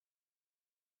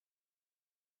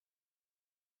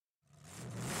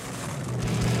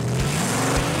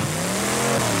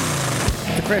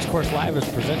Crash Course Live is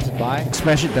presented by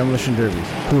Smash It Demolition Derbies,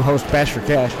 who host Bash for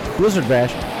Cash, Blizzard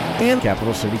Bash, and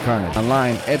Capital City Carnage.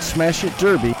 Online at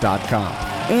smashitderby.com.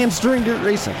 And Stirring Dirt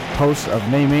Racing, hosts of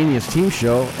Maymania's team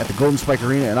show at the Golden Spike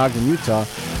Arena in Ogden, Utah.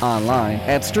 Online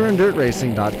at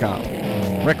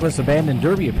stirringdirtracing.com. Reckless Abandoned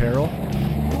Derby Apparel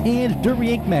and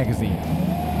Derby Inc. Magazine.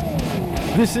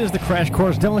 This is the Crash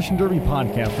Course Demolition Derby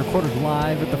podcast, recorded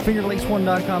live at the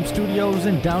FingerLakes1.com studios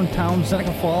in downtown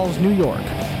Seneca Falls, New York.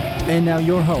 And now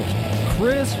your host,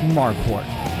 Chris Marquardt.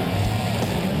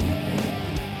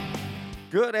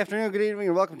 Good afternoon, good evening,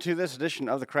 and welcome to this edition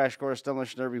of the Crash Course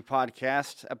Demolition Derby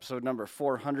podcast, episode number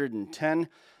 410.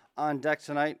 On deck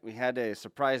tonight, we had a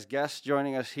surprise guest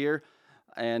joining us here,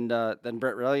 and then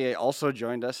Brett Relyea also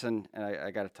joined us, and I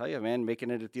got to tell you, man,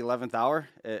 making it at the 11th hour,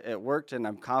 it worked, and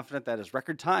I'm confident that is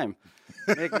record time.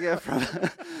 Making it from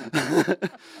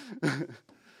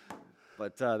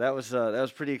But that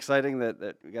was pretty exciting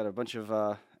that we got a bunch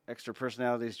of extra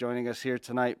personalities joining us here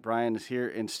tonight. Brian is here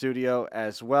in studio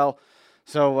as well.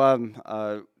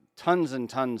 So tons and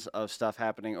tons of stuff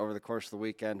happening over the course of the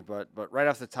weekend. But right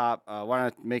off the top, I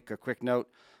want to make a quick note.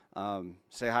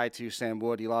 Say hi to Sam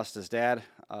Wood. He lost his dad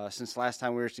since last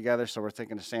time we were together, so we're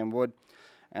thinking of Sam Wood.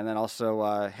 And then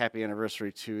also happy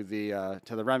anniversary to the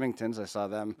Remingtons. I saw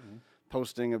them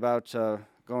posting about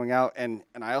going out, and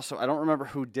I don't remember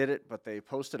who did it, but they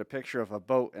posted a picture of a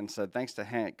boat and said thanks to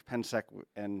Hank Pensek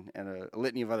and a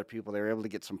litany of other people, they were able to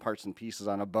get some parts and pieces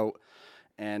on a boat.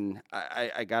 And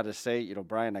I got to say,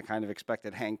 Brian, I kind of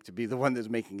expected Hank to be the one that's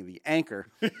making the anchor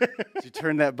to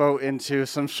turn that boat into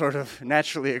some sort of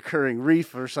naturally occurring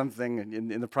reef or something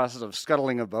in the process of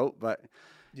scuttling a boat. But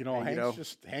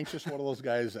Hank's just one of those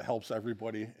guys that helps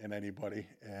everybody and anybody.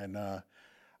 And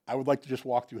I would like to just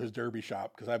walk through his derby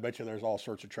shop, because I bet you there's all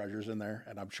sorts of treasures in there,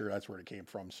 and I'm sure that's where it came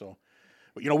from. So,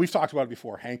 but we've talked about it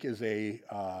before. Hank is a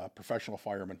professional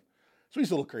fireman, so he's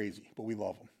a little crazy, but we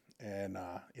love him. And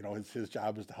his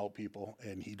job is to help people,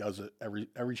 and he does it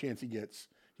every chance he gets.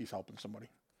 He's helping somebody.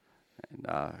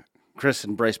 And Chris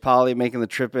and Bryce Polley making the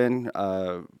trip in.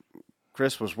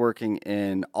 Chris was working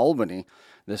in Albany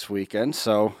this weekend,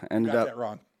 so ended up that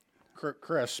wrong.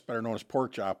 Chris, better known as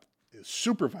Porkchop, is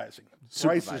supervising.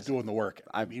 Bryce is doing the work.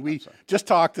 I mean, we just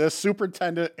talked this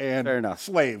superintendent and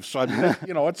slave. So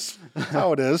it's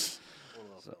how it is.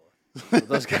 So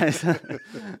those guys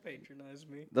patronize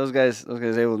me. Those guys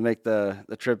able to make the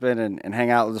trip in and hang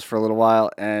out with us for a little while,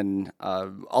 and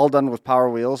all done with Power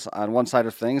Wheels on one side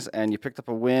of things. And you picked up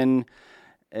a win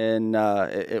in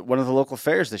at one of the local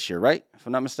fairs this year, right? If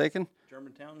I'm not mistaken.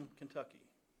 Germantown, Kentucky.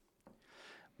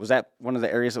 Was that one of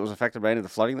the areas that was affected by any of the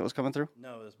flooding that was coming through?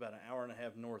 No, it was about an hour and a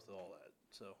half north of all that,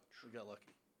 so we got lucky.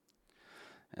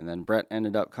 And then Brett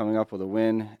ended up coming up with a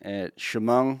win at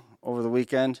Chemung over the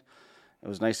weekend. It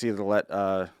was nice either to let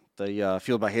the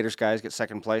Fueled by Haters guys get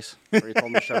second place, where he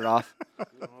told me to shut it off.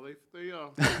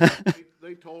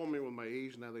 They told me with my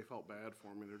age now they felt bad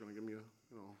for me. They're going to give me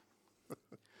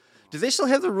Do they still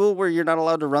have the rule where you're not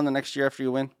allowed to run the next year after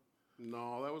you win?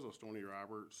 No, that was a Stoney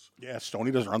Roberts. Yeah,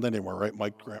 Stoney doesn't run that anymore, right?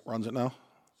 Mike Grant runs it now.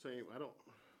 Same.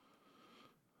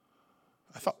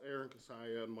 I thought Aaron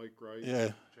Kasaya and Mike Wright. Yeah.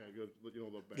 Chad Good,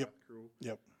 the Bath crew.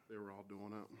 Yep. They were all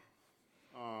doing it.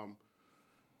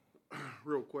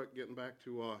 Real quick, getting back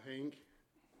to Hank.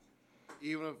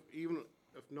 Even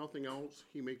if nothing else,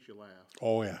 he makes you laugh.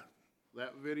 Oh yeah.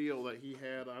 That video that he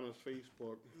had on his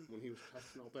Facebook when he was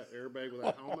testing out that airbag with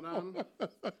that helmet on.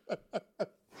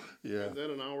 Yeah. And then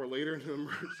an hour later in the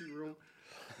emergency room,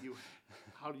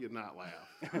 how do you not laugh?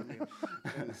 I mean,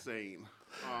 insane.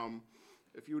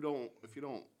 If you don't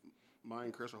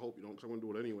mind, Chris, I hope you don't, because I'm going to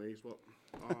do it anyways. But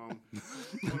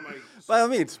by all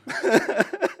means. My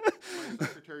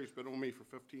secretary's been with me for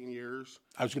 15 years.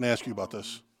 I was going to ask you about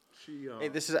this. Hey,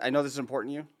 I know this is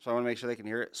important to you, so I want to make sure they can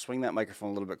hear it. Swing that microphone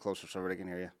a little bit closer so everybody can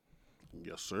hear you.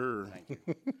 Yes, sir. Thank you.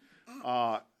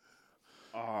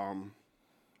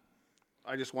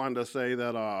 I just wanted to say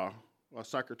that a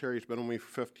secretary's been with me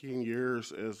for 15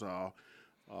 years, is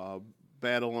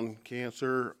battling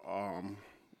cancer.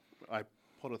 I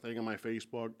put a thing on my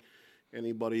Facebook.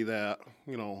 Anybody that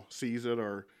sees it,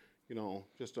 or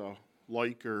just a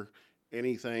like or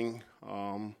anything,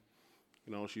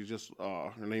 she's just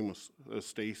her name was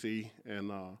Stacy,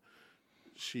 and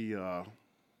she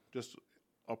just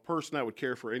a person that would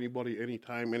care for anybody,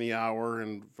 anytime, any hour,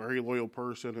 and very loyal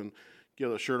person, and get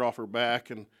the shirt off her back.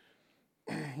 And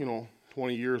 20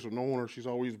 years of knowing her, she's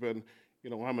always been,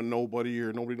 I'm a nobody,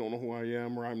 or nobody don't know who I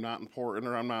am, or I'm not important,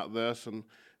 or I'm not this, and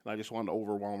I just wanted to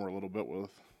overwhelm her a little bit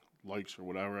with likes or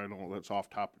whatever. I know that's off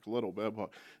topic a little bit, but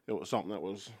it was something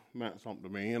that meant something to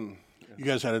me. And you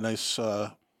guys had a nice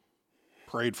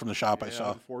parade from the shop I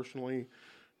saw. Unfortunately,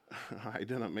 I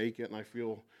didn't make it, and I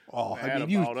feel Oh, I bad mean,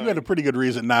 you about it. had a pretty good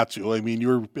reason not to. I mean, you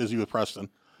were busy with Preston.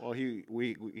 Well,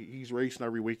 he's racing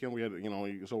every weekend. We had,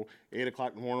 so 8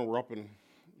 o'clock in the morning, we're up in,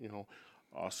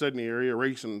 Sydney area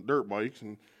racing dirt bikes,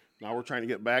 and now we're trying to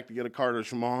get back to get a car to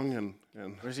Chemung, and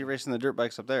Where's he racing the dirt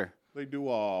bikes up there? they do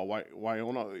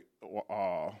Wyona,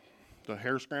 the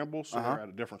hare scrambles, so they're at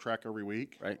a different track every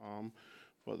week. Right.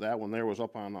 But that one there was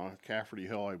up on Cafferty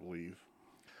Hill, I believe.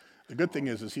 The good thing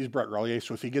is he's Brett Relyea,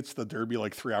 so if he gets the Derby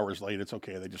like 3 hours late, it's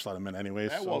okay. They just let him in anyways.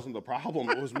 That so. wasn't the problem.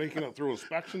 It was making it through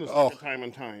inspection the second time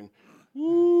and time.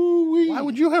 Why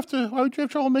would you have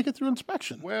trouble make it through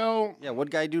inspection? Well, Yeah,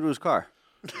 what'd guy do to his car?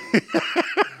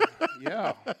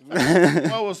 yeah.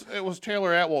 Well, it was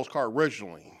Taylor Atwell's car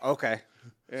originally. Okay.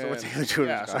 So what's he doing to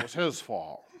his So car? it was his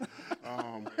fault.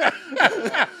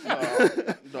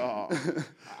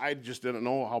 I just didn't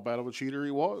know how bad of a cheater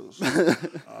he was.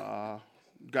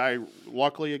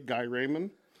 Luckily, Guy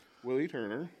Raymond, Willie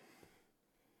Turner,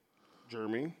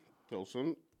 Jeremy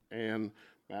Pilson, and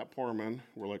Matt Porman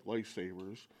were like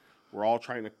lifesavers. We're all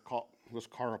trying to cut this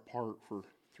car apart for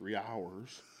 3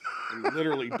 hours and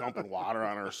literally dumping water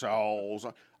on ourselves.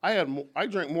 I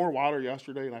drank more water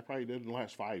yesterday than I probably did in the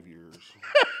last 5 years.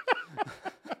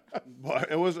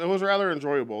 But it was rather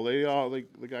enjoyable. The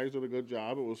guys did a good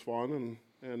job. It was fun,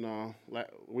 and the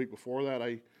week before that,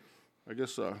 I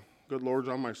guess good Lord's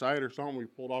on my side or something. We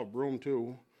pulled out a broom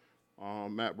too.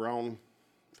 Matt Brown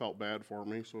felt bad for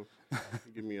me, so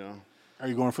he gave me a. Are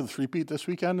you going for the three-peat this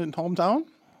weekend in hometown?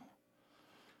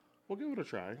 We'll give it a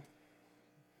try.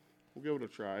 I don't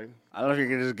know if you're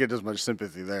going to get as much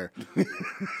sympathy there.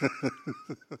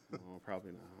 Oh,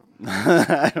 probably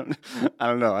not. I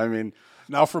don't know. I mean,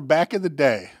 Now, for back in the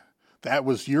day, that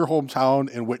was your hometown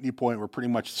and Whitney Point were pretty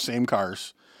much the same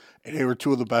cars, and they were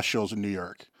two of the best shows in New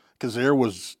York because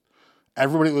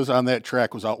everybody that was on that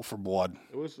track was out for blood.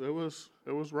 It was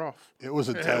rough. It was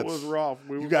intense. It was rough.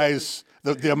 You guys,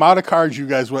 the amount of cars you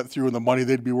guys went through and the money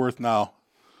they'd be worth now.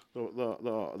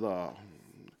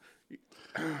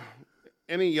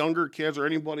 Any younger kids or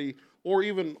anybody, or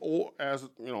even old as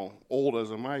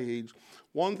in my age,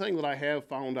 one thing that I have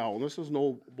found out, and this is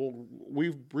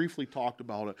we've briefly talked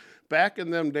about it. Back in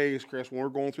them days, Chris, when we're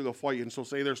going through the fight, and so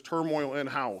say there's turmoil in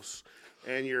house,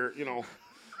 and you're,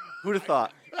 who'd have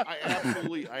thought?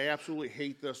 I absolutely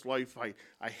hate this life.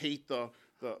 I hate the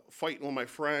fighting with my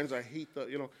friends. I hate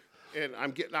and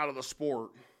I'm getting out of the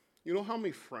sport. You know how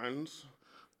many friends,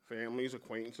 families,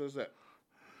 acquaintances that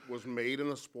was made in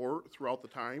the sport throughout the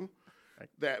time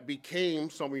that became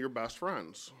some of your best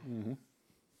friends? Mm-hmm.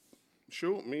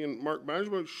 Shoot, me and Mark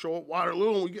Benjamin show up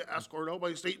Waterloo and we get escorted out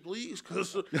by state police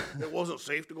because it wasn't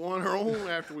safe to go on our own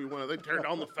after we went. They tear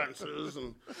down the fences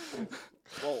and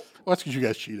Well, that's because you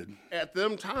guys cheated. At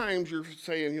them times, you're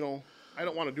saying, I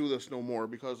don't want to do this no more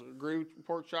because agree with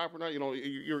Porkchop or not,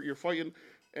 you're fighting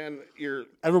and you're.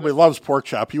 Everybody loves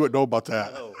Porkchop. You would know about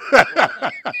that. Oh,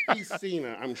 well, he's seen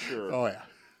it, I'm sure. Oh, yeah.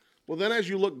 Well, then as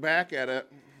you look back at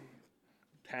it,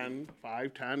 10,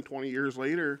 20 years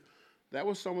later, that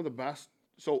was some of the best.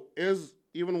 So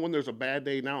even when there's a bad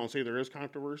day now and say there is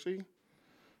controversy,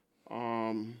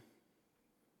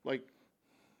 like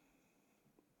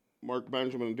Mark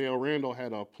Benjamin and Dale Randall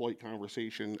had a polite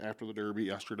conversation after the Derby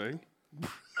yesterday.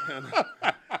 And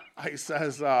I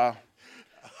says, that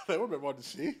would have been fun to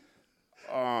see.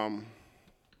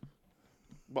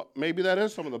 But maybe that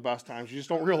is some of the best times. You just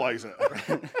don't realize it.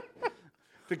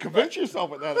 To convince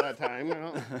yourself at that time,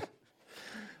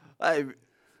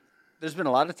 There's been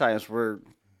a lot of times where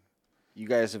you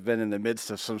guys have been in the midst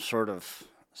of some sort of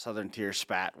Southern tier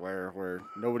spat where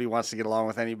nobody wants to get along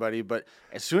with anybody. But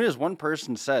as soon as one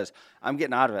person says, I'm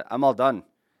getting out of it, I'm all done,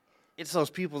 it's those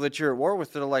people that you're at war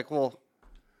with that are like, well,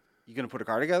 you going to put a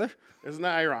car together? Isn't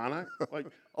that ironic? Like,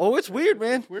 oh, it's weird,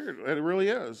 man. It's weird. It really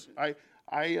is.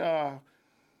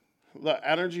 The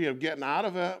energy of getting out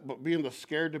of it, but being the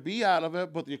scared to be out of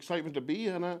it, but the excitement to be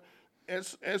in it,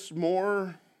 it's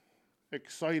more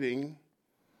exciting,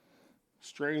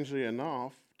 strangely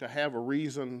enough, to have a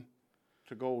reason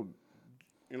to go,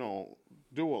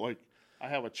 do it. Like, I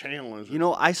have a challenge.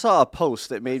 I saw a post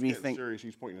that made me think. Serious.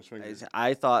 He's pointing his finger.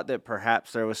 I thought that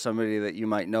perhaps there was somebody that you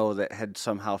might know that had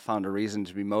somehow found a reason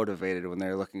to be motivated when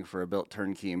they're looking for a built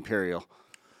turnkey Imperial.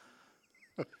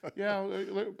 Yeah,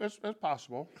 that's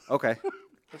possible. Okay.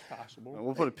 That's possible.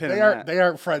 We'll put a pin in that. They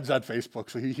aren't friends on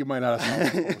Facebook, so he might not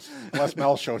have seen those. Unless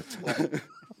Mel showed it to him.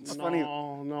 It's funny.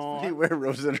 No. You wear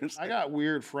rose I got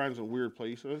weird friends in weird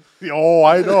places. Oh,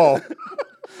 I know.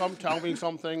 Some tell me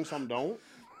some things, some don't.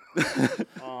 I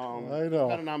know.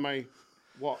 Depending on my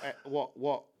what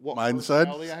mindset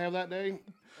personality I have that day.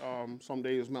 Some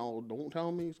days Mel don't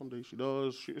tell me. Some days she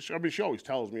does. She always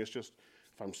tells me. It's just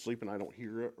if I'm sleeping, I don't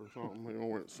hear it or something. I know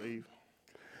where it's safe.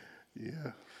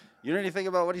 Yeah. You know anything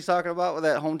about what he's talking about with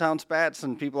that hometown spats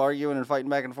and people arguing and fighting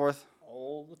back and forth?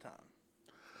 All the time.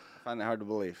 I find that hard to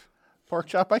believe.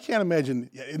 Porkchop, I can't imagine.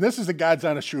 And this is the God's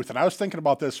honest truth. And I was thinking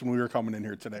about this when we were coming in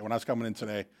here today, when I was coming in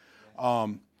today.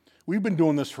 We've been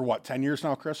doing this for what, 10 years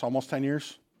now, Chris? Almost 10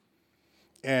 years?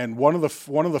 And one of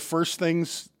the first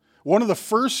names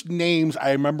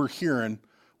I remember hearing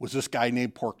was this guy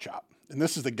named Porkchop. And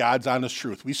this is the God's honest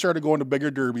truth. We started going to bigger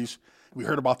derbies. We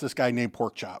heard about this guy named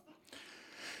Porkchop.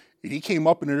 And he came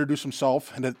up and introduced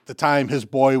himself. And at the time, his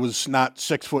boy was not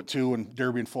 6'2" and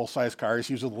derby in full-size cars.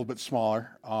 He was a little bit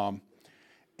smaller.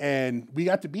 And we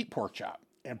got to beat Porkchop.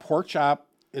 And Porkchop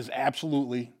is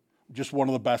absolutely just one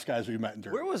of the best guys we've met in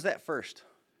derby. Where was that first?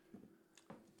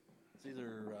 It's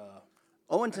either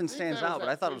Owenton stands out, but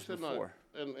I thought it was before.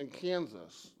 In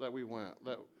Kansas that we went.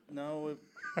 no,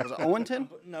 Was it Owenton?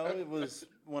 no, it was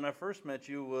when I first met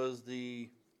you was the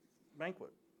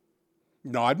banquet.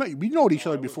 No, we know each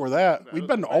other before that. We've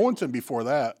been to Owenton before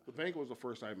that. The banquet was the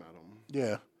first I met him.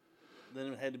 Yeah.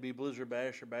 Then it had to be Blizzard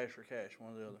Bash or Bash for Cash,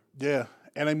 one or the other. Yeah.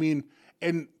 And I mean,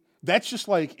 and that's just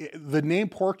like the name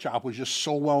Porkchop was just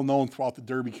so well known throughout the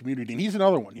derby community. And he's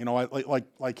another one, you know,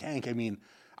 like Hank. I mean,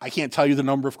 I can't tell you the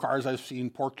number of cars I've seen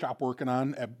Porkchop working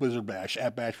on at Blizzard Bash,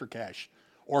 at Bash for Cash,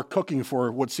 or cooking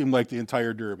for what seemed like the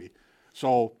entire derby.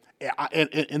 So,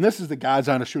 and this is the God's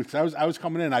honest truth. Because I was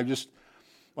coming in, I just,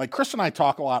 like Chris and I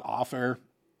talk a lot off air.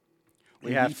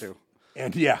 We have to.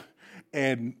 And yeah,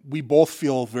 and we both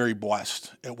feel very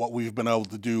blessed at what we've been able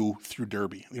to do through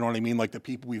derby. You know what I mean? Like the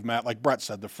people we've met, like Brett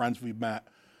said, the friends we've met,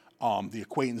 the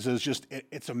acquaintances, just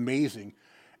it's amazing.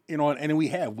 You know, and we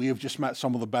have just met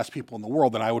some of the best people in the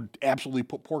world, and I would absolutely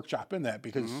put Porkchop in that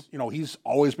because, you know, he's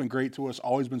always been great to us,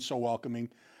 always been so welcoming.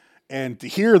 And to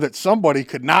hear that somebody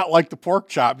could not like the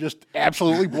Porkchop just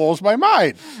absolutely blows my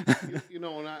mind. You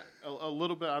know, and a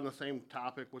little bit on the same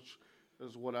topic, which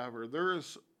is whatever.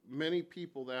 There's many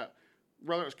people that,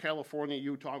 whether it's California,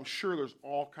 Utah, I'm sure there's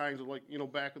all kinds of, like, you know,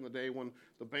 back in the day when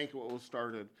the banquet was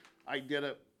started, I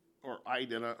didn't.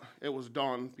 It was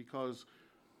done because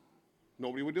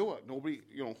nobody would do it. Nobody,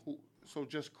 you know, so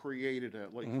just created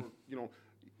it. Like, you know,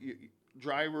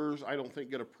 drivers, I don't think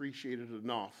get appreciated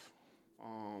enough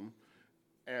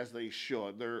as they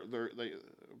should. They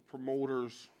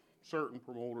promoters, certain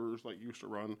promoters like used to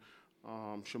run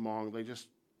Chemung, they just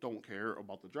don't care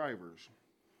about the drivers.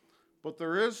 But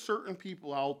there is certain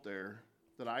people out there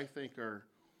that I think are,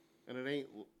 and it ain't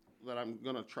that I'm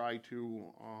gonna try to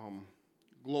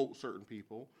gloat certain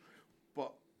people,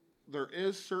 but there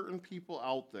is certain people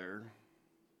out there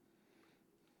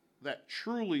that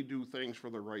truly do things for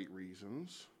the right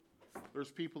reasons.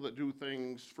 There's people that do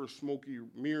things for smoky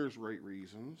mirrors right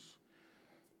reasons.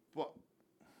 But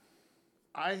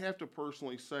I have to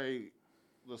personally say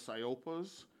the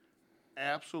Scheltemas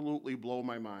absolutely blow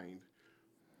my mind.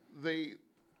 They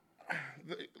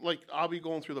like, I'll be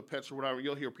going through the pits or whatever,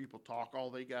 you'll hear people talk, oh,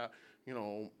 they got, you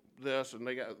know, this, and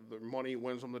they got their money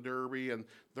wins them the derby, and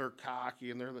they're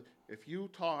cocky, and if you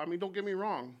talk, I mean, don't get me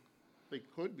wrong, they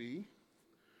could be,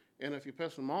 and if you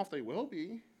piss them off, they will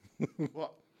be.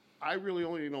 But I really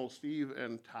only know Steve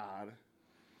and Todd,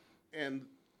 and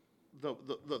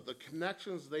the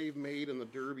connections they've made in the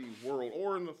derby world,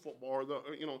 or in the football, or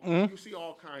you see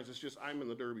all kinds. It's just I'm in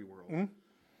the derby world.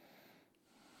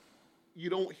 You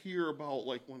don't hear about,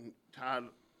 like, when Todd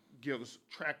gives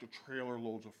tractor trailer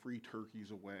loads of free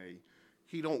turkeys away.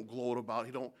 He don't gloat about.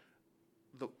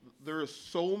 There is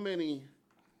so many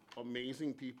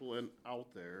amazing people out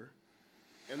there,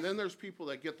 and then there's people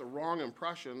that get the wrong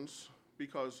impressions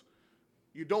because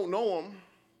you don't know them,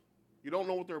 you don't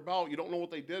know what they're about, you don't know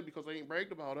what they did because they ain't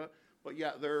bragged about it, but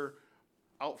yet they're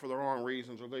out for the wrong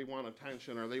reasons, or they want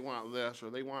attention, or they want this, or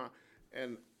they want,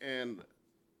 and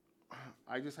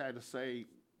I just had to say,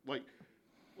 like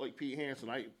Pete Hansen,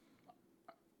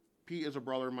 Pete is a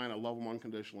brother of mine. I love him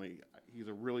unconditionally. He's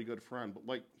a really good friend. But,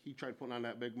 like, he tried putting on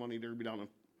that big money derby down, and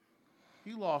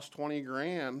he lost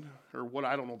 $20,000 or what,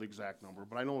 I don't know the exact number,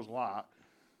 but I know it was a lot,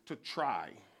 to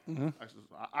try.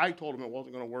 I told him it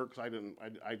wasn't going to work because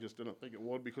I just didn't think it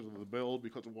would because of the build,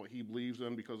 because of what he believes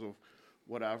in, because of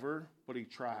whatever. But he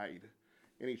tried,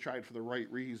 and he tried for the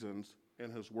right reasons,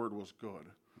 and his word was good.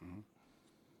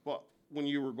 But when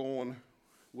you were going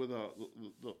with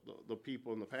the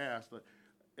people in the past,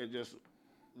 it just,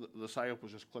 the psyop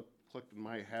was just clicked in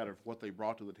my head of what they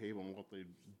brought to the table and what they've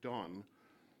done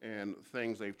and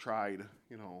things they've tried,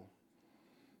 you know.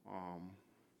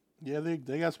 Yeah, they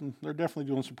got some. They're definitely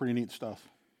doing some pretty neat stuff.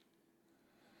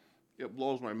 it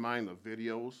blows my mind, the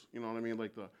videos, you know what I mean?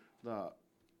 Like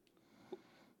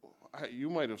you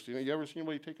might have seen it. You ever seen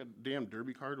anybody take a damn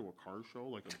derby car to a car show,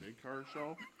 like a big car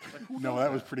show? Like, No,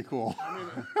 that was pretty cool. I mean,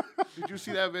 did you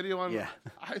see that video? Yeah.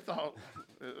 I thought,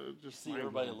 just See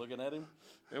everybody looking at him?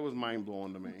 It was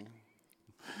mind-blowing to me.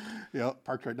 Yeah,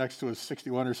 parked right next to his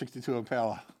 61 or 62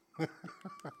 Impala.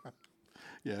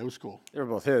 Yeah, it was cool. They were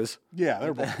both his. Yeah,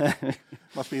 they're both.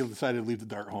 Must be decided to leave the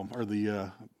dart home, or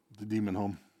the demon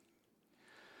home.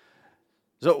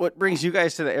 So what brings you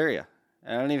guys to the area?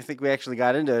 I don't even think we actually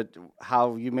got into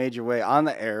how you made your way on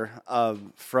the air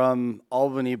from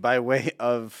Albany by way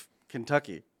of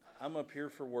Kentucky. I'm up here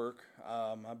for work.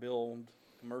 I build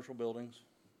commercial buildings.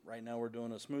 Right now we're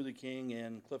doing a Smoothie King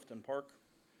in Clifton Park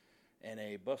and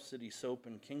a Buff City Soap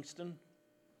in Kingston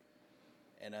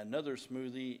and another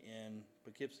smoothie in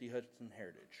Poughkeepsie Hudson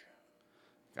Heritage.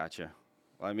 Gotcha.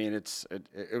 Well, I mean, it's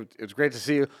great to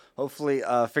see you. Hopefully,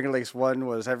 Finger Lakes 1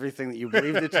 was everything that you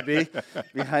believed it to be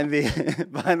behind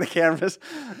the cameras.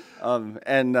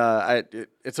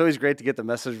 It's always great to get the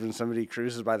message when somebody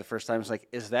cruises by the first time. It's like,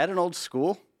 is that an old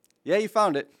school? Yeah, you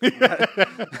found it. You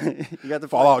got the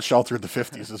Fallout shelter in the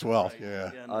 50s as well. Yeah.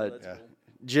 That's cool.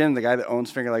 Jim, the guy that owns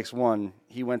Finger Lakes 1,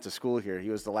 he went to school here. He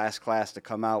was the last class to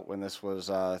come out when this was,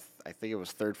 I think it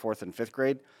was 3rd, 4th, and 5th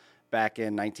grade back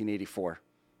in 1984.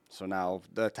 So now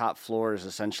the top floor is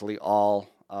essentially all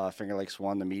Finger Lakes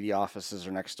 1. The media offices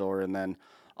are next door, and then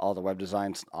all the web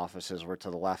design offices were to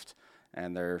the left.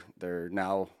 And they're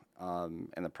now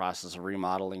in the process of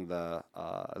remodeling the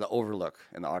overlook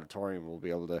in the auditorium. We'll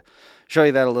be able to show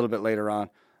you that a little bit later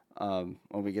on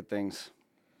when we get things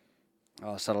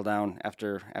settled down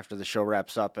after the show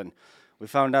wraps up. And we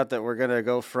found out that we're going to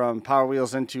go from Power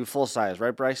Wheels into full size,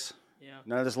 right, Bryce? Yeah.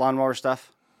 None of this lawnmower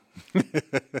stuff?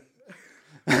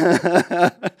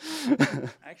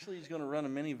 Actually, he's going to run a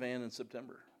minivan in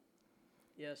September.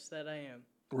 Yes, that I am.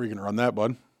 Where are you going to run that,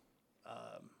 bud?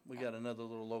 We got another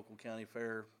little local county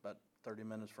fair about 30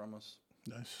 minutes from us.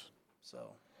 Nice.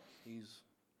 So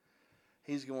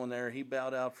he's going there. He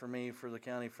bowed out for me for the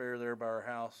county fair there by our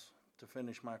house to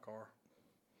finish my car.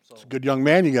 So It's a good young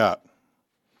man you got.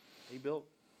 he built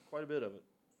quite a bit of it.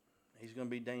 He's going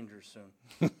to be dangerous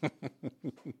soon.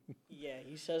 Yeah,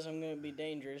 he says I'm going to be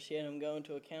dangerous, yet I'm going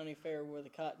to a county fair with a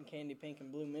cotton candy pink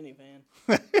and blue minivan.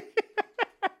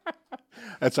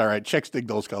 That's all right. Chicks dig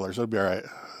those colors. It'll be all right.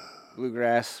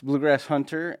 Bluegrass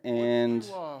Hunter and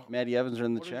Maddie Evans are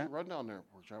in the What did chat. you run down there,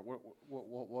 Porkchop? What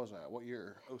was that? What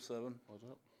year 07, was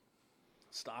it?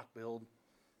 stock build,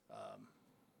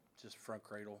 just front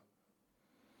cradle.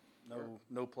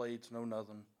 No plates, no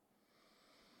nothing.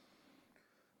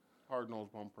 Hard nose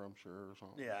bumper, I'm sure, or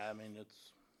something. Yeah, I mean,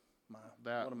 it's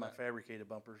one of my fabricated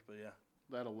bumpers, but yeah.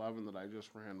 That 11 that I just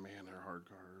ran, man, they're hard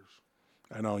cars.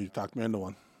 I know. You talked me into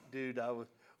one. Dude,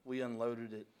 we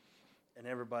unloaded it, and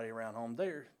everybody around home,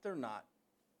 they're not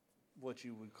what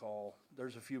you would call.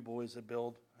 There's a few boys that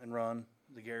build and run,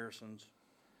 the Garrisons,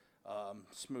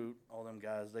 Smoot, all them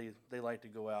guys. They like to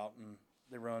go out and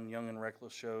they run Young and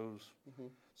Reckless shows. Mm-hmm.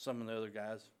 Some of the other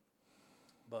guys,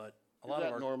 but a Is lot that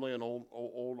of our normally an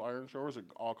old iron show, or is it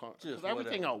all? Because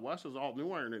everything out west is all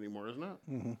new iron anymore, isn't it?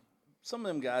 Mm-hmm. some of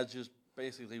them guys just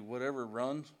basically whatever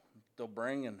runs they'll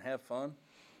bring and have fun.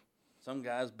 Some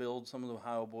guys build. Some of the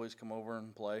Ohio boys come over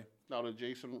and play. Now, did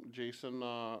Jason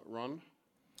run?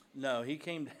 No, he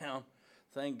came down.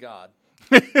 Thank God.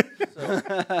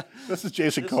 This is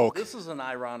Jason Koch. This is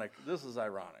ironic.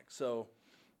 So,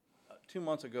 2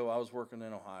 months ago, I was working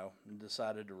in Ohio and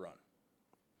decided to run.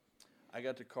 I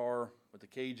got the car with the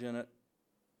cage in it,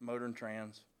 motor and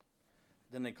trans.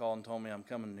 Then they called and told me I'm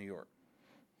coming to New York.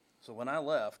 So when I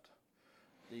left,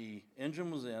 the engine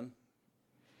was in,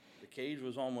 the cage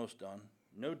was almost done,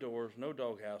 no doors, no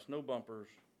doghouse, no bumpers,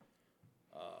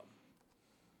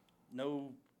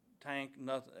 no tank,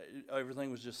 nothing.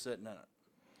 Everything was just sitting in it.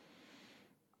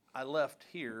 I left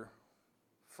here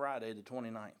Friday the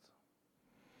 29th.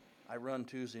 I run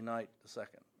Tuesday night the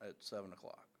 2nd at 7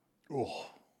 o'clock.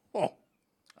 Oh.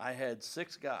 I had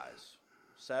 6 guys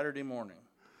Saturday morning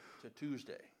to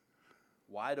Tuesday,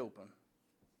 wide open,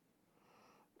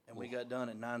 and we got done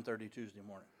at 9:30 Tuesday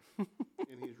morning.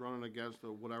 And he's running against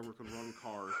the whatever can run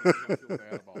cars. I don't feel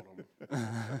bad about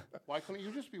him. Why couldn't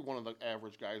you just be one of the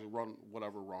average guys who run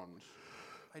whatever runs?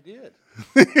 I did.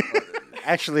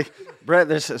 Actually, Brett,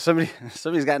 there's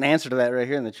somebody's got an answer to that right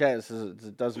here in the chat. It says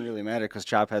it doesn't really matter because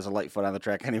Chop has a light foot on the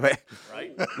track anyway.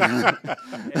 Right?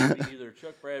 It had to be either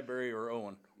Chuck Bradbury or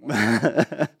Owen.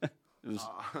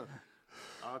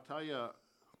 I'll tell you,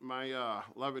 my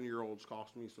 11-year-olds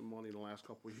cost me some money the last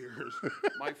couple of years.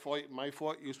 My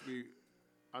foot used to be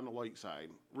on the light side,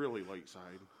 really light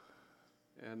side.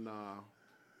 And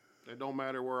it don't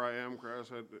matter where I am,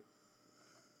 Chris.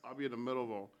 I'll be in the middle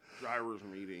of a driver's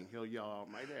meeting. He'll yell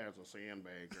out, "My dad's a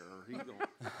sandbagger." Or he don't.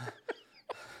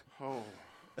 Oh.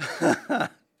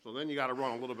 So then you got to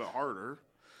run a little bit harder.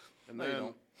 And No,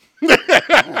 then. you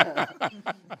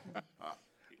don't.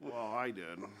 Well, I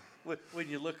did. When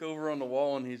you look over on the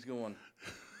wall and he's going,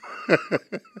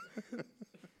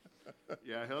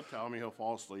 Yeah, he'll tell me he'll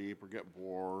fall asleep or get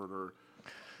bored or,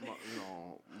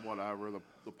 whatever.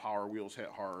 The power wheels hit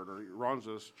hard or he runs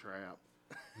this trap.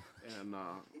 And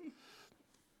I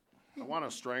want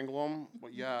to strangle him,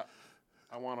 but yet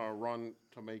I want to run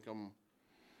to make him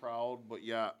proud, but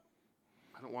yet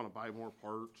I don't want to buy more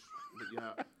parts, but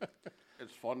yet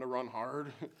it's fun to run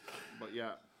hard, but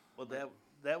yet. well,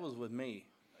 that was with me.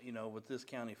 With this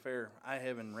county fair, I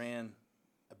haven't ran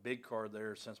a big car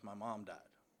there since my mom died.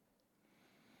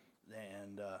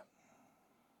 And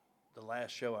the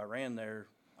last show I ran there,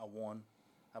 I won.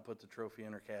 I put the trophy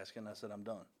in her casket, and I said, I'm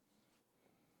done.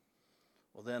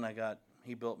 Well, then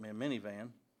he built me a minivan.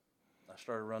 I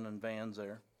started running vans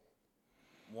there.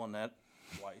 Won that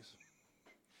twice.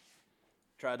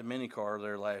 Tried the mini car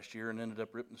there last year and ended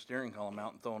up ripping the steering column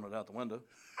out and throwing it out the window.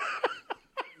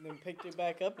 And then picked it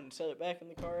back up and set it back in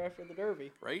the car after the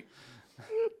Derby. Right?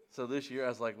 So this year I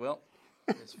was like, well,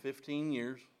 it's 15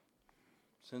 years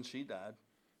since she died,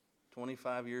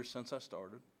 25 years since I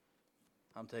started.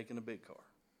 I'm taking a big car.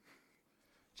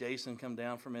 Jason come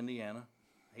down from Indiana.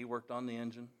 He worked on the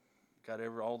engine, got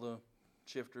all the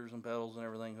shifters and pedals and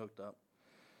everything hooked up.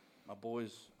 My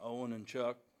boys, Owen and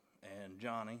Chuck and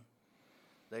Johnny,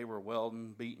 they were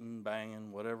welding, beating,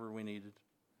 banging, whatever we needed.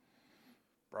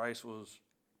 Bryce was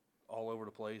all over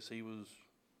the place. He was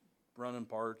running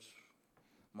parts.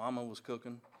 Mama was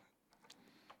cooking.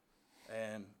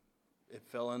 And it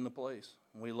fell into place.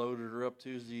 We loaded her up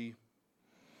Tuesday.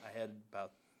 I had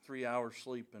about 3 hours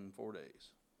sleep in 4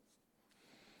 days.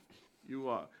 You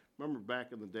remember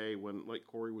back in the day when, like,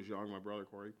 Corey was young, my brother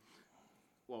Corey?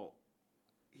 Well,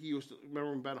 he used to,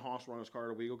 remember when Ben Hoss run his car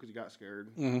to Weagle because he got scared?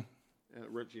 Mm-hmm. And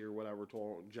Richie or whatever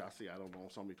told Jesse, I don't know,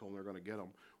 somebody told him they're going to get him.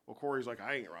 Well, Corey's like,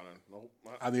 I ain't running. Nope.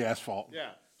 On the asphalt.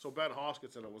 Yeah. So Ben Hoss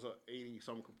gets in it. It was a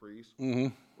 80-some Caprice.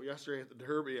 Mm-hmm. Well, yesterday at the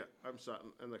Derby, I'm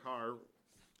sitting in the car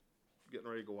getting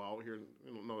ready to go out here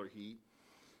in another heat.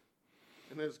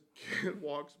 And this kid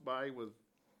walks by with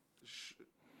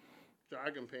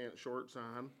jogging pants, shorts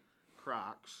on,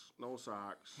 Crocs, no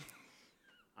socks.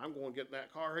 I'm going to get in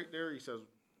that car right there. He says,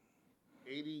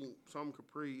 80-some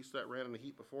Caprice that ran in the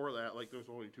heat before that, like there's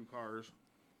only 2 cars.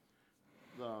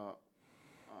 The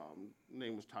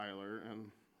name was Tyler,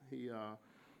 and he,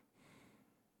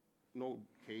 no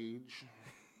cage,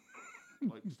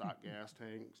 like stock gas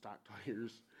tank, stock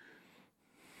tires,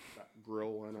 stock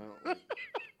grill in it. Like,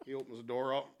 he opens the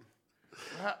door up.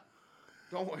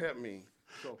 Don't hit me.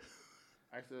 So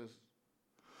I says,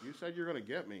 you said you're going to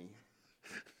get me.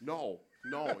 No.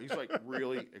 He's like,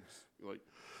 really? Like,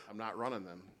 I'm not running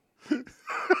then.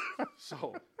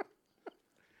 So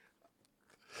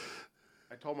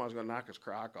I told him I was going to knock his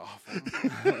crock off.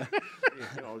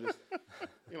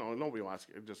 Nobody wants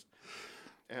to just,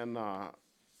 and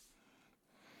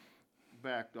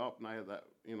backed up, and I had that,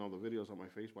 the videos on my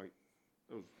Facebook.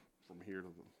 It was from here to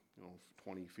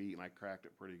 20 feet, and I cracked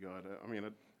it pretty good. I mean,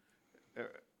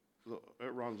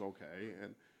 it runs okay,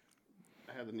 and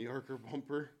I had the New Yorker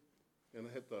bumper, and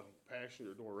I hit the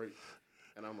passenger door right,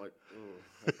 and I'm like, oh,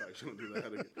 I probably shouldn't do that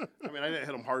again. I mean, I didn't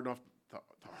hit him hard enough to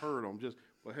hurt him,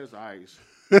 but his eyes,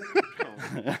 and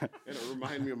it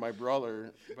reminded me of my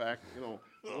brother back,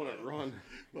 when it run.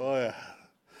 Oh, yeah.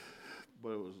 But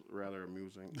it was rather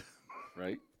amusing.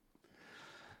 Right.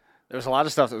 There was a lot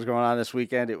of stuff that was going on this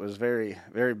weekend. It was very,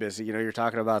 very busy. You're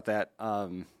talking about that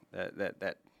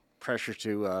that pressure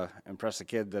to impress the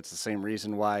kid. That's the same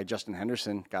reason why Justin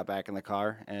Henderson got back in the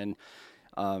car, and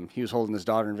he was holding his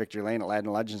daughter in Victory Lane at Land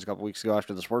of Legends a couple weeks ago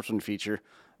after the Sportsman feature,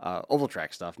 oval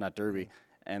track stuff, not Derby.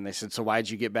 And they said, so why'd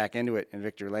you get back into it in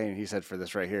Victory Lane? And he said, for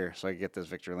this right here, so I could get this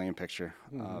Victory Lane picture.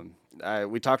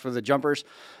 We talked with the jumpers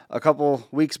a couple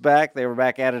weeks back. They were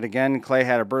back at it again. Clay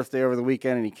had a birthday over the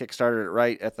weekend, and he kick-started it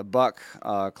right at the Buck.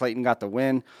 Clayton got the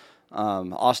win.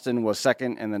 Austin was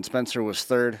second, and then Spencer was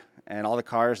third. And all the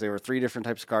cars, they were 3 different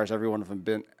types of cars. Every one of them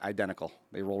been identical.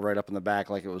 They rolled right up in the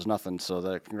back like it was nothing. So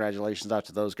congratulations out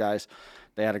to those guys.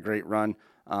 They had a great run.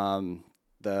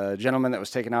 The gentleman that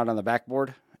was taken out on the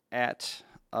backboard at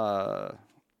the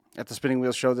Spinning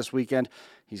Wheel show this weekend,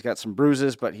 he's got some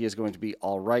bruises, but he is going to be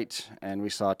all right. And we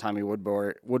saw Tommy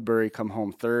Woodbury come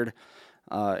home third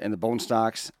in the bone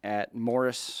stocks at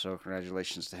Morris. So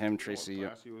congratulations to him, Tracy.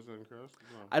 What class he was in, Chris?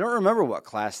 No. I don't remember what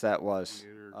class that was.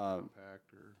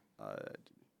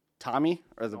 Tommy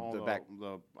or the No, back.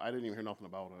 I didn't even hear nothing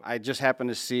about it. I just happened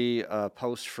to see a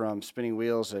post from Spinning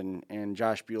Wheels, and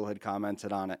Josh Buell had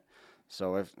commented on it.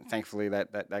 So thankfully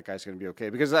that guy's going to be okay,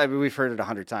 because we've heard it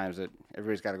 100 times that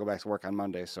everybody's got to go back to work on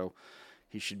Monday. So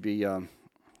he should be okay.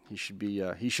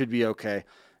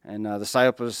 And the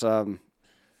psyop was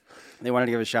they wanted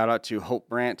to give a shout out to Hope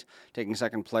Brandt taking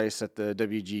second place at the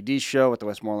WGD show at the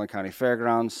Westmoreland County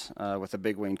Fairgrounds with a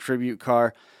Big Wayne tribute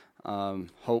car.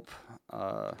 Hope.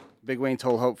 Big Wayne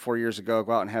told Hope 4 years ago,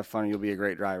 go out and have fun, you'll be a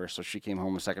great driver. So she came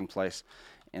home in second place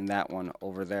in that one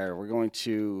over there. We're going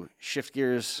to shift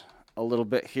gears a little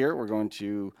bit here. We're going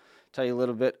to tell you a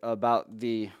little bit about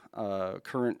the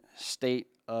current state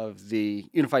of the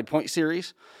Unified Point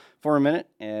Series for a minute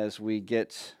as we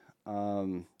get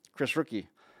Chris Rookey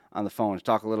on the phone to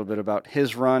talk a little bit about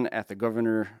his run at the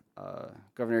Governor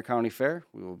County Fair.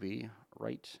 We will be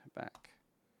right back.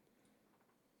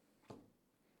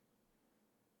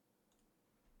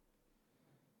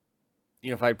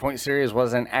 Unified Point Series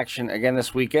was in action again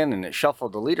this weekend, and it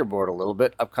shuffled the leaderboard a little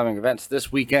bit. Upcoming events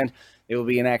this weekend, it will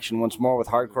be in action once more with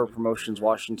Hardcore Promotions,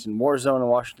 Washington Warzone in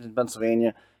Washington, Pennsylvania.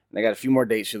 And they got a few more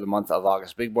dates through the month of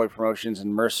August. Big Boy Promotions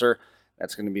in Mercer.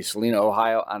 That's going to be Salina,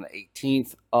 Ohio on the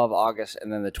 18th of August.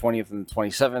 And then the 20th and the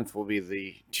 27th will be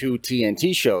the two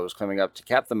TNT shows coming up to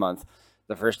cap the month.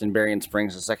 The first in Berrien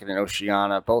Springs, the second in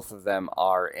Oceana. Both of them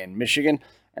are in Michigan.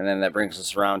 And then that brings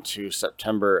us around to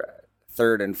September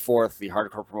 3rd and 4th, the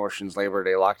Hardcore Promotions Labor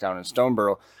Day Lockdown in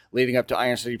Stoneboro, leading up to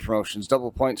Iron City Promotions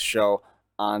Double Points Show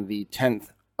on the 10th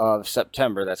of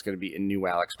September. That's going to be in New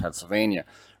Alex, Pennsylvania.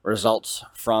 Results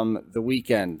from the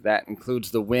weekend. That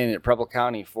includes the win at Preble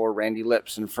County for Randy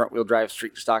Lips in front-wheel drive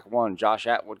street stock 1. Josh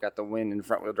Atwood got the win in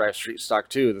front-wheel drive street stock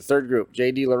 2. The third group,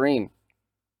 J.D. Lorene,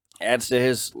 adds to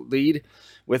his lead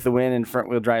with the win in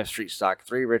front-wheel drive street stock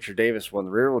 3. Richard Davis won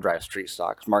the rear-wheel drive street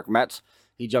stocks. Mark Metz,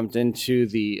 he jumped into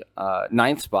the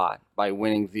 9th spot by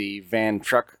winning the van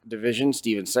truck division.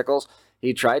 Steven Sickles,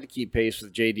 he tried to keep pace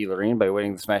with J.D. Lorene by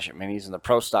winning the Smash It Minis, and the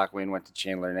Pro Stock win went to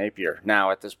Chandler Napier. Now,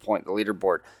 at this point, the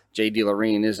leaderboard, J.D.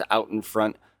 Lorene is out in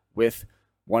front with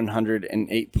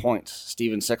 108 points.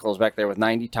 Steven Sickles back there with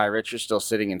 90. Ty Richards still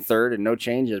sitting in third, and no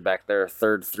changes back there,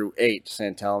 3rd through 8.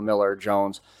 Santel, Miller,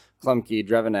 Jones, Klumke,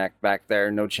 Drevenak back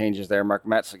there, no changes there. Mark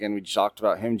Metz, again, we talked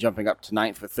about him jumping up to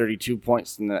 9th with 32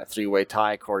 points in that three-way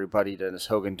tie. Corey Buddy, Dennis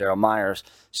Hogan, Daryl Myers,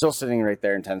 still sitting right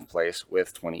there in 10th place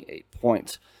with 28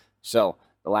 points. So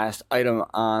the last item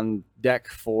on deck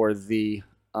for the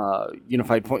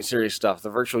Unified Point Series stuff,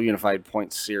 the virtual Unified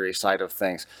Point Series side of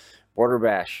things. Border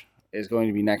Bash is going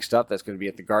to be next up. That's going to be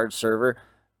at the Guard server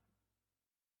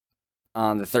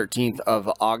on the 13th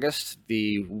of August.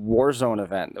 The Warzone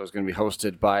event that was going to be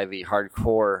hosted by the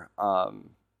Hardcore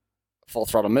Full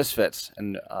Throttle Misfits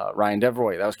and Ryan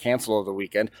Deveroy, that was canceled over the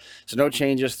weekend. So no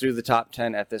changes through the top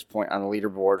 10 at this point on the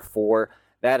leaderboard for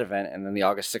that event. And then the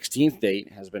August 16th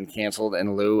date has been canceled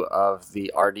in lieu of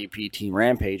the RDP Team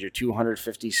Rampage, a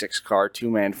 256-car,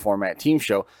 two-man format team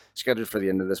show scheduled for the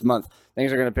end of this month.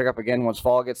 Things are going to pick up again once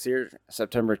fall gets here.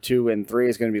 September 2 and 3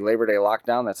 is going to be Labor Day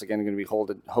Lockdown. That's again going to be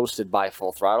hosted by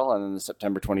Full Throttle. And then the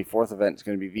September 24th event is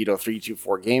going to be Vito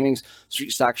 324 Gaming's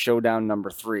Street Stock Showdown number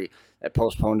 3. That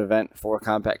postponed event for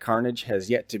Compact Carnage has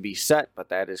yet to be set, but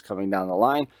that is coming down the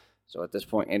line. So at this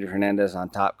point, Andrew Hernandez on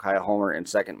top, Kyle Homer in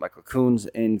second, Michael Coons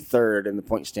in third in the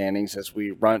point standings as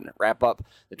we wrap up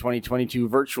the 2022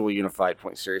 virtual Unified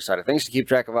Point Series side of things. To keep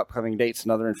track of upcoming dates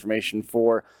and other information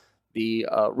for the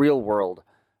real world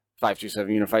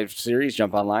 527 Unified Series,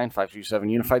 jump online,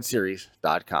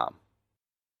 527unifiedseries.com.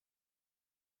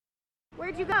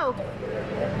 Where'd you go?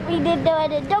 We did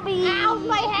the derby. Ow,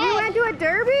 my head! You went to a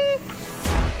derby?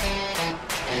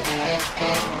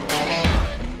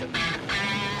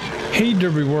 Hey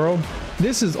Derby World,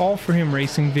 this is All For Him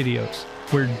Racing Videos,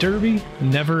 where Derby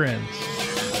never ends.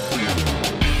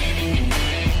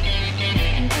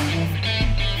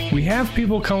 We have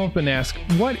people come up and ask,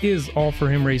 what is All For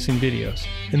Him Racing Videos?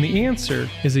 And the answer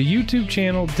is a YouTube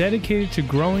channel dedicated to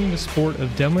growing the sport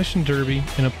of demolition derby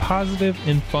in a positive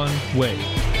and fun way.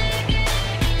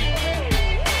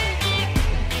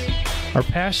 Our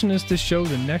passion is to show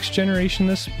the next generation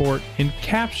the sport and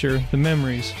capture the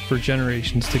memories for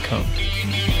generations to come.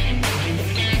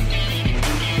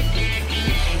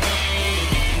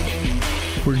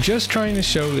 We're just trying to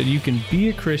show that you can be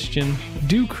a Christian,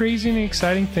 do crazy and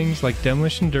exciting things like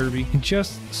demolition derby, and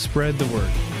just spread the word.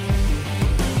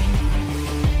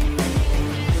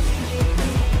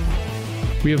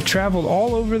 We have traveled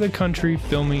all over the country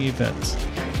filming events,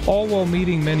 all while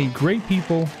meeting many great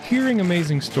people, hearing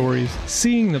amazing stories,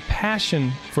 seeing the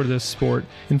passion for this sport,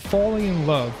 and falling in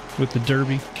love with the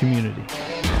derby community.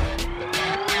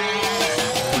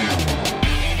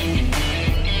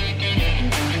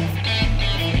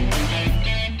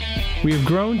 We have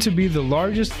grown to be the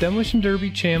largest Demolition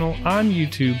Derby channel on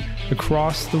YouTube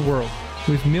across the world,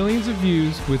 with millions of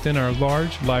views within our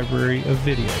large library of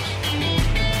videos.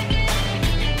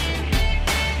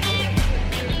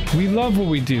 We love what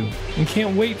we do and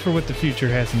can't wait for what the future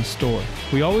has in store.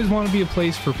 We always want to be a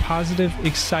place for positive,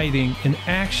 exciting, and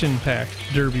action-packed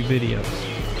derby videos.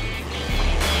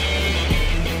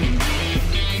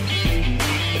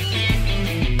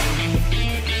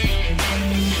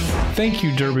 Thank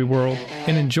you, Derby World,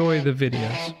 and enjoy the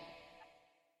videos.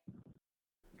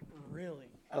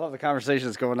 I love the conversation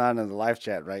that's going on in the live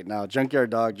chat right now.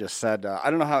 Junkyard Dog just said, "I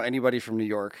don't know how anybody from New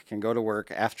York can go to work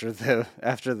after the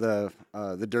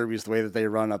derbies the way that they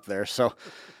run up there." So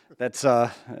that's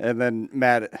and then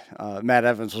Matt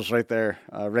Evans was right there,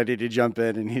 ready to jump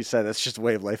in, and he said, "It's just a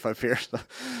way of life up here." So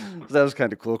that was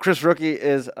kind of cool. Chris Rookey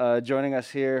is joining us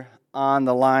here on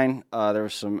the line. There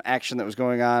was some action that was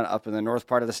going on up in the north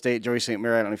part of the state. Joey St.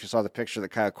 Mary, I don't know if you saw the picture that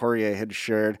Kyle Corrier had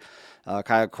shared.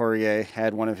 Kyle Corrier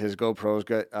had one of his GoPros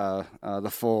get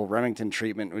the full Remington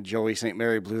treatment with Joey St.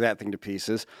 Mary, blew that thing to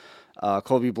pieces.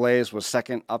 Colby Blaze was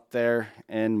second up there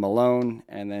in Malone,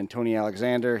 and then Tony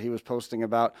Alexander, he was posting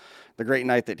about the great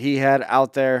night that he had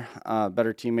out there.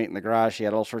 Better teammate in the garage. He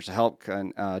had all sorts of help.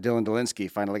 And Dylan Dolinsky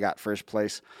finally got first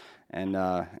place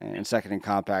and second in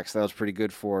compacts. That was pretty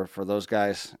good for those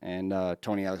guys. And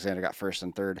Tony Alexander got first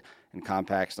and third in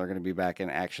compacts. They're going to be back in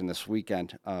action this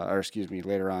weekend,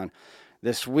 later on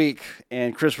this week.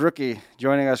 And Chris Rookey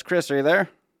joining us. Chris, are you there?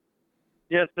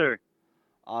 Yes, sir.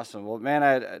 Awesome. Well, man,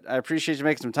 I appreciate you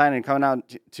making some time and coming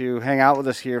out to hang out with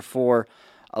us here for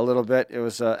a little bit. It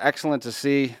was excellent to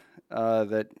see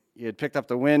that you had picked up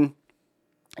the win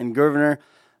in Governor.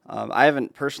 I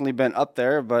haven't personally been up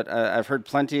there, but I've heard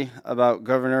plenty about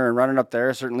Governor and running up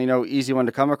there. Certainly no easy one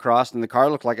to come across, and the car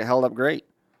looked like it held up great.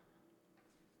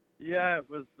 Yeah, it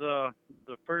was the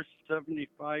first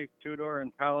 75 two-door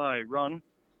Impala I run.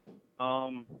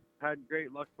 Had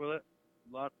great luck with it.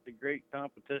 Lots of great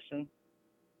competition.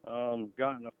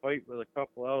 Got in a fight with a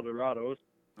couple Eldorados.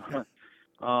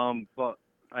 But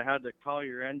I had to call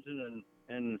your engine,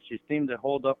 and she seemed to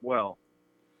hold up well.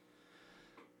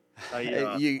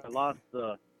 I lost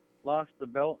the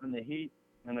belt in the heat,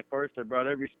 and of course I brought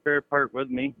every spare part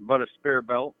with me but a spare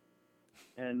belt.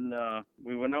 And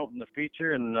we went out in the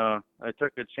feature, and I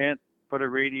took a chance, put a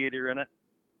radiator in it,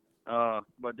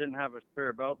 but didn't have a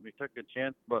spare belt. We took a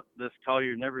chance, but this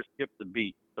collier never skipped a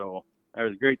beat, so it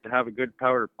was great to have a good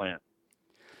power plant.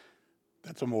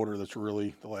 That's a motor that's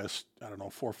really, the last,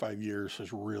 4 or 5 years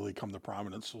has really come to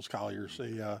prominence, those colliers.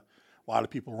 A lot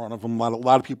of people run of them. A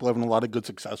lot of people having a lot of good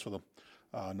success with them.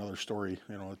 Another story,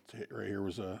 right here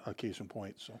was a case in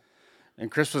point. So, and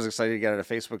Chris was excited to get out of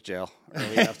Facebook jail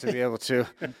early enough to be able to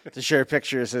share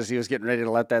pictures as he was getting ready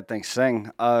to let that thing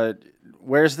sing.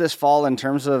 Where's this fall in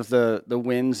terms of the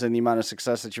wins and the amount of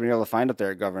success that you've been able to find up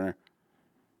there at Governor?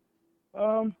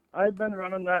 I've been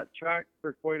running that track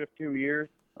for quite a few years.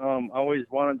 Always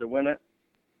wanted to win it,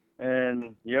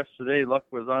 and yesterday luck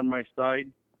was on my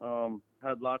side.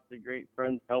 Had lots of great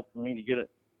friends helping me to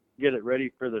get it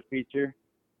ready for the feature.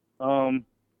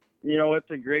 It's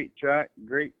a great track,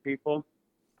 great people.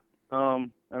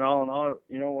 And all in all, it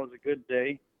was a good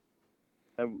day.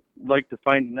 I'd like to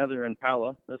find another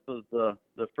Impala. This was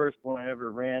the first one I ever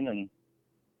ran, and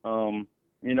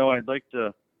I'd like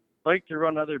to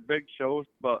run other big shows,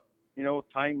 but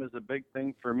time is a big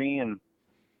thing for me, and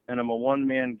I'm a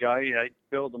one-man guy. I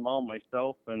build them all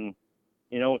myself, and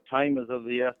time is of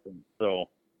the essence. So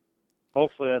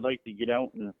hopefully I'd like to get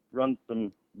out and run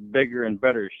some bigger and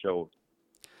better shows.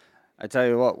 I tell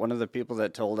you what, one of the people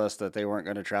that told us that they weren't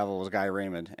going to travel was Guy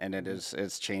Raymond, and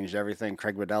it's changed everything.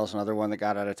 Craig Waddell's another one that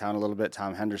got out of town a little bit.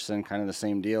 Tom Henderson, kind of the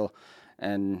same deal.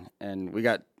 And we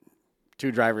got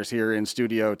 2 drivers here in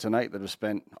studio tonight that have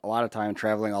spent a lot of time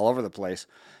traveling all over the place.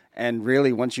 And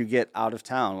really, once you get out of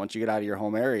town, once you get out of your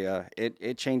home area,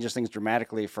 it changes things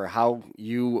dramatically for how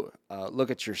you look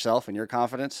at yourself and your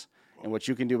confidence and what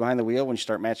you can do behind the wheel when you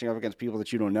start matching up against people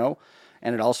that you don't know.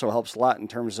 And it also helps a lot in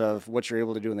terms of what you're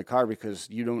able to do in the car, because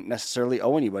you don't necessarily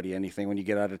owe anybody anything when you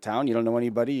get out of town. You don't know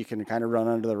anybody. You can kind of run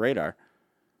under the radar.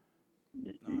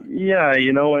 Yeah,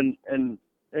 and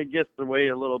it gets away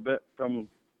a little bit from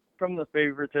the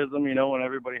favoritism, when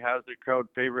everybody has their crowd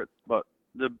favorites. But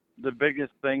the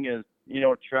biggest thing is,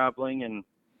 traveling and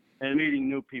meeting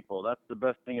new people. That's the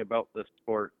best thing about this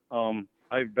sport.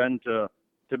 I've been to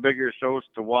bigger shows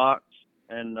to watch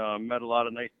and met a lot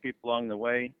of nice people along the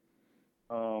way.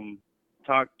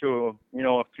 Talked to,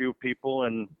 a few people,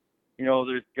 and,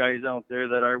 there's guys out there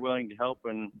that are willing to help,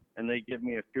 and they give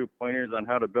me a few pointers on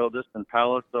how to build this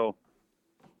Impala. So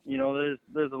you know,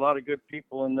 there's a lot of good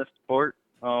people in this sport.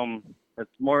 It's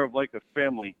more of like a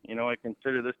family. You know, I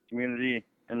consider this community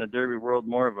in the Derby world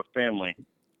more of a family.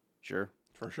 Sure.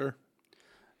 For sure.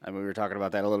 I mean, we were talking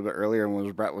about that a little bit earlier when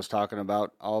Brett was talking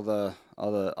about all the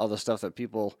stuff that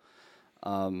people,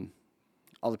 all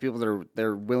the people that are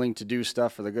they're willing to do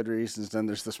stuff for the good reasons. Then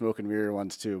there's the smoke and mirror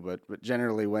ones too. But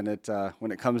generally, when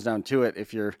it comes down to it,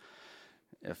 if you're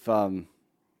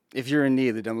in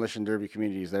need, the Demolition Derby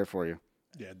community is there for you.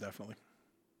 Yeah, definitely.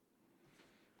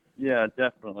 Yeah,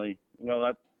 definitely. You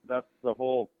know, that's the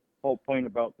whole point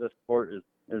about this sport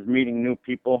is meeting new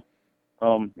people.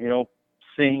 You know,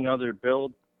 seeing other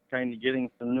builds, kind of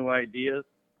getting some new ideas.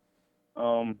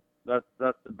 That's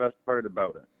the best part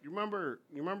about it. You remember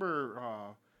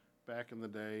back in the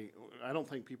day, I don't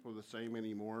think people are the same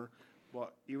anymore,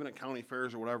 but even at county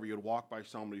fairs or whatever, you'd walk by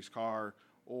somebody's car,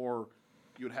 or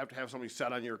you'd have to have somebody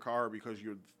set on your car because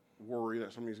you'd worry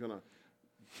that somebody's going to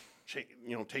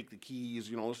take the keys.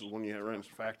 You know, this is when you rent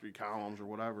factory columns or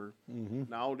whatever. Mm-hmm.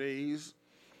 Nowadays,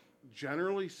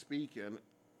 generally speaking,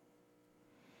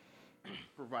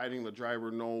 providing the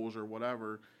driver knows or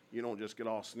whatever, you don't just get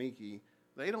all sneaky.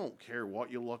 They don't care what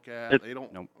you look at. They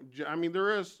don't. Nope. I mean,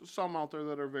 there is some out there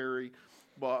that are very,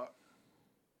 but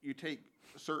you take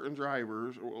certain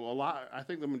drivers, a lot. I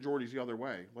think the majority's the other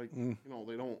way. Like, you know,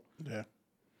 they don't. Yeah.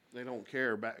 They don't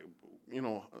care. Back, you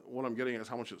know, what I'm getting at is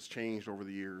how much it's changed over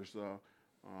the years.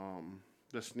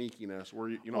 The sneakiness, where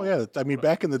you know. Oh yeah, I mean,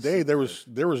 back in the day, there was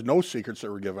no secrets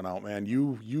that were given out, man.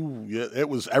 It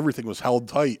was everything was held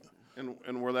tight.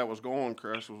 And where that was going,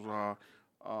 Chris, was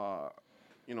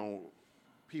you know,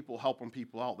 people helping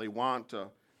people out. They want to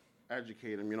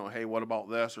educate them. You know, hey, what about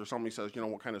this? Or somebody says, you know,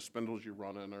 what kind of spindles you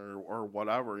running, or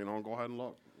whatever. You know, go ahead and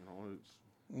look. You know, it's.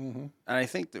 Mm-hmm. And I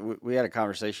think that we had a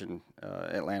conversation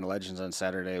at Land of Legends on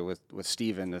Saturday with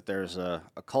Steven that there's a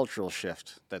cultural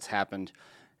shift that's happened,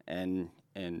 and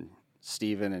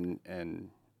Steven and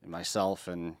myself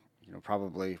and you know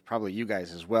probably you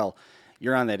guys as well.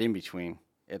 You're on that in between.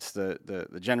 It's the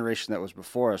generation that was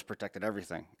before us protected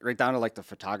everything, right down to like the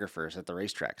photographers at the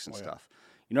racetracks and stuff.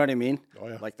 You know what I mean? Oh,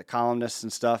 yeah. Like the columnists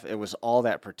and stuff. It was all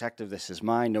that protective. This is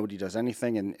mine. Nobody does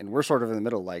anything, and we're sort of in the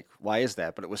middle. Like, why is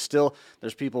that? But it was still.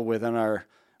 There's people within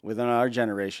our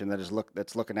generation that's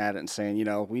looking at it and saying, you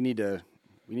know, we need to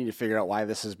figure out why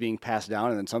this is being passed down.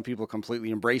 And then some people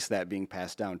completely embrace that being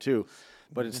passed down too.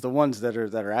 But it's the ones that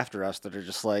are after us that are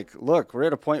just like, look, we're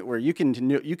at a point where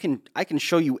I can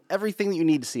show you everything that you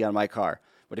need to see on my car.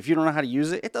 But if you don't know how to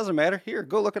use it, it doesn't matter. Here,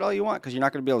 go look at all you want because you're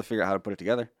not going to be able to figure out how to put it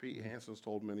together. Pete Hansen's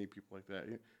told many people like that.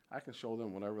 I can show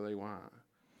them whatever they want.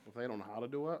 If they don't know how to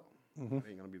do it, it ain't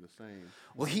going to be the same.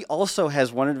 Well, he also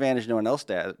has one advantage no one else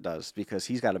does because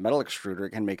he's got a metal extruder. It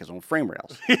can make his own frame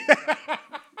rails.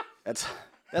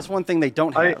 That's one thing they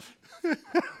don't have.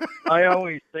 I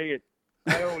always say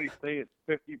it's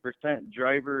 50%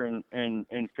 driver and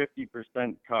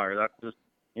 50% car. That's just,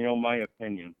 you know, my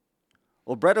opinion.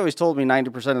 Well, Brett always told me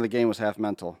 90% of the game was half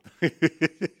mental.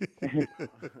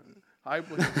 I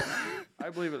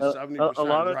believe it's 70% a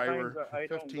lot of driver, times I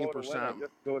don't 15%. go to win. I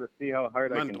just go to see how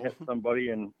hard mental. I can hit somebody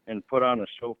and put on a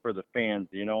show for the fans,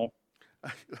 you know.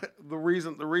 The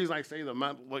reason I say the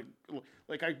mental,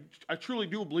 like I truly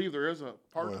do believe there is a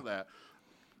part to that.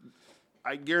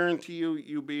 I guarantee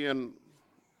you being,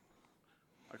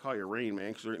 I call you Rain Man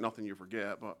because there ain't nothing you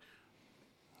forget, but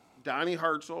Donnie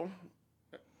Hartzell,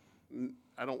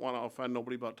 I don't want to offend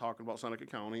nobody about talking about Seneca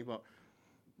County, but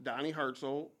Donnie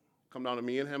Hartzell come down to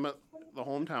me and him at the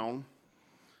hometown,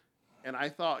 and I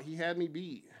thought he had me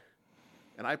beat.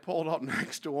 And I pulled up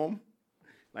next to him,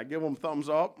 and I give him thumbs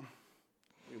up.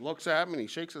 He looks at me, and he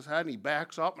shakes his head, and he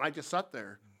backs up, and I just sat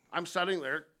there. I'm sitting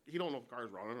there. He don't know if the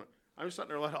car's running. I'm just sitting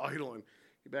there let it idle, and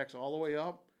he backs all the way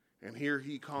up, and here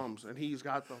he comes, and he's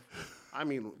got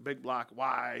big block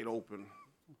wide open.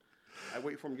 I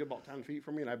wait for him to get about 10 feet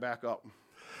from me, and I back up.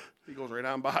 He goes right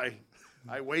on by.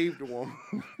 I waved to him.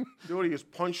 Dude, he was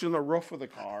punching the roof of the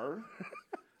car.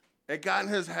 It got in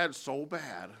his head so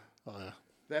bad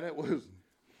that it was,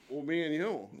 me and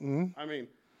you. Mm-hmm. I mean,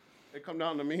 it come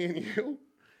down to me and you.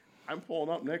 I'm pulling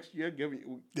up next to you, giving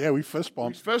you. Yeah, we fist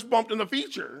bumped. We fist bumped in the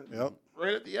feature. Yep.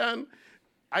 Right at the end.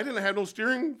 I didn't have no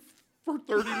steering for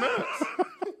 30 minutes.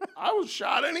 I was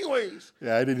shot anyways.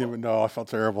 Yeah, I didn't even know. I felt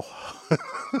terrible.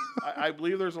 I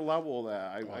believe there's a level of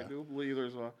that. I do believe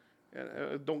there's a.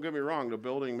 And don't get me wrong, the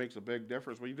building makes a big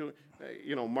difference. But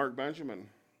Mark Benjamin.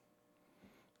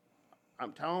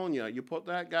 I'm telling you, you put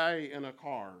that guy in a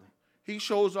car. He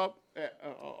shows up at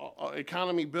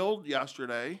economy build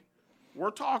yesterday.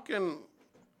 We're talking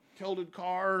tilted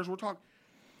cars.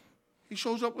 He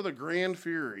shows up with a Grand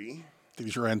Fury.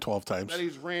 He's ran 12 times. That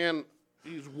he's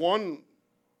won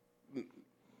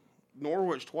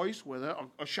Norwich twice with it,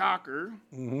 a shocker.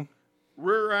 Mm-hmm.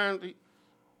 Rear end,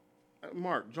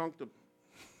 Mark junked the,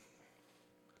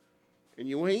 and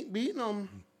you ain't beating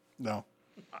him. No.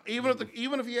 Even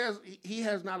if he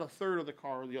has not a third of the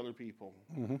car of the other people.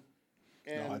 Mm-hmm.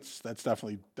 And no, that's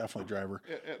definitely driver.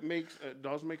 It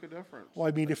does make a difference. Well,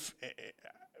 I mean,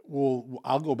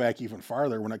 I'll go back even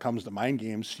farther when it comes to mind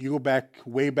games. You go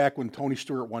way back when Tony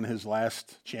Stewart won his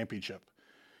last championship.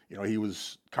 You know, he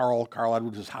was Carl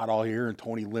Edwards was hot all year, and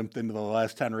Tony limped into the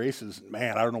last 10 races.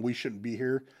 Man, I don't know, we shouldn't be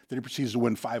here. Then he proceeds to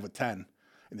win 5 of 10,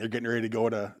 and they're getting ready to go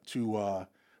to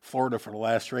Florida for the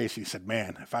last race. He said,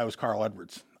 "Man, if I was Carl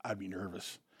Edwards, I'd be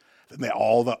nervous." Then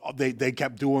they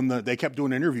kept doing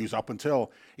interviews up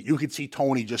until you could see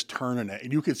Tony just turning it,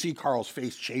 and you could see Carl's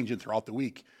face changing throughout the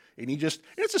week. And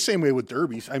it's the same way with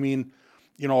derbies. I mean,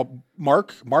 you know,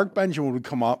 Mark Benjamin would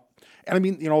come up, and I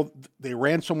mean, you know, they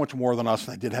ran so much more than us,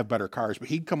 and they did have better cars. But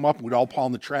he'd come up, and we'd all paw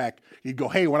on the track. He'd go,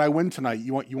 "Hey, when I win tonight,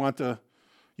 you want the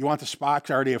spot?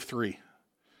 'Cause I already have 3."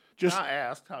 Just not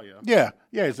asked, tell you. Yeah.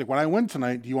 He's like, "When I win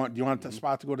tonight, do you want the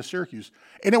spot to go to Syracuse?"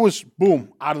 And it was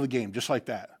boom, out of the game, just like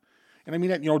that. And I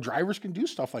mean, you know, drivers can do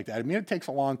stuff like that. I mean, it takes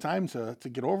a long time to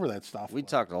get over that stuff. We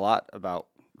talked a lot about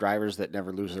drivers that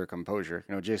never lose their composure.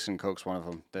 You know, Jason Koch's one of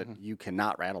them, that you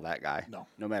cannot rattle that guy.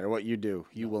 No matter what you do,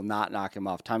 you will not knock him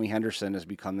off. Tommy Henderson has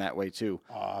become that way too.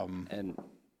 And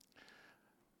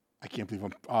I can't believe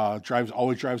him.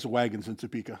 Always drives the wagons in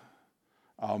Topeka.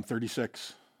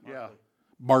 36. Yeah.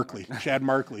 Markley, Chad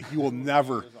Markley. You will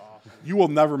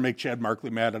never make Chad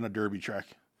Markley mad on a derby track.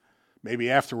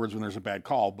 Maybe afterwards when there's a bad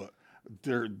call, but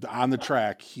they're on the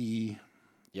track.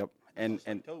 Yep. And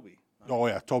Toby. Oh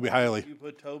yeah, Toby Hiley. You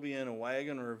put Toby in a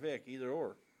wagon or a Vic, either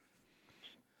or.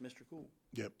 Mr. Cool.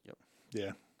 Yep.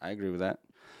 Yeah. I agree with that.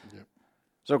 Yep.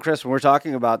 So, Chris, when we're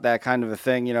talking about that kind of a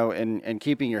thing, you know, and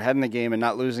keeping your head in the game and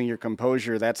not losing your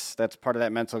composure, that's part of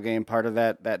that mental game, part of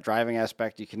that driving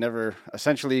aspect. You can never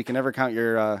count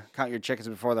your chickens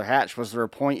before they're hatched. Was there a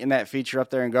point in that feature up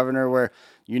there in Governor where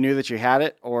you knew that you had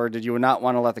it, or did you not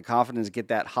want to let the confidence get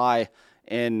that high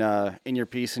in your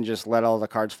piece and just let all the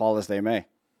cards fall as they may?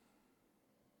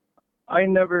 I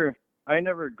never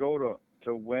go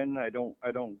to win. I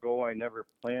never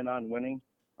plan on winning.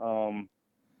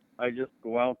 I just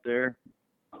go out there,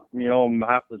 you know,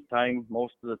 most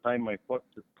of the time my foot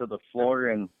to the floor,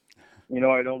 and, you know,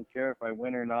 I don't care if I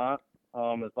win or not.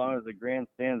 As long as the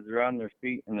grandstands are on their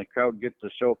feet and the crowd gets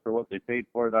to show for what they paid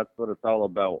for, that's what it's all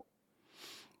about.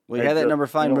 Well, you had that number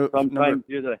 5 move. Sometimes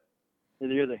you're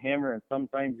the hammer, and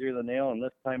sometimes you're the nail, and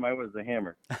this time I was the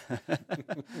hammer.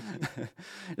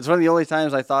 It's one of the only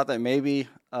times I thought that maybe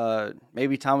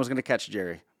Tom was going to catch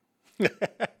Jerry.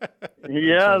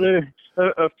 Yeah, there's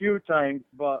a few times,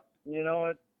 but, you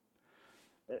know,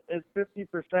 it's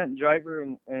 50% driver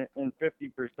and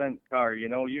 50% car. You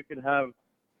know, you could have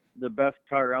the best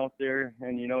car out there,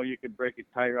 and, you know, you could break a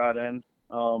tie rod end.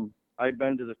 I've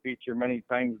been to the feature many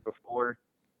times before,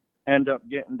 end up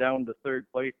getting down to 3rd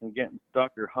place and getting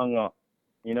stuck or hung up.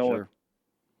 You know,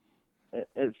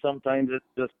 Sure. Sometimes it's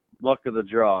just luck of the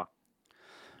draw.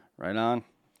 Right on.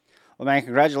 Well, man,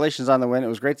 congratulations on the win. It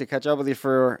was great to catch up with you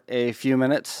for a few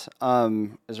minutes.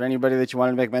 Is there anybody that you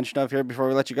wanted to make mention of here before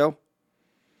we let you go?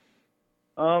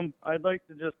 I'd like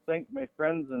to just thank my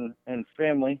friends and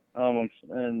family,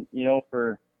 and, you know,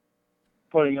 for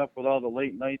putting up with all the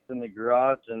late nights in the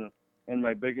garage, and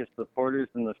my biggest supporters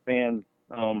and the fans,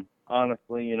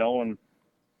 honestly, you know, and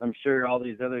I'm sure all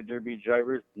these other derby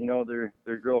drivers, you know,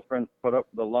 their girlfriends put up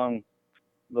the long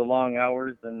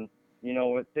hours, and, you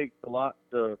know, it takes a lot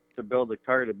to build a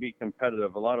car to be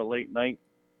competitive. A lot of late nights,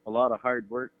 a lot of hard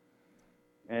work.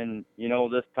 And, you know,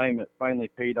 this time it finally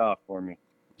paid off for me.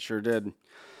 Sure did.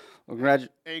 Well,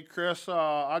 Hey, Chris,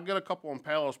 I'll get a couple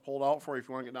Impalas pulled out for you if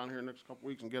you want to get down here in the next couple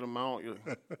weeks and get them out.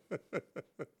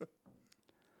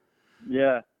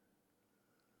 Yeah.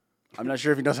 I'm not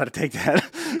sure if he knows how to take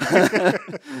that.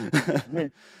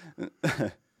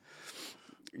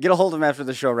 Get a hold of him after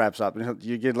the show wraps up, and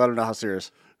you can let him know how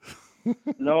serious.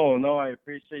 No, I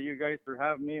appreciate you guys for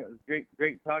having me. It was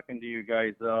great talking to you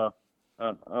guys.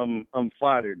 I'm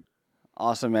flattered.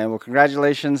 Awesome, man. Well,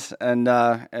 congratulations,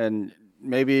 and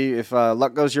maybe if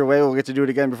luck goes your way, we'll get to do it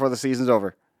again before the season's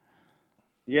over.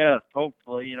 Yes,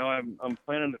 hopefully. You know, I'm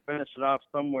planning to finish it off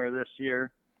somewhere this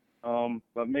year,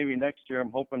 but maybe next year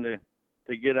I'm hoping to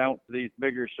get out to these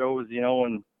bigger shows, you know,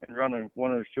 and run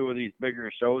one or two of these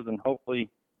bigger shows, and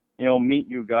hopefully, you know, meet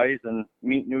you guys and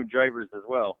meet new drivers as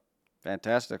well.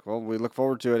 Fantastic. Well, we look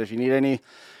forward to it. If you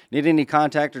need any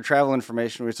contact or travel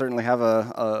information, we certainly have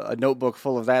a notebook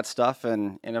full of that stuff.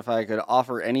 And if I could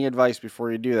offer any advice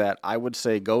before you do that, I would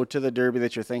say go to the Derby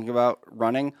that you're thinking about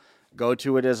running. Go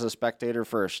to it as a spectator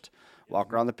first.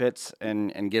 Walk around the pits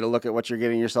and get a look at what you're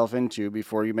getting yourself into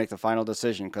before you make the final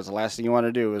decision, because the last thing you want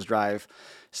to do is drive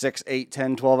 6, 8,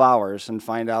 10, 12 hours and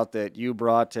find out that you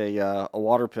brought a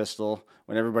water pistol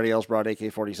when everybody else brought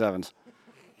AK-47s.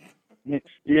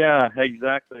 Yeah,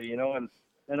 exactly. You know,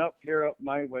 and up here, up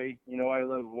my way, you know, I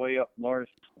live way up north,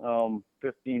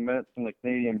 15 minutes from the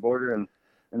Canadian border, and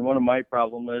one of my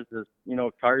problems is, you know,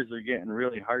 cars are getting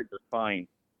really hard to find.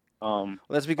 Well,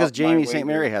 that's because Jamie St.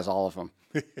 Mary has all of them.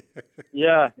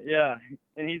 Yeah,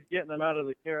 and he's getting them out of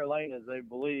the Carolinas, I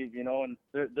believe, you know, and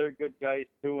they're good guys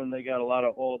too, and they got a lot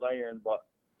of old iron, but,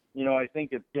 you know, I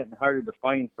think it's getting harder to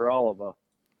find for all of us.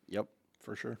 Yep,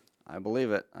 For sure. I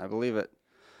believe it.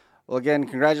 Well, again,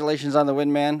 congratulations on the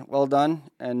win, man. Well done,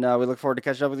 and we look forward to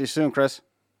catching up with you soon, Chris.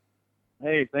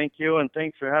 Hey, thank you, and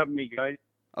thanks for having me, guys.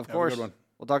 Of course.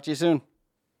 We'll talk to you soon.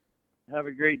 Have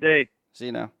a great day. See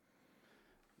you now.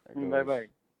 Bye-bye. There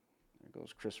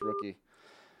goes Chris Rookey.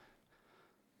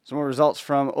 Some more results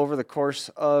from over the course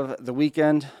of the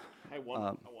weekend. I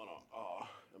want to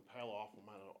impale off of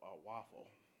my waffle.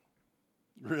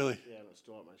 Really? Yeah, and it's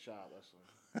still at my shop. That's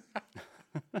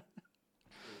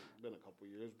it's been a couple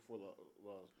years before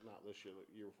not this year,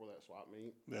 the year before that swap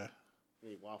meet. Yeah.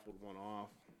 And he waffled one off,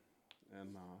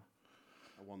 and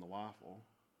I won the waffle.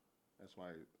 That's why,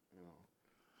 you know.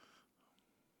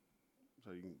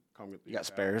 So you can come get the. You got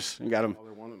spares. You got them.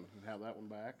 Other one and have that one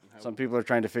back. And Some people are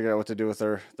trying to figure out what to do with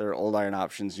their old iron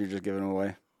options. You're just giving them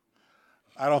away.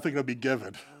 I don't think it'll be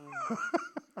given.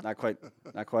 Not quite.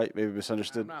 Maybe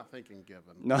misunderstood. I'm not thinking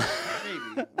given. No.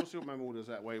 Maybe. We'll see what my mood is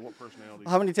that way. What personality.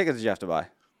 How many tickets did you have to buy?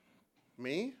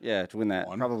 Me? Yeah, to win that.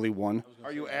 One. Probably one.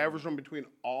 Are you averaging between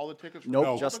all the tickets? Nope,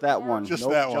 all just the that cars? one. Just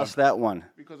Nope, that one. Just that one.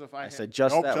 Because if I had, said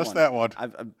just Nope, that just one. that one.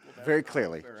 Very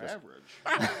clearly. Fair Just- average.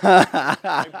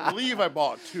 I believe I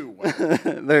bought two.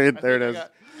 there it is.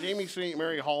 Jamie St.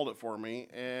 Mary hauled it for me,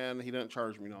 and he didn't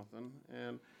charge me nothing.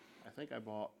 And I think I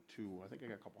bought two. I think I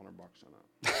got a couple $100 in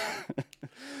it.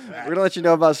 We're going to let you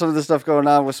know about some of the stuff going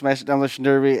on with Smash It Demolition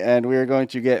Derby, and we are going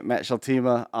to get Matt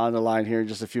Scheltema on the line here in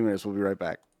just a few minutes. We'll be right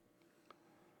back.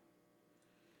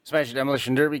 Smash It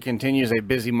Demolition Derby continues a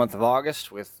busy month of August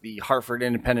with the Hartford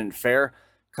Independent Fair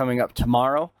coming up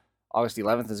tomorrow. August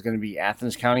 11th is going to be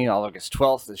Athens County. August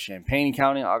 12th is Champaign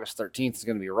County. August 13th is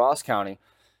going to be Ross County.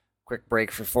 Quick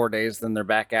break for 4 days, then they're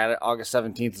back at it. August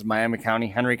 17th is Miami County.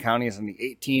 Henry County is on the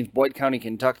 18th. Boyd County,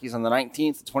 Kentucky is on the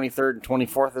 19th. The 23rd and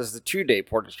 24th is the 2-day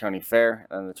Portage County Fair.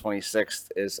 And the 26th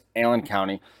is Allen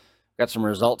County. Got some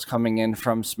results coming in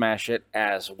from Smash It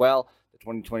as well. The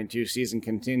 2022 season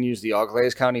continues. The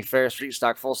Auglaize County Fair Street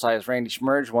Stock Full-Size Randy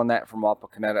Schmerge won that from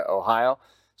Wapakoneta, Ohio.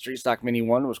 Street Stock Mini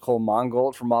 1 was Cole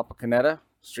Mongold from Wapakoneta.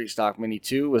 Street Stock Mini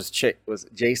 2 was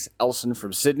Jace Elson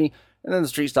from Sydney. And then the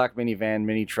Street Stock Minivan,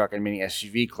 Mini Truck, and Mini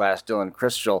SUV class, Dylan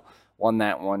Crystal won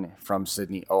that one from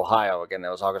Sydney, Ohio. Again,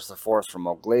 that was August the 4th from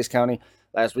Auglaize County.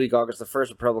 Last week, August the 1st,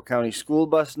 the Preble County School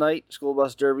Bus Night, School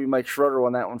Bus Derby. Mike Schroeder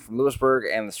won that one from Lewisburg,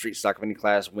 and the Street Stock Mini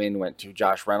class win went to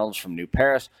Josh Reynolds from New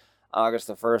Paris. August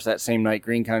the 1st, that same night,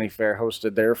 Greene County Fair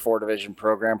hosted their 4-division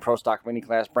program. Pro Stock Mini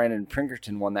Class, Brandon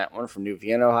Pinkerton won that one from New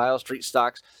Vienna, Ohio. Street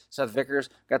Stocks, Seth Vickers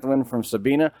got the win from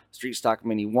Sabina. Street Stock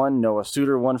Mini 1, Noah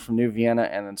Suter won from New Vienna.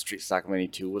 And then Street Stock Mini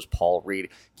 2 was Paul Reed.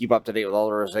 Keep up to date with all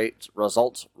the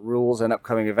results, rules, and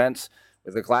upcoming events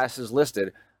with the classes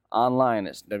listed online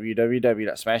at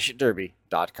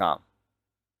www.smashitderby.com.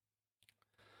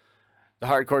 The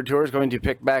Hardcore Tour is going to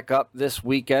pick back up this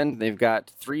weekend. They've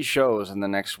got 3 shows in the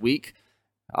next week.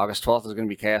 August 12th is going to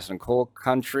be Chaos and Coal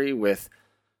Country with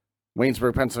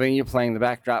Waynesburg, Pennsylvania playing the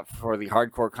backdrop for the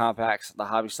Hardcore Compacts, the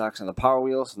Hobby Stocks, and the Power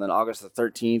Wheels. And then August the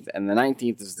 13th and the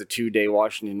 19th is the 2-day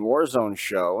Washington Warzone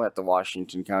show at the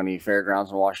Washington County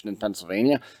Fairgrounds in Washington,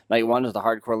 Pennsylvania. Night 1 is the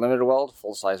Hardcore Limited Weld,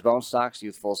 full-size bone stocks,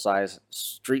 youth full-size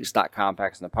street stock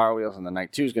compacts, and the Power Wheels. And then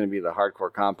night 2 is going to be the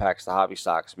Hardcore Compacts, the Hobby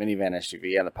Stocks, Minivan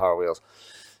SUV, and the Power Wheels.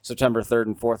 September 3rd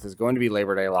and 4th is going to be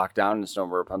Labor Day lockdown in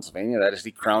Snowbird, Pennsylvania. That is the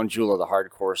crown jewel of the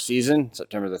hardcore season.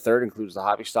 September the 3rd includes the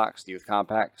Hobby Stocks, the Youth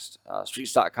Compacts, Street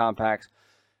Stock Compacts,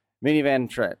 Minivan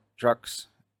trucks,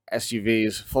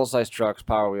 SUVs, full-size trucks,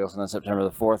 Power Wheels, and then September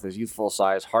the 4th is Youth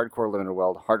Full-Size, Hardcore Limited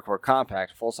Weld, Hardcore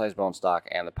Compact, Full-Size Bone Stock,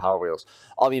 and the Power Wheels.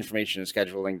 All the information and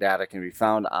scheduling data can be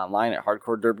found online at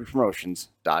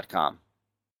hardcorederbypromotions.com.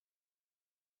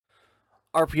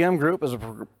 RPM Group is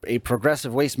a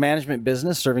progressive waste management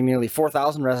business serving nearly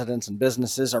 4,000 residents and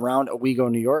businesses around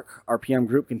Owego, New York. RPM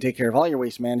Group can take care of all your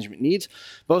waste management needs.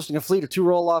 Boasting a fleet of 2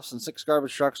 roll-offs and 6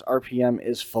 garbage trucks, RPM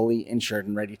is fully insured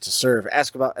and ready to serve.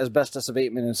 Ask about asbestos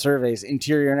abatement and surveys,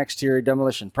 interior and exterior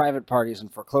demolition, private parties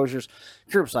and foreclosures,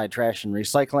 curbside trash and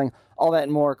recycling, all that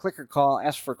and more. Click or call,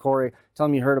 ask for Corey, tell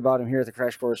him you heard about him here at the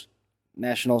Crash Course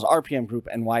Nationals,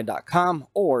 rpmgroupny.com,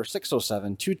 or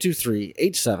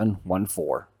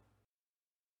 607-223-8714.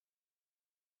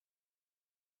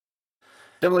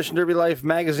 Demolition Derby Life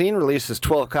magazine releases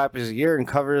 12 copies a year and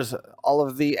covers all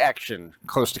of the action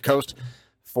coast to coast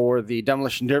for the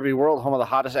Demolition Derby world, home of the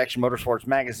hottest action motorsports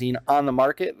magazine on the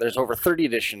market. There's over 30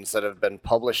 editions that have been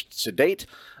published to date.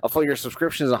 A full year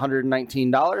subscription is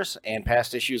 $119, and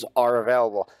past issues are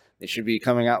available. They should be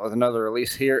coming out with another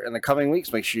release here in the coming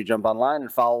weeks. Make sure you jump online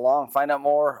and follow along. Find out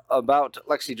more about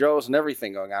Lexi Joes and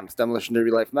everything going on with Demolition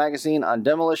Derby Life magazine on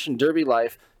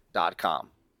demolitionderbylife.com.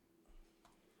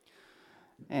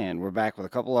 And we're back with a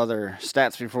couple other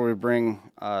stats before we bring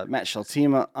Matt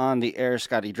Scheltema on the air.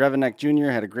 Scotty Drevenek Jr.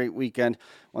 had a great weekend.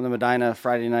 Won the Medina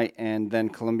Friday night and then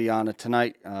Columbiana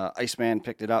tonight. Iceman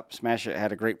picked it up. Smash It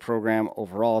had a great program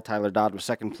overall. Tyler Dodd was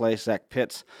second place. Zach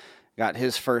Pitts got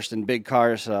his first in big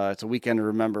cars. It's a weekend to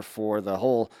remember for the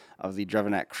whole of the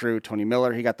Drevenek crew. Tony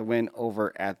Miller, he got the win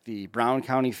over at the Brown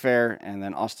County Fair. And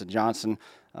then Austin Johnson,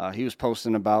 he was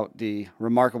posting about the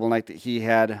remarkable night that he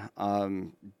had.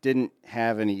 Didn't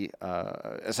have any,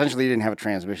 essentially didn't have a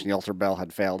transmission. The Ultra Bell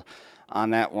had failed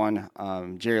on that one.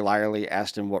 Jerry Lyerly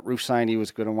asked him what roof sign he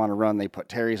was going to want to run. They put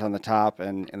Terry's on the top,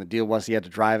 and the deal was he had to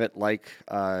drive it like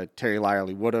Terry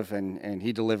Lyerly would have, and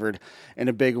he delivered in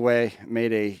a big way,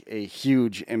 made a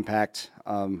huge impact,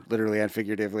 literally and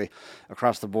figuratively,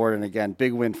 across the board. And again,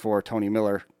 big win for Tony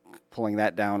Miller, pulling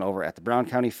that down over at the Brown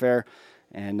County Fair.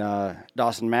 And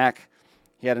Dawson Mack,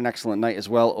 he had an excellent night as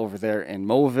well over there in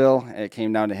Mobile. It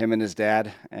came down to him and his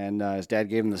dad, and his dad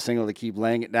gave him the signal to keep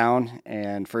laying it down,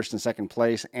 and first and second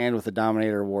place, and with the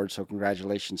Dominator Award. So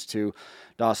congratulations to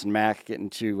Dawson Mack,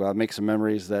 getting to make some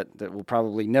memories that will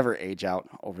probably never age out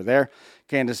over there.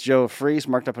 Candace Jo Fries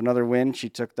marked up another win. She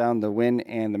took down the Win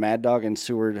and the Mad Dog in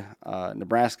Seward,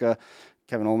 Nebraska.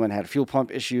 Kevin Ullman had fuel pump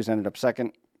issues, ended up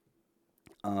second.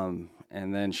 And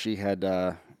then she had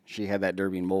that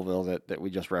Derby in Mobile that we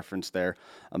just referenced there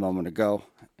a moment ago.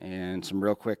 And some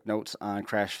real quick notes on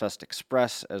Crash Fest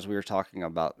Express, as we were talking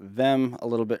about them a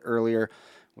little bit earlier.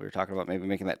 We were talking about maybe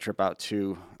making that trip out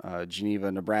to Geneva,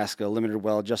 Nebraska. Limited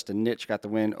Well, Justin Nitch got the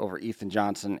win over Ethan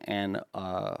Johnson and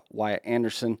Wyatt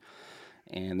Anderson.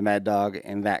 And the Mad Dog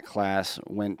in that class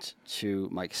went to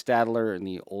Mike Stadler in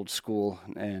the old school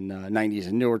and 90s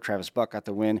and newer. Travis Buck got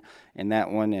the win in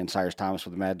that one, and Cyrus Thomas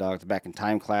with the Mad Dog. The back in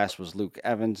time class was Luke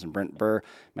Evans and Brent Burr.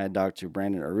 Mad Dog to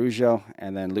Brandon Arujo.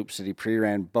 And then Loop City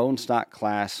Pre-Ran Bone Stock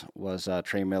class was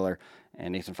Trey Miller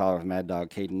and Nathan Fowler with Mad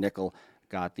Dog. Caden Nickel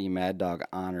got the Mad Dog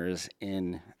honors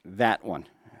in that one.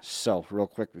 So real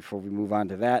quick before we move on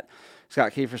to that,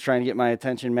 Scott Kiefer's trying to get my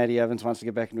attention. Maddie Evans wants to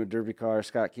get back into a Derby car.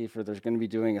 Scott Kiefer, there's going to be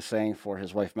doing a saying for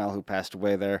his wife Mel, who passed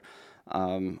away there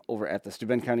over at the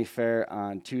Steuben County Fair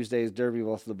on Tuesday's Derby.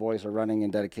 Both of the boys are running in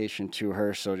dedication to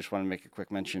her, so just want to make a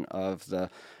quick mention of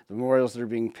the memorials that are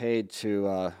being paid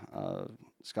to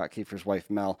Scott Kiefer's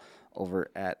wife Mel over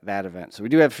at that event. So we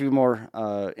do have a few more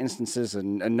instances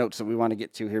and notes that we want to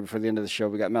get to here before the end of the show.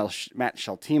 We got Matt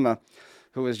Scheltema,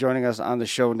 who is joining us on the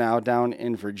show now down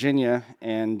in Virginia,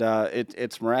 and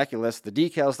it's miraculous. The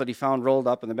decals that he found rolled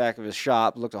up in the back of his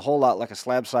shop looked a whole lot like a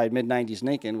slab-side mid-'90s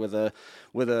Lincoln with a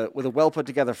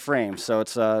well-put-together frame. So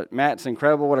it's Matt, it's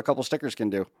incredible what a couple stickers can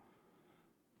do.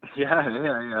 Yeah,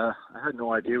 I had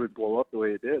no idea it would blow up the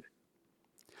way it did.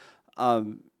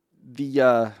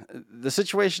 The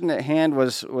situation at hand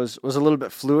was a little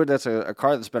bit fluid. That's a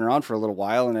car that's been around for a little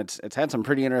while, and it's had some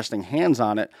pretty interesting hands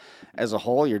on it as a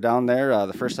whole. You're down there.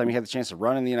 The first time you had the chance to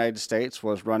run in the United States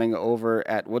was running over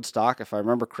at Woodstock, if I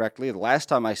remember correctly. The last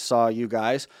time I saw you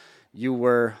guys, you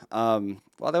were I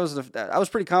was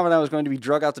pretty confident I was going to be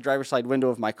drug out the driver's side window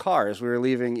of my car as we were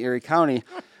leaving Erie County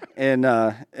in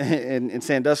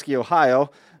Sandusky,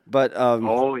 Ohio. But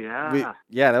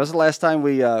that was the last time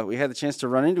we had the chance to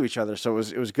run into each other. So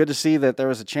it was good to see that there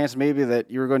was a chance maybe that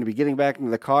you were going to be getting back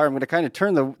into the car. I'm going to kind of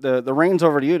turn the reins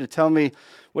over to you to tell me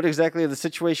what exactly the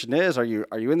situation is. Are you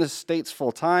in the States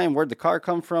full time? Where'd the car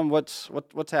come from? What's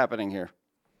happening here?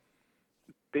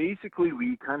 Basically,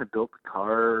 we kind of built the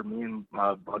car, me and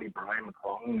my buddy Brian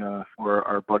McClung, for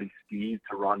our buddy Steve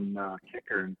to run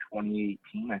Kicker in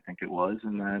 2018, I think it was,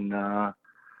 and then.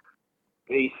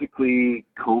 Basically,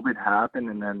 COVID happened,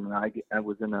 and then I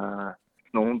was in a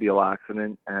snowmobile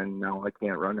accident, and now I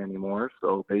can't run anymore.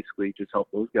 So basically, just help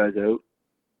those guys out.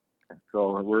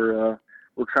 So we're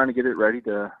trying to get it ready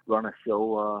to run a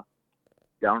show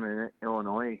down in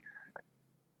Illinois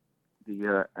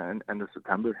the end of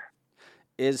September.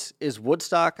 Is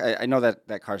Woodstock? I know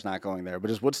that car's not going there, but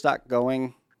is Woodstock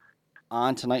going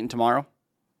on tonight and tomorrow?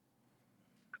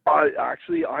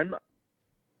 Actually, I'm.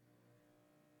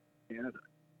 Canada.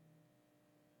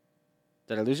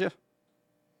 Did I lose you?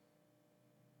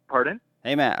 Pardon?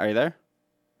 Hey, Matt, are you there?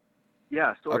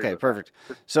 Yeah. Sorry. Okay, perfect.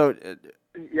 So.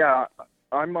 Yeah,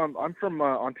 I'm from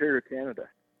Ontario, Canada.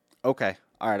 Okay.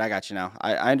 All right, I got you now.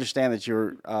 I understand that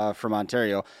you're from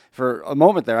Ontario. For a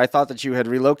moment there, I thought that you had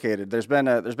relocated. There's been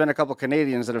a couple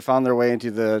Canadians that have found their way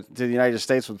into the United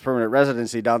States with permanent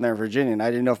residency down there in Virginia, and I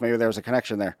didn't know if maybe there was a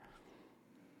connection there.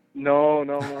 No,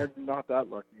 I'm not that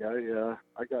lucky.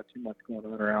 I got too much going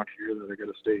on around here that I got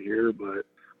to stay here. But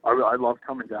I love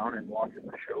coming down and watching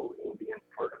the show and being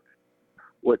part of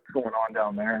what's going on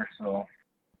down there. So,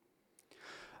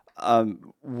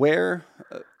 where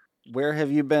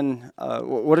have you been?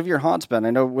 What have your haunts been?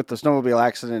 I know with the snowmobile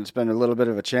accident, it's been a little bit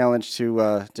of a challenge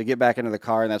to get back into the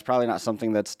car, and that's probably not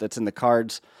something that's in the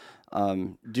cards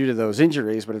due to those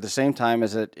injuries. But at the same time,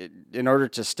 in order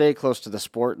to stay close to the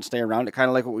sport and stay around it, kind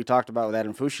of like what we talked about with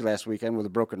Adam Fushi last weekend with a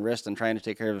broken wrist and trying to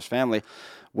take care of his family,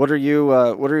 what are you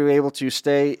able to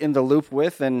stay in the loop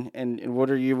with, and what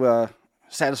are you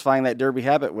satisfying that derby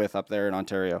habit with up there in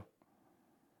Ontario?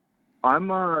 I'm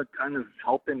kind of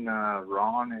helping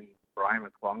Ron and Brian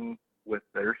McClung with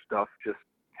their stuff, just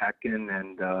hacking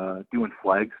and doing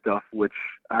flag stuff, which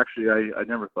actually I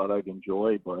never thought I'd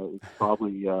enjoy, but it's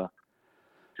probably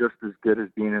just as good as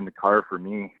being in the car for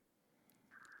me.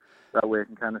 That way I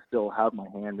can kind of still have my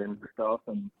hand in the stuff.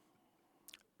 And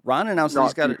Ron announced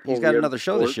that he's got another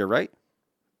show this year, right?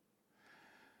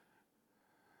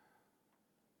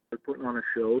 They're putting on a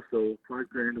show, so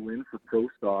 $5,000 to win for Pro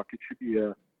Stock. It should be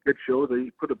a good show. They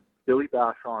put a Billy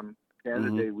Bash on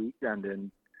Canada Day weekend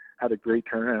and had a great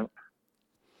turnout.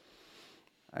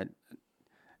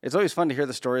 It's always fun to hear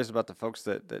the stories about the folks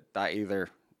that either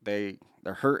they're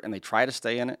hurt and they try to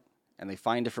stay in it and they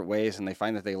find different ways and they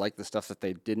find that they like the stuff that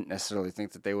they didn't necessarily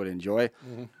think that they would enjoy.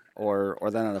 Or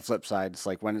then on the flip side, it's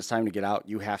like when it's time to get out,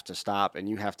 you have to stop and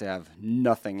you have to have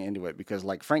nothing into it because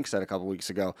like Frank said a couple weeks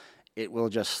ago, it will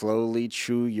just slowly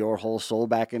chew your whole soul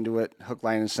back into it, hook,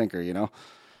 line, and sinker, you know?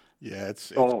 Yeah, it's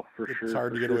sure.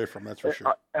 hard to get away from, that's for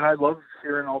sure. And I love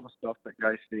hearing all the stuff that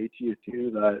guys say to you,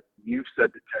 too, that you've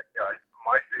said to tech guys.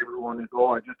 My favorite one is,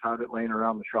 I just had it laying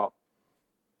around the shop.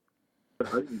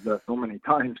 I use that so many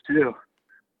times, too.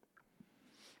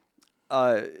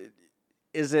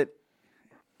 Is it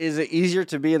easier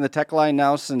to be in the tech line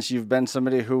now since you've been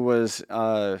somebody who was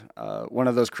one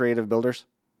of those creative builders?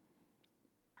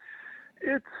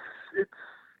 It's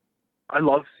I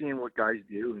love seeing what guys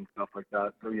do and stuff like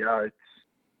that. So yeah,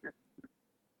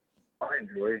 I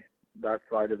enjoy that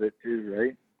side of it too,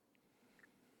 right?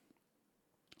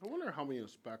 I wonder how many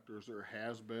inspectors there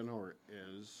has been or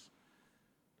is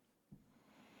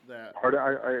that. Pardon?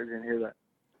 I didn't hear that.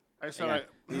 I said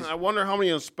I wonder how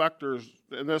many inspectors,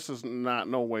 and this is not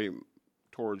no way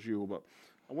towards you, but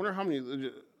I wonder how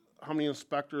many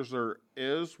inspectors there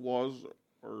was,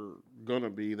 or gonna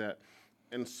be that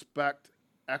inspect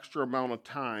extra amount of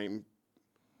time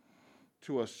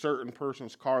to a certain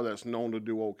person's car that's known to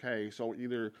do okay. So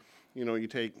either, you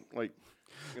take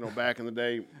back in the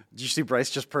day. Did you see Bryce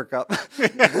just perk up?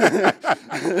 Look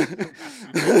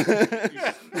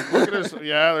at this.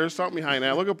 Yeah, there's something behind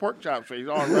that. Look at Porkchop's face.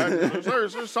 All right,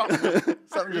 there's something.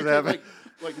 Something just happened.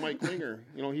 Like Mike Klinger.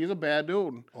 He's a bad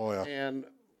dude. Oh yeah.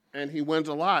 And he wins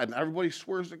a lot, and everybody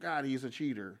swears to God he's a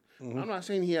cheater. I'm not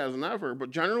saying he has never,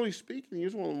 but generally speaking,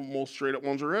 he's one of the most straight up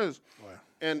ones there is. Oh, yeah.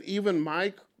 And even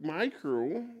my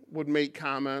crew would make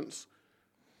comments,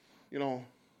 there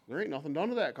ain't nothing done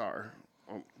to that car.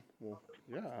 Well,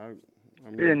 yeah.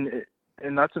 I mean,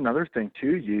 and that's another thing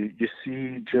too. You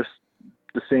see just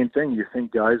the same thing. You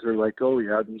think guys are like, oh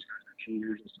yeah, these guys are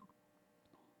cheaters and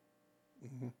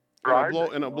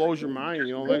stuff. And it blows your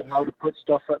mind, how to put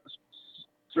stuff at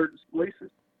certain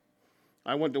places.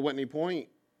 I went to Whitney Point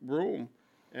Broom,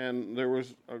 and there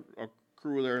was a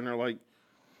crew there, and they're like,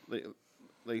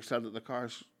 they said that the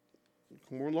cars,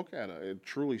 come on, look at it. It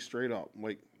truly straight up,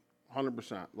 like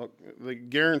 100%. Look, they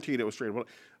guaranteed it was straight up.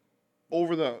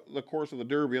 Over the course of the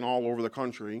Derby and all over the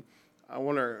country, I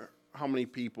wonder how many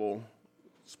people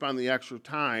spend the extra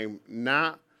time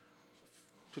not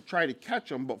to try to catch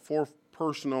them, but for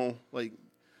personal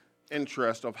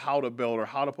interest of how to build or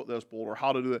how to put this bolt or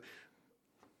how to do it,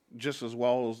 just as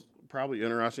well as probably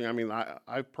interesting. I mean,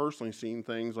 I've personally seen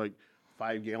things like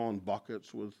 5-gallon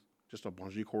buckets with just a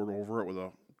bungee cord over it with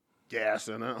a gas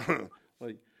in it,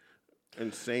 like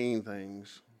insane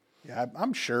things. Yeah,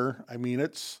 I'm sure. I mean,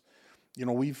 it's,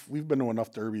 we've been to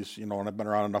enough derbies, and I've been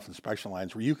around enough inspection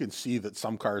lines where you can see that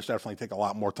some cars definitely take a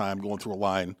lot more time going through a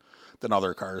line than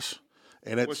other cars.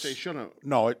 And it's, which they shouldn't.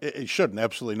 No, it shouldn't.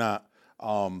 Absolutely not.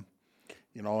 And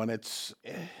it's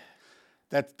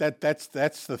that's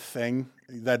the thing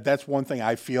that's one thing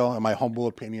I feel, in my humble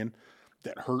opinion,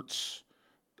 that hurts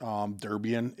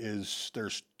derbying is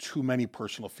there's too many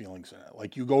personal feelings in it.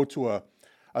 Like you go to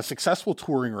a successful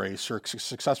touring race or a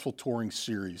successful touring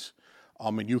series,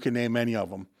 and you can name any of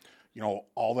them.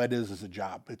 All that is a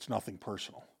job. It's nothing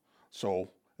personal. So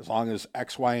as long as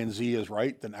X, Y, and Z is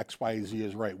right, then X, Y, and Z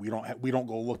is right. We don't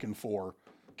go looking for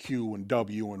Q and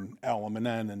W and L and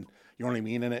N, and you know what I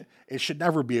mean. And it should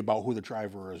never be about who the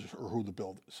driver is or who the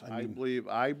build is. I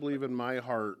believe in my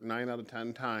heart 9 out of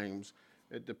 10 times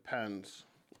it depends.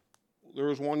 There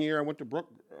was one year I went to where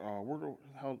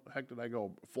the heck did I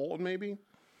go? Fulton maybe.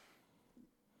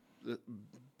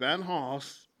 Ben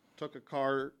Haas took a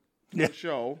car to the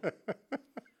show.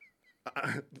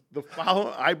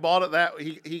 I bought it that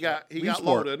he got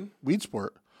loaded. Weed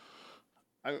Sport.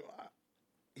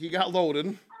 He got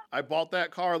loaded. I bought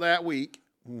that car that week.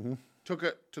 Mm-hmm. Took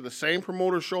it to the same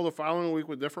promoter show the following week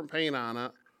with different paint on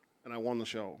it, and I won the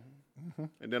show. Mm-hmm.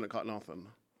 It didn't cut nothing.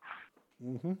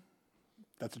 Mm-hmm.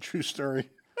 That's a true story.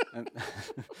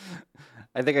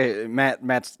 I think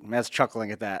Matt's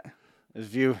chuckling at that.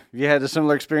 Have you had a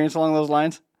similar experience along those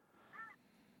lines?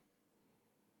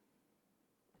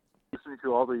 Listening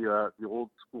to all the old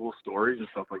school stories and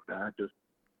stuff like that,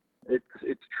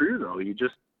 it's true though.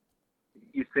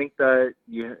 You think that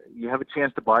you have a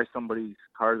chance to buy somebody's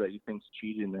car that you think's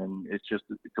cheating, and it's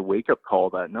a wake up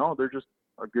call that no, they're just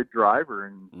a good driver,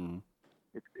 and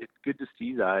it's good to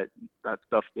see that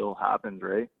stuff still happens,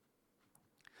 right?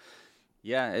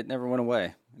 Yeah, it never went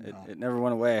away. It never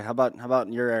went away. How about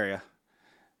in your area?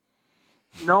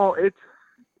 No, it's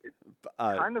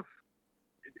kind of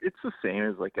it's the same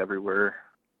as like everywhere.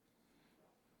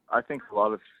 I think a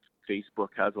lot of Facebook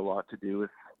has a lot to do with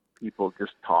people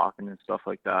just talking and stuff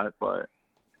like that, but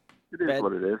it is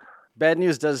what it is. Bad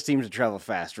news does seem to travel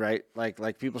fast, right?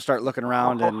 Like people start looking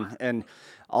around and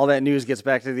all that news gets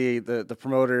back to the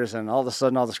promoters, and all of a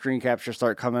sudden all the screen captures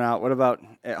start coming out. What about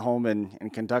at home in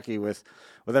Kentucky with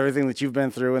everything that you've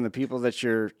been through and the people that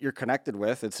you're connected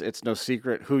with? It's no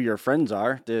secret who your friends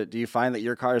are. Do you find that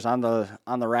your car is on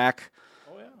the rack?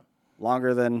 Oh yeah.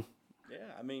 Longer than? Yeah,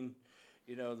 I mean,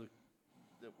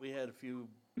 we had a few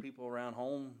people around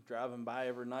home driving by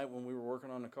every night when we were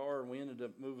working on the car, and we ended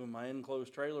up moving my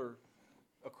enclosed trailer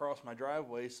across my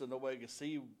driveway so nobody could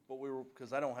see what we were,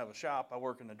 because I don't have a shop, I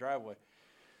work in the driveway.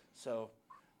 So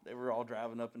they were all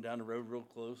driving up and down the road real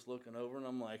close looking over, and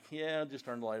I'm like, yeah, just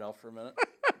turn the light off for a minute.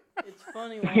 It's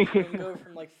funny when you can go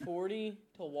from like 40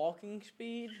 to walking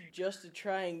speed just to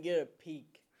try and get a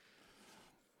peek.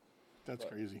 That's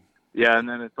crazy. Yeah, and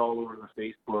then it's all over the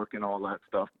Facebook and all that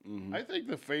stuff. Mm-hmm. I think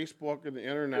the Facebook and the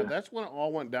internet, that's when it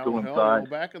all went downhill.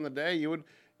 Back in the day, you wouldn't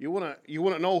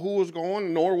know who was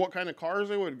going, nor what kind of cars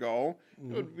they would go.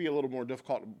 Mm-hmm. It would be a little more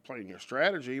difficult playing your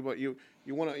strategy, but you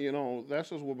want to,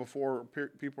 this is before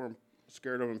people are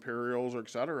scared of Imperials or et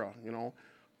cetera,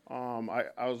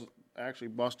 I was actually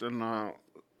busting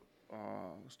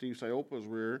Steve Siopa's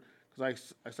rear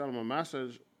because I sent him a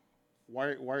message.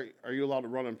 Why are you allowed to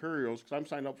run Imperials? Because I'm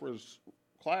signed up for his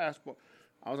class, but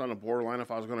I was on the borderline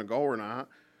if I was going to go or not.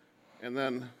 And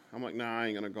then I'm like, nah, I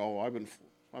ain't going to go.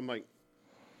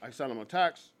 I sent him a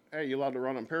text, hey, you allowed to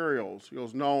run Imperials? He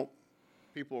goes, no,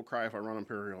 people will cry if I run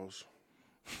Imperials.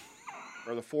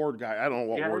 Or the Ford guy, I don't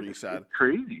know what word he said. It's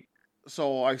crazy.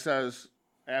 So I says,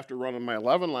 after running my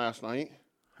 11 last night,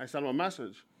 I sent him a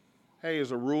message. Hey, is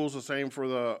the rules the same for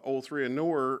the 03 and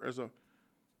newer as a...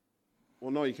 Well,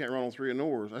 no, you can't run 03 and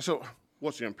newers. I said,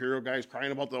 what's the Imperial guys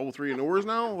crying about the 03 and newers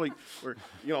now? Like, or,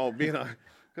 being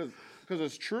because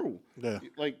it's true. Yeah.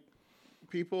 Like,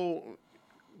 people,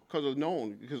 because it's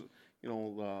known, because,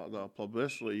 the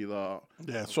publicity,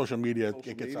 social media,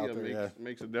 it gets out there,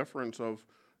 makes a difference of,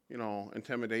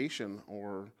 intimidation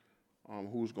or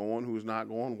who's going, who's not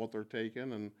going, what they're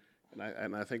taking, and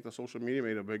I think the social media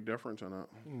made a big difference in it.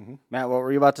 Mm-hmm. Matt, what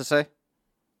were you about to say?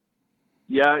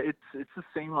 Yeah, it's the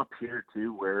same up here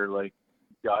too, where like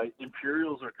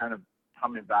Imperials are kind of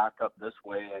coming back up this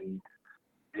way, and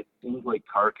it seems like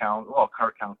car counts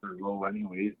are low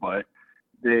anyways, but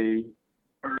they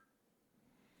are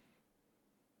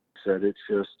said it's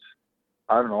just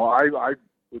I don't know. I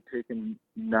would take a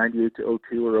 98 to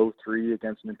 02 or 03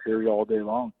 against an Imperial all day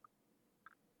long.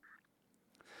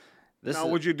 Now,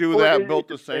 would you do that built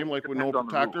the same, like with no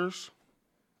protectors?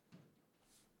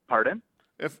 Pardon?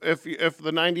 If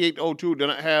the 9802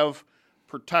 didn't have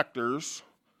protectors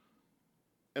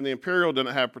and the Imperial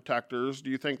didn't have protectors, do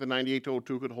you think the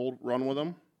 9802 could run with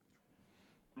them?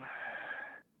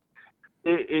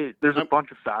 There's a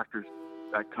bunch of factors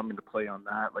that come into play on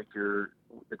that, like the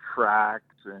tracks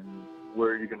and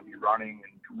where you're going to be running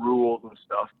and rules and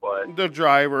stuff. But the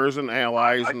drivers and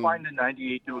allies. I find the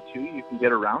 9802 you can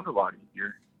get around a lot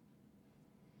easier.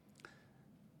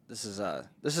 This is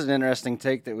an interesting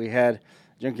take that we had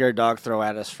Junkyard Dog throw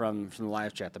at us from the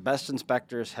live chat. The best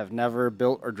inspectors have never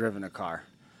built or driven a car.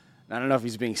 And I don't know if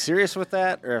he's being serious with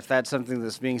that or if that's something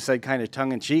that's being said kind of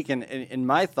tongue in cheek. And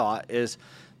my thought is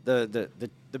the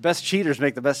best cheaters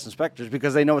make the best inspectors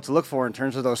because they know what to look for in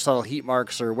terms of those subtle heat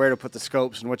marks or where to put the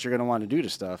scopes and what you're going to want to do to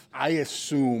stuff. I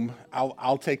assume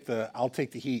I'll take the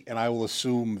heat, and I will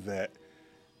assume that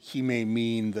he may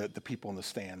mean the people in the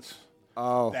stands.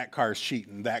 Oh, that car's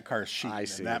cheating. That car's cheating. I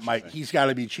see. He's got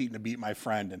to be cheating to beat my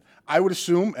friend. And I would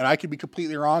assume, and I could be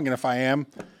completely wrong. And if I am,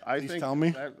 please tell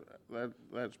me.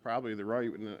 That's probably the right.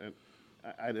 And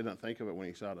I didn't think of it when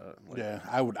he said it. Like, yeah,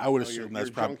 I would assume that's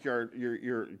probably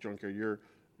your junkyard.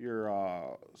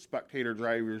 Your spectator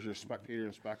drivers, your spectator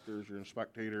inspectors, your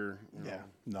spectator.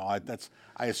 I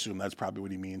assume that's probably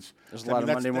what he means. There's a lot of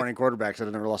Monday morning quarterbacks that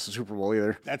have never lost the Super Bowl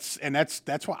either. That's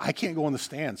why I can't go in the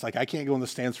stands. Like I can't go in the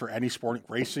stands for any sport,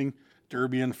 racing,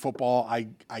 derby, and football. I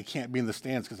can't be in the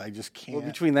stands because I just can't. Well,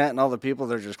 between that and all the people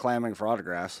that are just clamoring for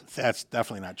autographs. That's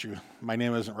definitely not true. My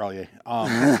name isn't Relyea.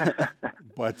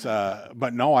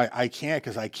 But no, I can't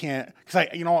because like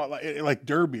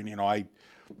derby, and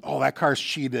that car's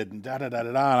cheated and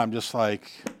da-da-da-da-da, and I'm just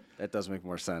like... That does make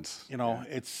more sense.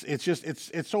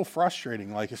 It's so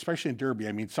frustrating, like, especially in derby.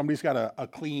 I mean, somebody's got a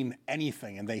clean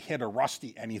anything, and they hit a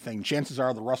rusty anything. Chances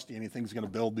are the rusty anything's going to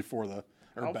build before the...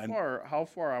 How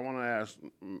far, I want to ask...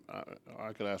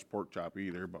 I could ask Porkchop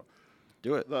either, but...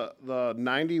 Do it. The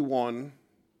 91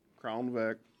 Crown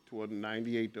Vic to a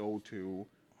 9802,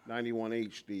 91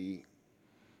 HD...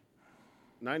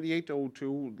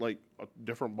 9802, like a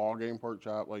different ball game,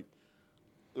 Porkchop. Like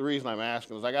the reason I'm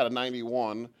asking is I got a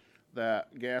 91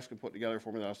 that Gaskin put together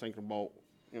for me that I was thinking about,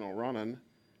 running,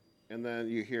 and then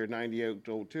you hear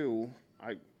 9802.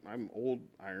 I'm old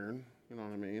iron, you know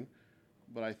what I mean?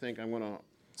 But I think I'm gonna.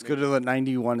 It's good that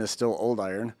 91 is still old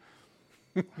iron.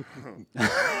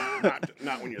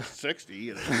 not when you're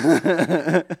 60. I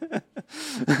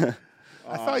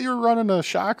thought you were running a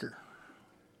shocker.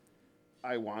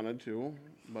 I wanted to,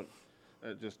 but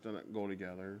it just didn't go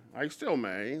together. I still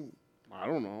may. I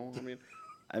don't know.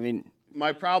 I mean,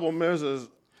 my problem is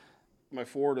my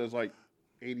Ford is like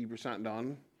 80%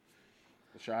 done.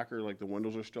 The shocker, like the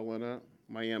windows are still in it.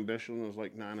 My ambition is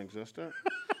like non-existent.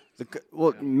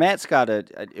 Matt's got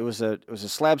it was a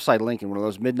slab side Lincoln, one of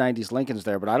those mid '90s Lincolns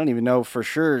there, but I don't even know for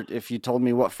sure if you told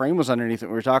me what frame was underneath it.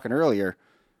 We were talking earlier.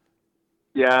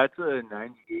 Yeah, it's a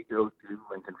 9802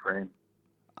 Lincoln frame.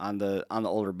 On the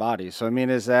older body. So I mean,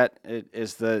 is there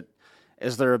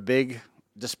a big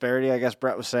disparity, I guess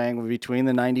Brett was saying, between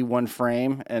the 91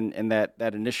 frame and that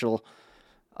initial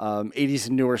 80s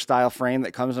and newer style frame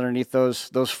that comes underneath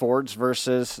those Fords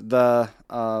versus the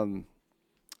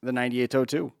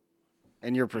 9802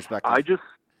 in your perspective? I just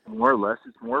more or less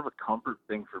it's more of a comfort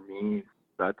thing for me.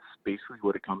 That's basically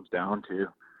what it comes down to.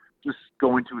 Just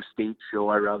going to a state show,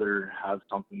 I'd rather have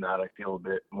something that I feel a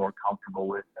bit more comfortable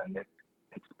with than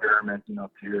experimenting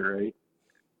up here, right?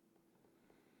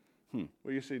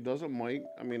 Well, you see, doesn't Mike?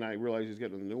 I mean, I realize he's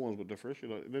getting the new ones, but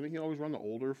didn't he always run the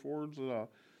older Fords? The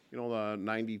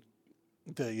 90.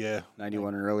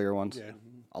 91 and earlier ones. Yeah,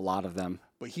 a lot of them.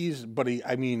 But he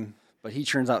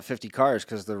churns out 50 cars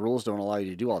because the rules don't allow you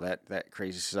to do all that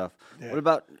crazy stuff. Yeah. What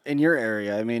about in your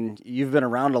area? I mean, you've been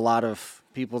around a lot of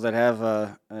people that have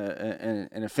an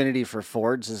affinity for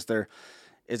Fords. Is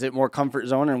it more comfort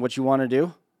zone and what you want to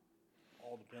do?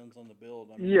 Depends on the build.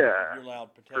 If you're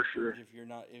allowed protectors, for sure. if you're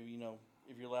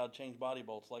allowed to change body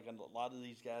bolts, like a lot of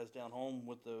these guys down home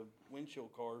with the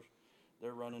windshield cars,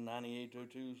 they're running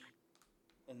 9802s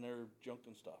and they're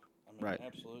junking stuff. Right.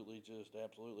 Absolutely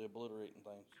obliterating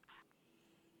things.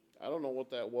 I don't know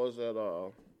what that was that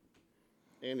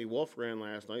Andy Wolf ran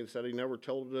last night. He said he never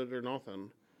tilted it or nothing,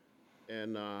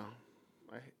 and I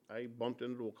bumped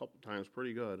into it a couple times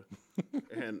pretty good,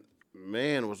 and.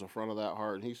 Man, was the front of that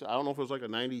hard. And he said, I don't know if it was like a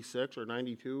 96 or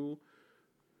 92.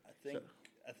 I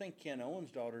think Ken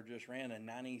Owen's daughter just ran a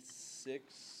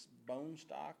 96 bone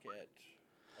stock at.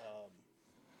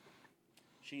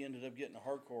 She ended up getting a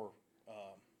hardcore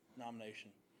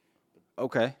nomination.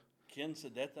 Okay. Ken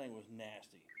said that thing was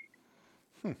nasty.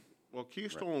 Well,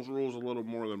 Keystone's rules a little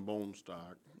more than Bone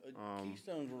Stock.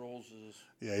 Keystone's rules is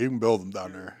Yeah, you can build them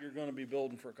down there. you're going to be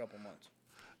building for a couple months.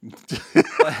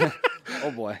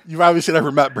 Oh boy. You've obviously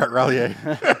never met Brett Relyea.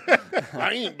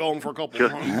 I ain't building for a couple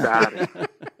Just months. started.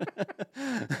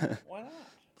 Why not?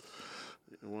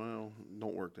 Well,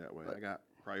 don't work that way. I got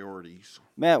priorities.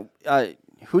 Matt,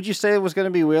 who'd you say was going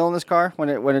to be wheeling this car when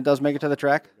it does make it to the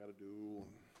track?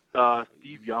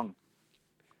 Steve Young.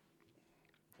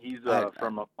 He's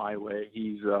from up my way.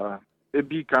 He's it'd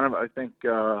be kind of, I think,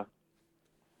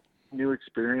 new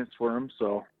experience for him.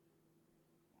 So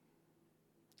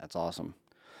That's awesome.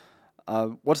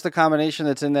 What's the combination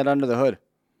that's in that under the hood?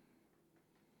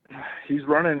 he's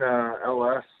running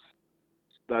LS.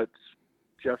 That's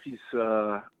Jeffy's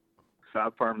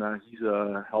fab farm that he's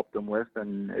helped him with,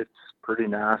 and it's pretty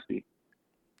nasty.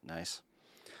 Nice.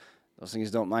 Those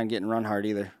things don't mind getting run hard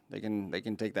either. They can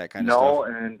take that kind of No,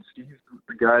 stuff. and Steve's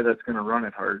the guy that's going to run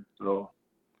it hard. So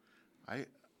I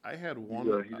had one.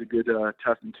 he's a good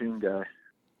test and tune guy.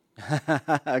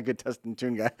 A good test and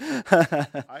tune guy.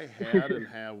 I had and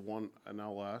have an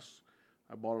LS.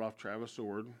 I bought it off Travis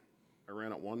Seward. I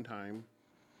ran it one time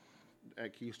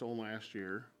at Keystone last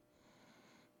year,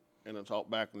 and it's out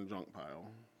back in the junk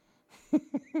pile.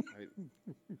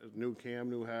 New cam,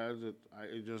 new heads.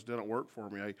 It just didn't work for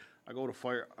me. I go to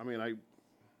fire. I mean, I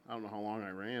don't know how long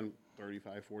I ran,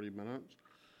 35, 40 minutes.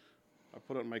 I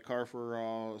put it in my car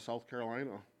for South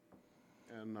Carolina,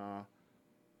 and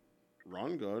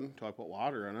run good until I put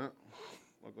water in it.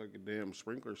 Looked like a damn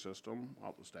sprinkler system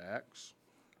out the stacks.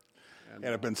 And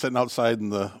it been sitting outside in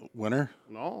the winter?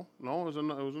 No, it was in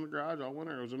the garage all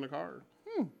winter. It was in the car.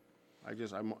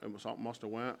 Something must have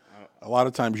went. A lot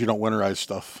of times you don't winterize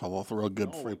stuff. Although it's real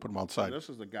good before you put them outside. This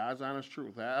is the God's honest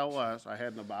truth. That LS I had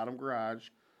in the bottom garage,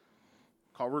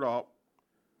 covered up.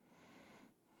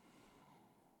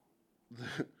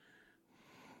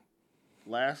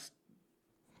 Last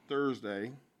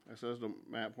Thursday, I says to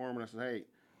Matt Foreman, I said, hey,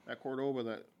 that Cordoba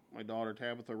that my daughter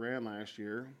Tabitha ran last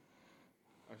year,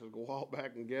 I said, go out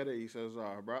back and get it. He says,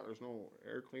 bro, there's no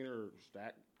air cleaner or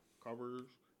stack covers.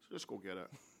 So just go get it.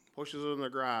 Pushes it in the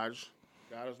garage.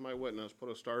 God is my witness. Put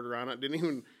a starter on it.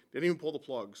 Didn't even pull the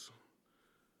plugs.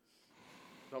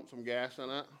 Dumped some gas in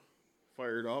it.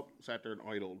 Fired up. Sat there and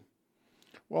idled.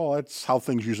 Well, that's how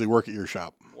things usually work at your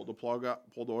shop. Pulled the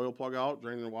oil plug out,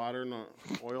 drained the water and the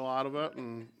oil out of it,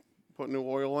 and put new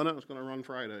oil in it. It's going to run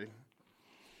Friday.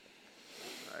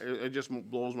 It just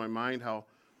blows my mind how,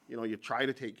 you try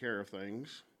to take care of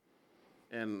things,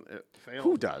 and it fails.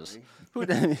 Who does?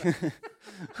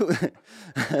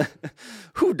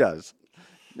 Who does?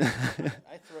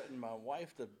 I threatened my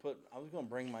wife I was going to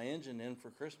bring my engine in for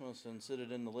Christmas and sit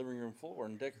it in the living room floor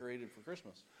and decorate it for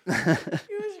Christmas. He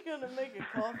was going to make a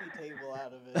coffee table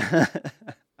out of it.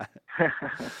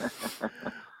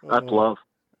 That's love.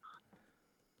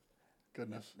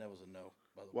 Goodness. That was a no,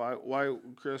 by the way. Why,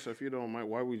 Chris, if you don't mind,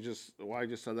 why I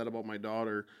just said that about my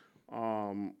daughter,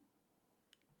 Cobble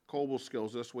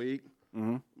Skills this week,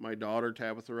 Mm-hmm. my daughter,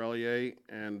 Tabitha Relyea,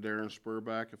 and Darren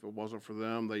Spurback, if it wasn't for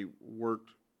them, they worked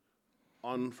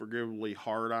unforgivably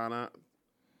hard on it.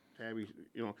 Tabby,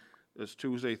 it's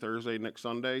Tuesday, Thursday, next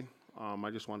Sunday. I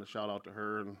just want to shout out to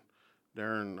her and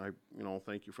Darren.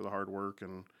 Thank you for the hard work.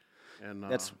 And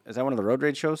is that one of the road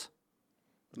rage shows?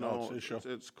 No, it's his show.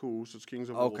 It's Coos. It's Kings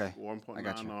of Okay. Old School. I'm putting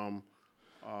I got on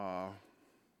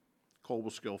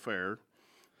Cobble Skill Fair.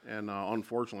 And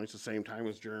unfortunately, it's the same time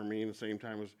as Jeremy and the same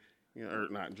time as, or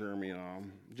not Jeremy,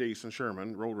 Jason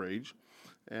Sherman, Road Rage.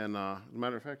 And as a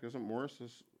matter of fact, isn't Morris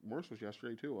was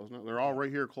yesterday too, wasn't it? They're all right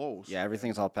here close. Yeah,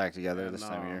 everything's all packed together this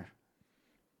time of year.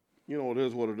 It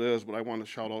is what it is, but I want to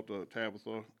shout out to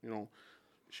Tabitha.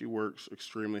 She works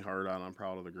extremely hard on it. I'm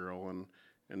proud of the girl.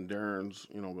 And Darren's,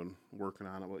 been working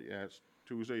on it. But yeah, it's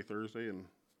Tuesday, Thursday, and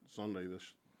Sunday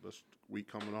this week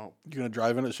coming up. You going to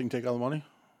drive in it so you can take all the money?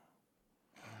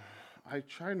 I'm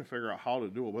trying to figure out how to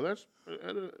do it, but that's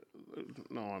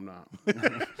no, I'm not.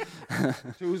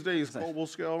 Tuesday's Cobble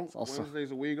Skill,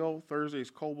 Wednesday's a Wego, Thursday's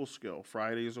Cobble Skill,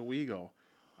 Friday's a Wego.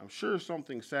 I'm sure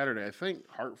something Saturday. I think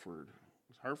Hartford.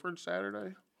 Is Hartford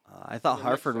Saturday? I thought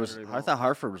Hartford was. I thought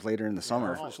Hartford was later in the summer.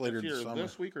 Hartford's later in the summer.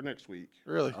 This week or next week?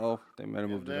 Really? Oh, they might have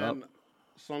moved it up. Then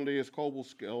Sunday is Cobble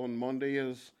Skill, and Monday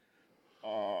is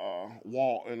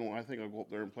Walton. I think I'll go up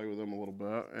there and play with them a little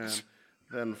bit, and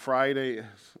then Friday is.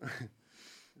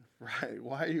 Right.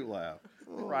 Why you laugh?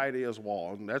 Friday is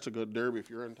Walton. That's a good derby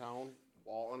if you're in town.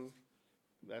 Walton.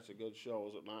 That's a good show,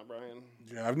 is it not, Brian?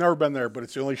 Yeah, I've never been there, but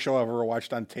it's the only show I've ever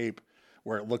watched on tape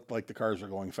where it looked like the cars were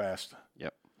going fast.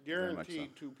 Yep.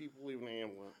 Guaranteed 2 people leave an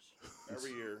ambulance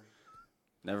every year.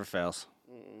 Never fails.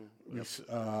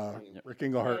 Rick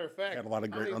Englehart Matter of fact, had a lot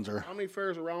of great runs there. How many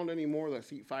fairs around anymore that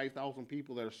seat 5,000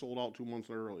 people that are sold out 2 months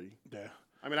early? Yeah.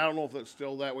 I mean, I don't know if it's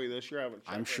still that way this year. I haven't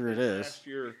checked. I'm sure it is.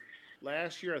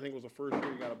 Last year, I think was the first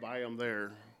year you got to buy them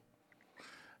there.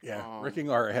 Yeah, Rick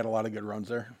Englehart had a lot of good runs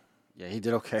there. Yeah, he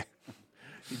did okay.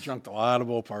 He junked a lot of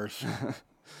Mopars.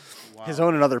 Wow. His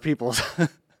own and other people's.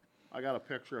 I got a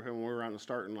picture of him when we were on the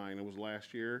starting line. It was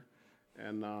last year,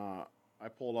 and I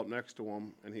pulled up next to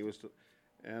him, and he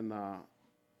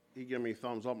gave me a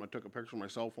thumbs up, and I took a picture of my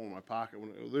cell phone in my pocket.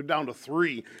 They're down to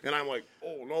 3, and I'm like,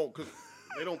 oh no, because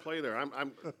they don't play there.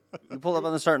 You pulled up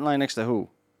on the starting line next to who?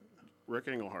 Rick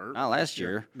Englehart. Not last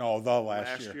year. No, the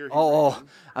last year. Oh,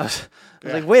 I was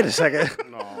like, wait a second.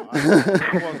 No, I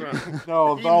wasn't.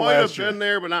 No, he the might have last year. been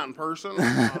there, but not in person.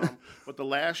 But the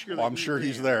last year, Oh, I'm sure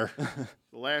he's there.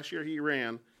 The last year he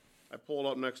ran, I pulled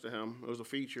up next to him. It was a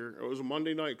feature. It was a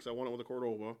Monday night because I won it with a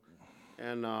Cordova,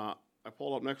 and I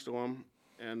pulled up next to him,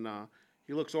 and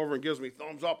he looks over and gives me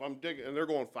thumbs up. I'm digging, and they're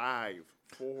going 5,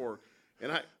 4,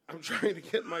 and I'm trying to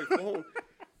get my phone,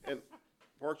 and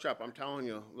Porkchop, I'm telling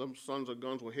you, them sons of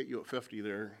guns will hit you at 50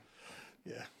 there.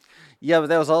 Yeah. Yeah, but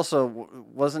that was also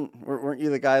weren't you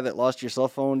the guy that lost your cell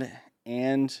phone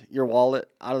and your wallet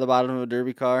out of the bottom of a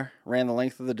derby car, ran the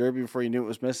length of the derby before you knew it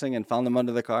was missing, and found them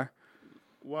under the car?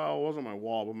 Well, it wasn't my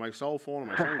wallet, but my cell phone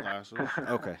and my sunglasses.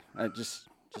 Okay, just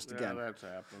again. Yeah, that's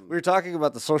happened. We were talking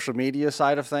about the social media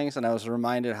side of things, and I was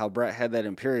reminded how Brett had that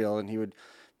Imperial, and he would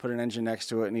put an engine next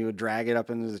to it, and he would drag it up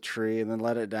into the tree and then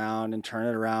let it down and turn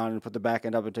it around and put the back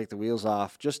end up and take the wheels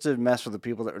off just to mess with the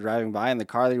people that were driving by. And the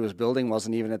car that he was building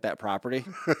wasn't even at that property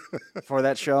for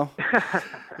that show.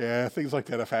 Yeah, things like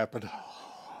that have happened.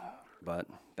 But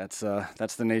that's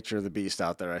the nature of the beast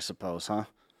out there, I suppose, huh?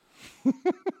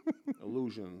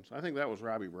 Illusions. I think that was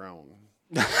Robbie Brown.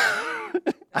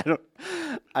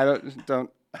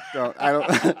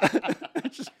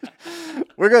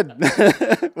 We're good.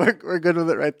 we're good with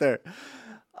it right there.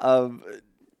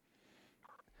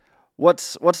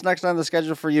 What's next on the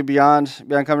schedule for you beyond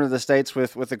coming to the States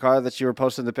with the car that you were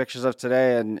posting the pictures of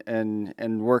today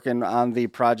and working on the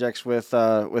projects with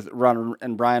Ron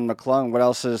and Brian McClung? What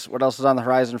else is on the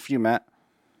horizon for you, Matt?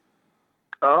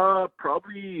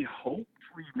 Probably hopefully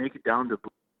make it down to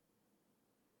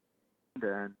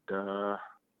and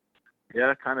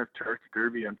kind of Turkey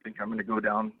Derby. I think I'm going to go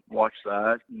down, watch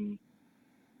that, and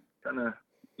kind of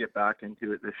get back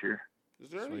into it this year.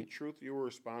 Is there any truth you were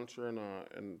sponsoring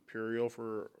Imperial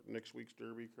for next week's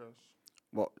Derby, Chris?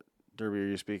 What Derby are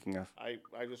you speaking of? I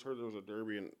just heard there was a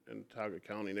Derby in Tauga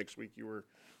County. Next week you were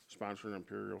sponsoring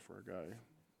Imperial for a guy.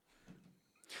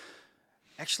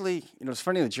 Actually, it's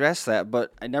funny that you asked that,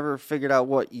 but I never figured out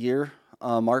what year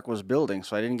Mark was building,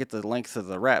 so I didn't get the length of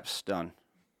the reps done.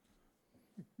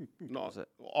 No.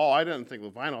 Oh, I didn't think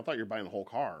with vinyl. I thought you were buying the whole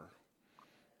car.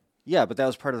 Yeah, but that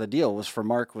was part of the deal. Was for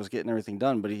Mark was getting everything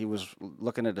done, but he was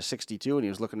looking at a 62 and he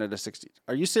was looking at a 60.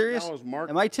 Are you serious? Now, is Mark,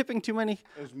 am I tipping too many?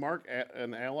 Is Mark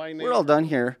an ally name? We're all done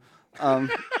here. I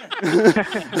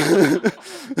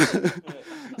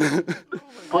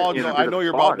know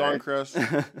you're about done, Chris.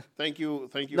 Thank you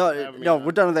for having me. No,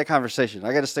 we're done with that conversation.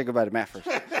 I got to say goodbye to Matt first.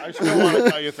 I still want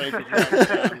to tell you thank you for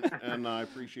having me on, and I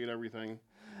appreciate everything.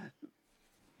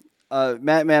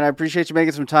 Matt, man, I appreciate you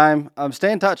making some time.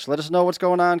 Stay in touch. Let us know what's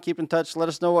going on. Keep in touch. Let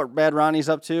us know what Bad Ronnie's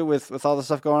up to with all the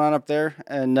stuff going on up there.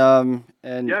 And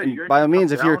by all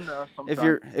means, if you're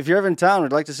ever in town,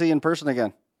 we'd like to see you in person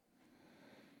again.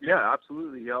 Yeah,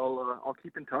 absolutely. I'll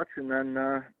keep in touch, and then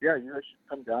you guys should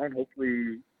come down.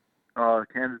 Hopefully,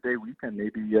 Canada Day weekend.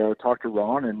 Maybe talk to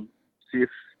Ron and see if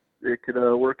it could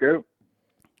work out.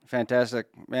 Fantastic.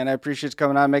 Man, I appreciate you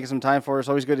coming on, making some time for us.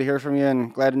 Always good to hear from you,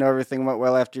 and glad to know everything went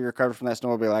well after you recovered from that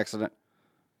snowmobile accident.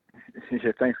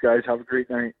 Yeah, thanks, guys. Have a great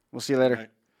night. We'll see you later. Bye.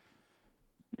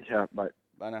 Yeah, bye.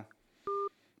 Bye now.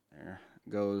 There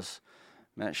goes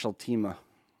Matt Scheltema,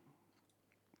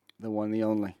 the one, the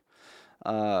only.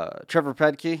 Trevor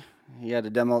Pedke, he had a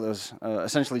demo that was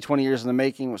essentially 20 years in the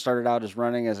making. What started out as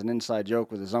running as an inside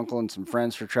joke with his uncle and some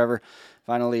friends for Trevor.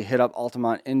 Finally hit up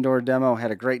Altamont Indoor Demo,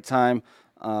 had a great time.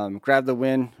 Grabbed the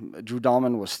win. Drew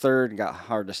Dahlman was third, got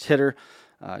hardest hitter.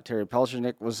 Terry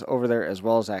Pelchernick was over there as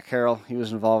well as Zach Harrell. He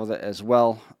was involved with it as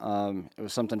well. It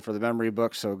was something for the memory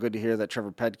book, so good to hear that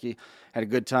Trevor Pedke had a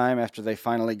good time after they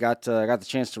finally got the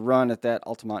chance to run at that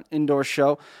Altamont Indoor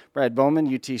Show. Brad Bowman,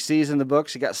 UTC's in the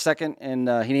books. He got second, and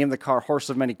he named the car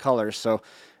Horse of Many Colors. So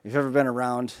if you've ever been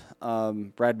around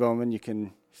Brad Bowman, you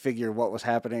can figure what was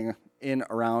happening in,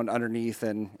 around, underneath,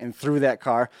 and through that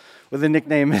car with a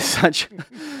nickname as such.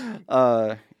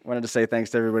 wanted to say thanks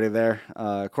to everybody there.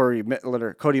 Cody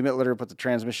Mittler put the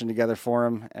transmission together for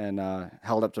him and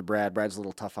held up to Brad. Brad's a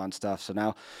little tough on stuff, so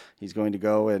now he's going to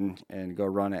go and go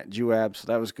run at Juab. So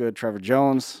that was good. Trevor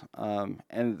Jones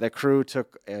and the crew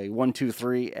took a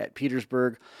 1-2-3 at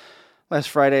Petersburg last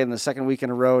Friday in the second week in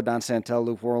a row. Don Santel,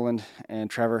 Luke Worland, and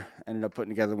Trevor ended up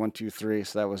putting together 1-2-3.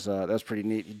 So that was pretty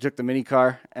neat. He took the mini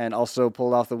car and also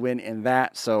pulled off the win in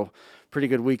that. So pretty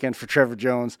good weekend for Trevor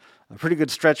Jones. A pretty good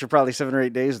stretch of probably 7 or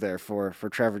 8 days there for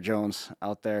Trevor Jones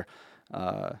out there.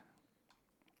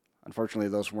 Unfortunately,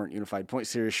 those weren't Unified Point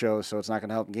Series shows, so it's not going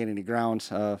to help him gain any ground.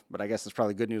 But I guess it's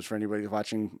probably good news for anybody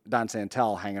watching Don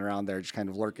Santel hanging around there, just kind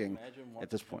of lurking at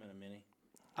this point.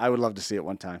 I would love to see it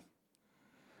one time.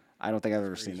 I don't think I've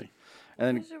ever seen it. And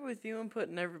then, what is it with you and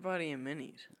putting everybody in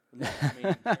minis? No, I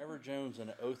mean, Trevor Jones in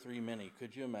an 03 Mini.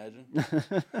 Could you imagine?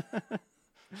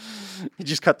 You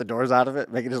just cut the doors out of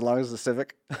it, make it as long as the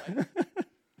Civic.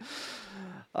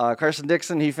 Carson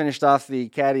Dixon, he finished off the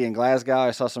Caddy in Glasgow. I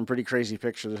saw some pretty crazy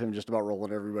pictures of him just about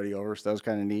rolling everybody over, so that was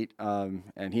kind of neat.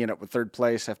 And he ended up with third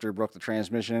place after he broke the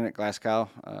transmission in at Glasgow.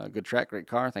 Good track, great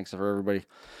car. Thanks for everybody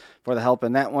for the help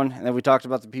in that one. And then we talked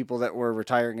about the people that were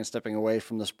retiring and stepping away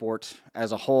from the sport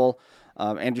as a whole.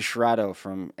 Andy Sherrato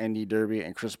from ND Derby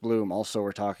and Chris Bloom also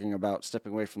were talking about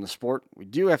stepping away from the sport. We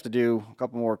do have to do a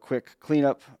couple more quick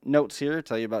cleanup notes here,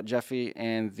 tell you about Jeffy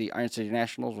and the Iron City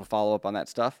Nationals. We'll follow up on that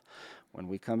stuff when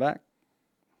we come back.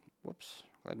 Whoops,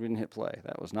 glad we didn't hit play.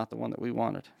 That was not the one that we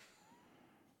wanted.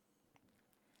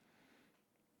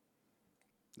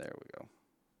 There we go.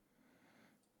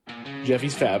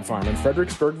 Jeffy's Fab Farm in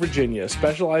Fredericksburg, Virginia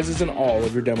specializes in all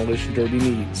of your demolition derby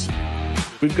needs.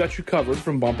 We've got you covered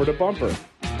from bumper to bumper.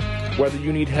 Whether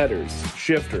you need headers,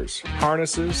 shifters,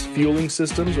 harnesses, fueling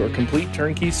systems, or complete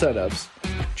turnkey setups,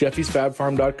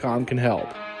 Jeffy'sFabFarm.com can help.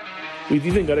 We've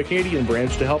even got a Canadian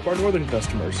branch to help our northern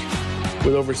customers.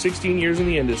 With over 16 years in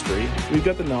the industry, we've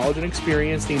got the knowledge and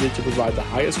experience needed to provide the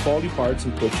highest quality parts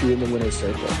and put you in the winner's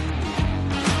circle.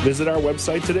 Visit our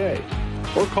website today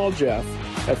or call Jeff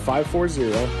at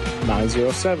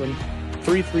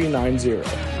 540-907-3390.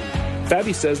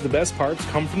 Fabby says the best parts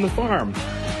come from the farm.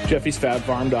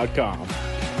 Jeffy'sFabFarm.com.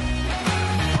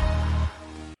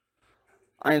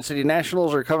 Iron City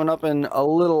Nationals are coming up in a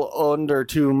little under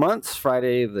 2 months.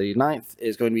 Friday the 9th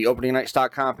is going to be opening night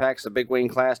stock compacts, the big weighing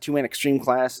class, 2-man extreme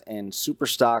class, and super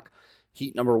stock.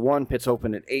 Heat number 1, pits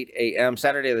open at 8 a.m.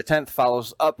 Saturday the 10th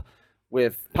follows up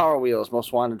with Power Wheels,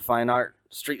 Most Wanted Fine Art,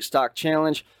 Street Stock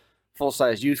Challenge,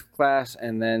 full-size youth class,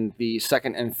 and then the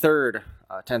second and third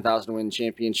 10,000 win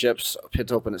championships.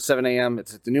 Pits open at 7 a.m.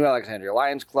 It's at the New Alexandria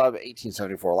Lions Club,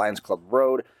 1874 Lions Club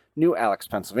Road, New Alex,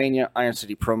 Pennsylvania.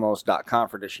 IronCityPromos.com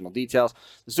for additional details.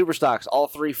 The Super Stocks, all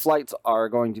 3 flights are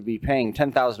going to be paying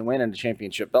 10,000 win and a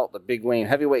championship belt. The Big Wayne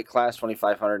Heavyweight class,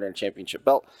 2,500 and a championship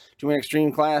belt. 2-man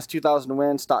Extreme class, 2,000 to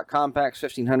win. Stock Compacts,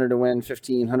 1,500 to win.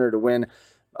 1,500 to win.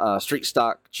 Street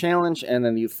Stock Challenge, and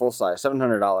then the Youth Full Size,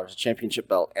 $700, a championship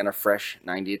belt, and a fresh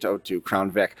 98-02 Crown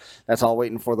Vic. That's all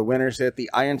waiting for the winners at the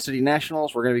Iron City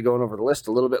Nationals. We're going to be going over the list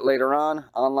a little bit later on.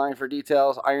 Online for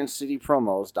details,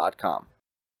 IronCityPromos.com.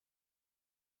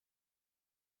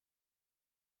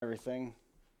 Everything.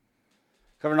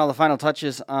 Covering all the final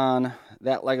touches on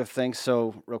that leg of things.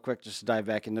 So real quick, just to dive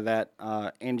back into that.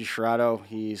 Andy Sherrato,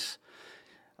 he's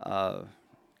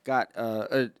got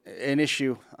an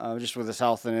issue just with his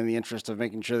health, and in the interest of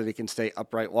making sure that he can stay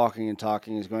upright, walking and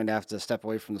talking, he's going to have to step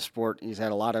away from the sport. He's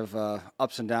had a lot of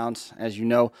ups and downs, as you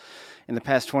know, in the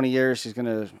past 20 years. He's going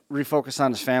to refocus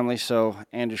on his family. So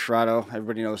Andy Sherrato,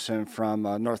 everybody knows him from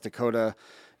North Dakota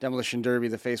Demolition Derby,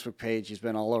 the Facebook page. He's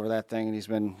been all over that thing, and he's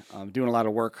been doing a lot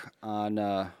of work on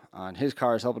his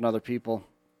cars, helping other people,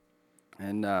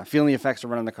 and feeling the effects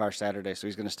of running the car Saturday. So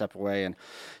he's going to step away, and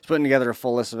he's putting together a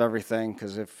full list of everything,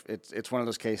 because if it's one of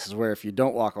those cases where if you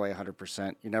don't walk away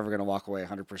 100%, you're never going to walk away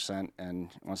 100%, and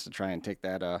he wants to try and take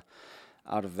that out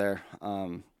of there.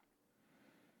 And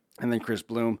then Chris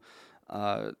Bloom.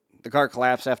 The car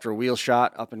collapsed after a wheel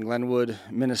shot up in Glenwood,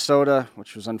 Minnesota,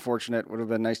 which was unfortunate. Would have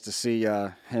been nice to see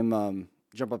him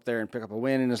jump up there and pick up a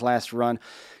win in his last run.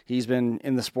 He's been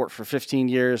in the sport for 15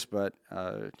 years, but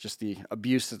just the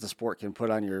abuse that the sport can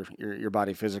put on your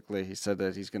body physically, he said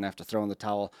that he's going to have to throw in the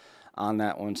towel on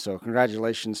that one. So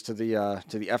congratulations to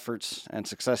the efforts and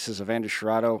successes of Andy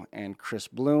Sherrato and Chris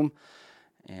Bloom,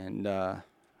 and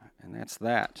that's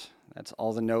that. That's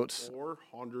all the notes.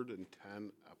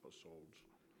 410 episodes.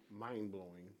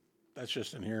 Mind-blowing. That's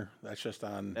just in here. That's just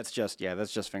on. That's just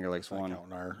Finger Lakes 1.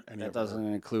 That doesn't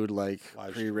our include like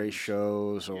pre-race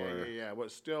shows or. Yeah.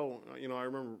 But still, I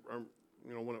remember,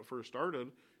 when it first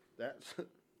started, that's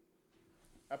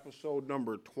episode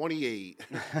number 28.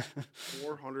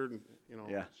 400,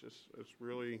 Yeah. It's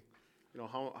really,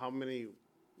 how many,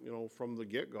 from the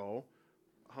get-go,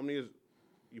 how many is,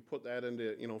 you put that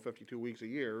into, 52 weeks a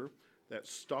year, that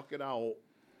stuck it out,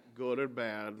 good and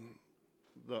bad,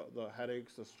 the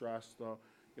headaches, the stress,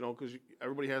 because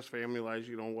everybody has family lives,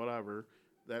 whatever.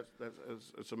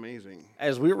 It's amazing.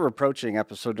 As we were approaching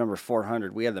episode number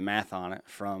 400, we had the math on it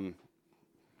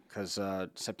because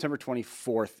September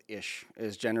 24th-ish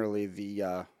is generally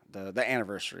the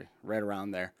anniversary, right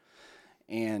around there.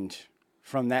 And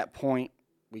from that point,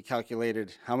 we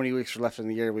calculated how many weeks were left in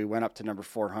the year. We went up to number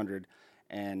 400,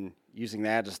 and using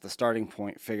that as the starting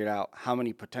point, figured out how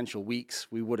many potential weeks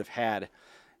we would have had.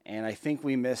 And I think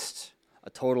we missed a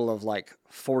total of like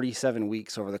 47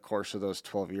 weeks over the course of those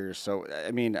 12 years. So,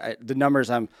 I mean, the numbers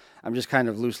I'm just kind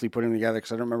of loosely putting together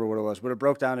because I don't remember what it was, but it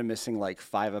broke down to missing like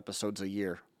 5 episodes a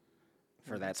year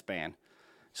for that span.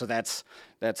 So that's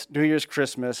New Year's,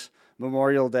 Christmas,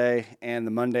 Memorial Day, and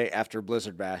the Monday after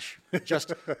Blizzard Bash.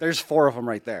 Just there's 4 of them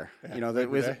right there. With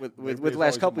the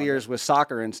last couple of years with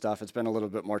soccer and stuff, it's been a little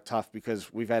bit more tough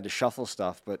because we've had to shuffle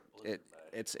stuff, but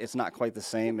it's not quite the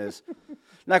same as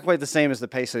the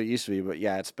pace that it used to be. But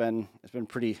yeah, it's been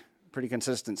pretty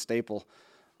consistent staple.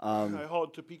 I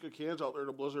hauled Topeka cans out there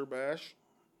to Blizzard Bash,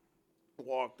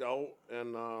 walked out,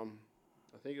 and I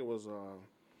think it was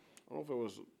I don't know if it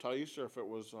was Tice or if it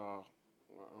was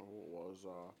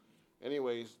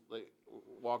anyways, they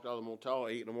walked out of the motel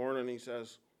at 8 in the morning, and he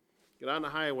says, "Get on the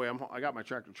highway. I got my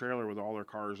tractor trailer with all their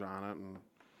cars on it," and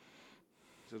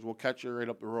he says, "We'll catch you right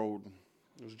up the road."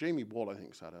 It was Jamie Bolt, I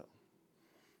think, said it.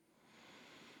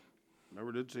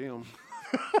 Never did see him.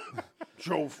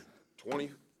 Drove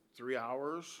 23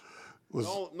 hours.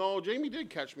 No, Jamie did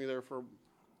catch me there for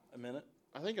a minute.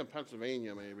 I think in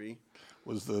Pennsylvania, maybe.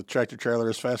 Was the tractor trailer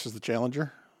as fast as the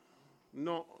Challenger?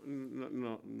 No.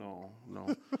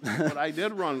 But I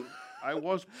did run. I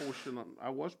was pushing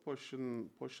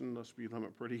the speed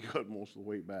limit pretty good most of the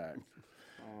way back.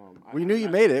 We knew you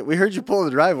made it. We heard you pull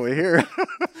the driveway here.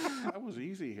 I was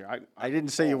easy here. I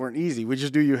didn't say you weren't easy. We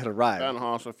just knew you had arrived. Ben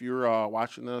Haas, if you're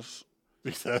watching this,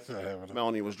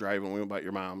 Melanie was driving. We went by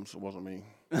your mom's. It wasn't me.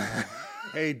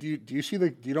 Hey, do you see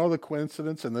do you know the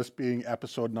coincidence in this being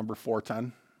episode number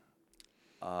 410?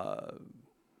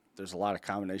 There's a lot of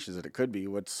combinations that it could be.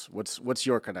 What's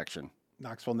your connection?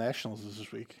 Knoxville Nationals is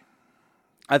this week.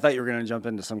 I thought you were going to jump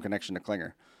into some connection to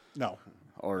Klinger. No.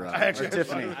 Or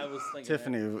Tiffany.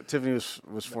 Tiffany was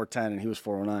 410 and he was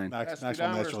 409. Knoxville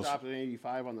Nationals stopped at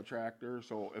 85 on the tractor.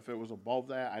 So if it was above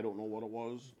that, I don't know what it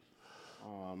was.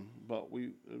 But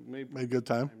we made a good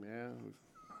time. Yeah.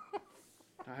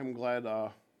 I'm glad my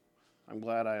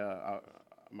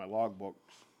logbooks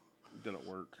didn't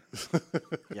work.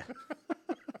 Yeah.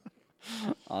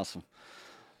 Awesome.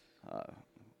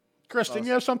 Kristen,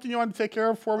 you have something you want to take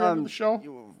care of before we end the show?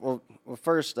 Well,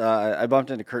 first, I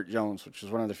bumped into Kurt Jones, which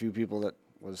was one of the few people that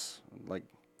was like,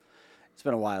 it's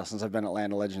been a while since I've been at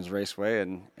Land of Legends Raceway,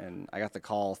 and I got the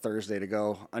call Thursday to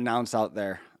go announce out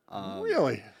there.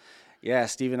 Really? Yeah,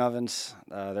 Stephen Ovens.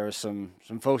 There was some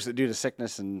folks that due to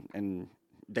sickness and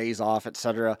days off,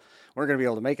 etc., weren't going to be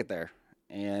able to make it there.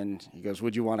 And he goes,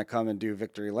 "Would you want to come and do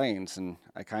victory lanes?" And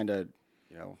I kind of,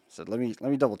 said, let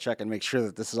me double check and make sure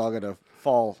that this is all going to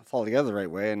fall together the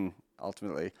right way. And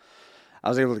ultimately, I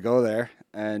was able to go there.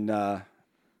 And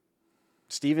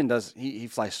Steven he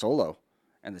flies solo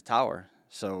in the tower.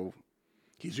 So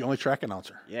he's the only track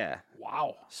announcer. Yeah.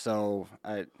 Wow. So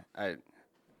I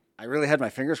really had my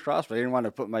fingers crossed, but I didn't want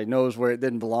to put my nose where it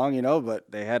didn't belong, But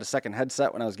they had a second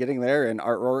headset when I was getting there, and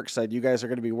Art Rourke said, "You guys are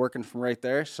going to be working from right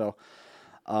there." So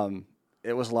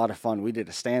it was a lot of fun. We did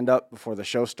a stand-up before the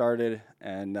show started,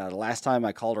 and the last time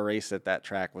I called a race at that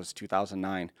track was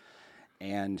 2009.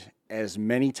 And as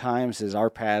many times as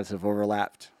our paths have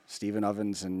overlapped, Stephen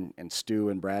Ovens and Stu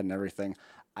and Brad and everything,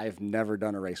 I've never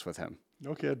done a race with him.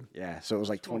 No kid. Yeah, so it was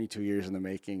like 22 years in the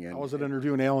making. And I was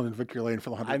interviewing Alan in Victory Lane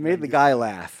for the 100. I made the guy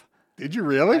laugh. Did you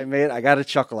really? I got a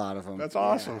chuckle out of him. That's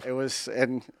awesome. Yeah,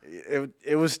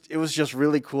 it was just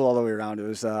really cool all the way around. It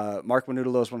was Mark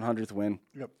Manutolo's 100th win.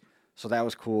 Yep. So that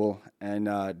was cool. And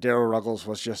Darryl Ruggles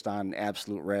was just on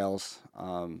absolute rails.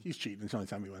 He's cheating. It's the only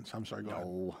time he wins. I'm sorry. Go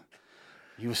ahead.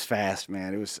 He was fast,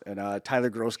 man. It was Tyler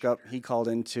Groskup. He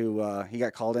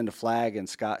got called into flag, and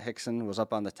Scott Hickson was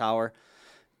up on the tower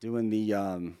doing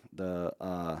the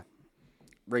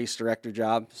race director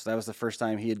job. So that was the first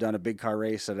time he had done a big car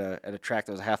race at a track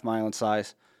that was a half mile in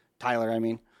size. Tyler, I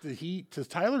mean. Does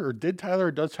Tyler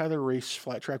race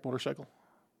flat track motorcycle?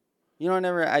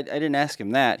 I didn't ask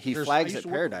him that. He flags at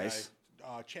Paradise.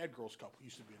 Chad Groskup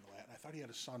used to be in the Lat. I thought he had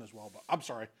a son as well, but I'm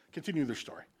sorry. Continue their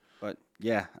story. But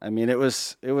yeah, I mean, it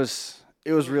was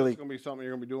really. It's gonna be something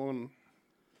you're gonna be doing.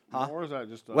 Huh? Or is that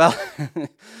just? Well,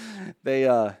 they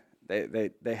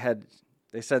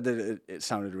said that it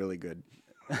sounded really good.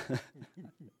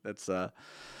 That's a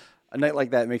night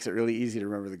like that makes it really easy to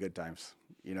remember the good times.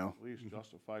 You know. At least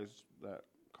justifies that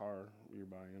car you're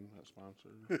buying, that sponsor.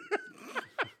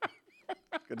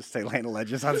 Good to say Land of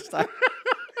Legends on this time.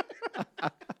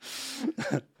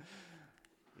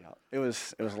 Yeah, it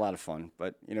was a lot of fun.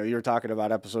 But you know, you were talking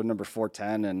about episode number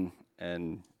 410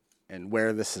 and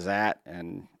where this is at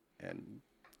and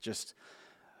just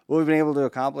what we've been able to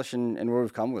accomplish and where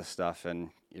we've come with stuff. And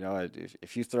you know,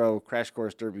 if you throw Crash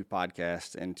Course Derby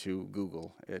podcast into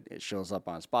Google, it shows up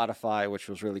on Spotify, which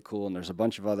was really cool. And there's a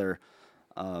bunch of other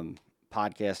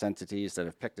podcast entities that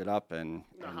have picked it up, and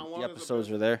the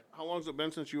episodes are there. How long has it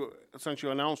been since you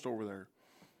announced over there?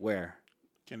 Where?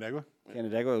 Canandaigua?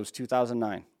 Canandaigua. It was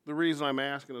 2009. The reason I'm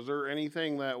asking, is there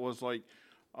anything that was like,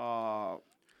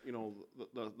 you know,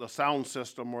 the sound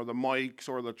system or the mics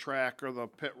or the track or the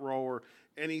pit row or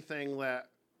anything that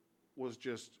was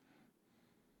just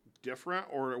different,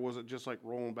 or was it just like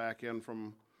rolling back in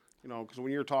from, you know, because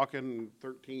when you're talking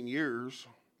 13 years.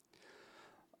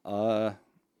 I'm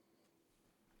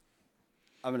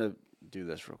gonna do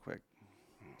this real quick.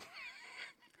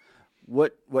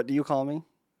 What do you call me?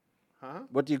 Huh?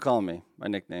 What do you call me? My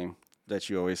nickname that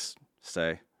you always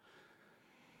say.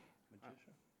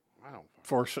 I don't.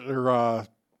 Force or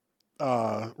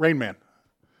Rain Man.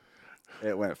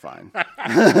 It went fine. That's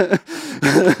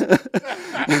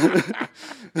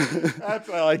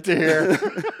what I like to hear.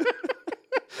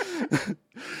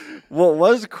 What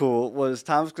was cool was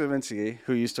Tom Skleminski,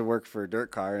 who used to work for Dirt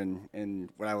Car, and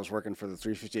when I was working for the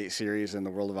 358 series and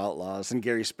the World of Outlaws, and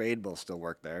Gary Spade both still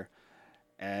worked there.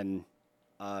 And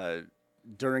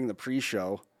during the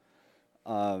pre-show,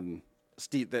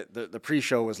 Steve, the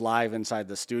pre-show was live inside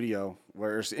the studio,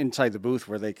 inside the booth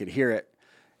where they could hear it.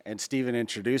 And Steven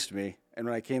introduced me, and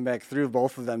when I came back through,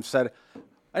 both of them said,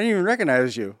 "I didn't even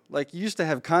recognize you. Like, you used to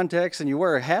have contacts and you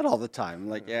wear a hat all the time." I'm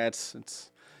like, yeah,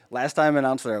 it's. Last time I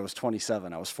announced there, I was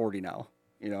 27. I was 40 now.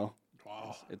 You know.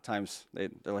 Wow. At times they're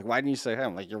like, "Why didn't you say hi?"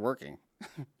 I'm like, "You're working.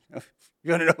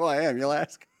 You want to know who I am? You'll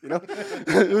ask." You know.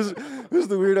 Who's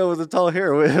the weirdo with the tall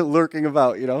hair lurking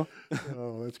about? You know.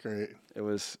 Oh, that's great. It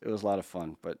was a lot of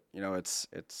fun, but you know, it's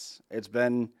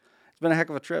been a heck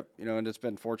of a trip, you know, and it's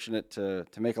been fortunate to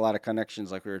make a lot of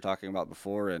connections like we were talking about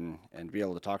before, and be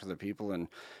able to talk to the people, and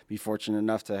be fortunate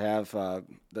enough to have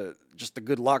the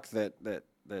good luck that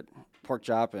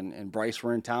Porkchop and Bryce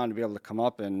were in town to be able to come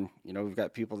up, and you know, we've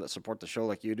got people that support the show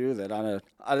like you do, that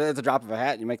at the drop of a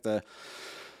hat you make the,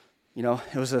 you know,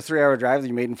 it was a 3-hour drive that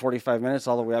you made in 45 minutes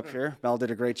all the way up here. Mel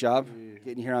did a great job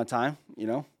getting here on time, you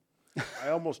know. I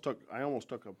almost took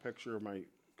a picture of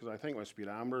because I think my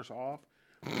speedometer's off,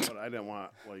 but I didn't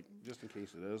want, like, just in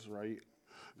case it is right.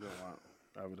 I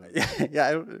don't want evidence.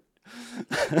 Yeah,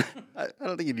 I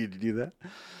don't think you need to do that.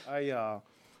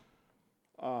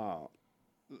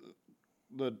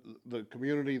 The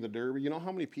community, the Derby, you know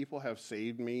how many people have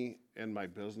saved me in my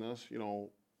business, you know,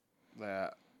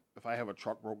 that if I have a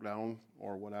truck broke down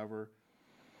or whatever,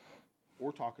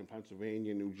 we're talking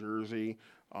Pennsylvania, New Jersey,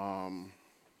 my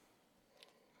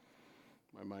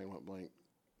mind went blank.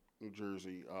 New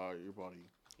Jersey, your buddy.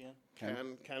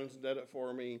 Ken's did it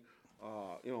for me.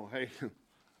 You know, hey,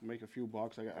 make a few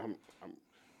bucks.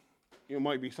 It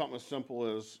might be something as simple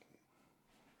as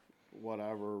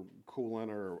whatever, coolant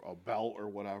or a belt or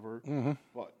whatever. Mm-hmm.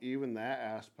 But even that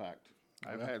aspect,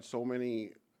 I've had so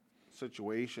many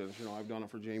situations. You know, I've done it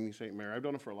for Jamie St. Mary. I've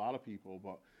done it for a lot of people.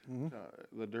 But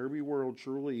the Derby world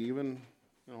truly, even,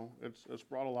 you know, it's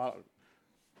brought a lot.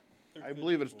 I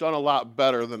believe it's done a lot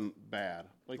better than bad.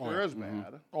 Like, there is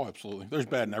bad. Oh, absolutely. There's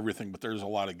bad in everything, but there's a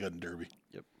lot of good in Derby.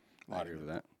 Yep. I agree with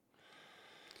that.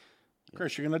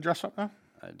 Chris, you going to address something now?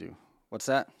 I do. What's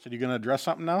that? So you going to address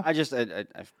something now?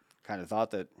 I've kind of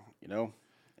thought that, you know,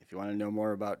 if you want to know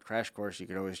more about Crash Course, you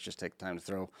could always just take the time to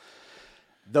throw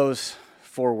those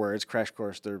 4 words, Crash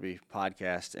Course Derby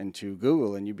podcast, into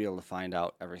Google, and you'd be able to find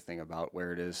out everything about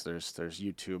where it is. There's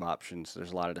YouTube options.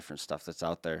 There's a lot of different stuff that's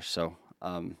out there. So,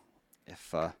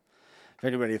 if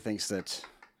anybody thinks that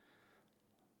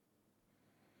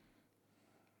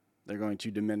they're going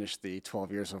to diminish the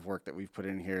 12 years of work that we've put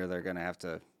in here, they're going to have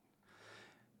to.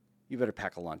 You better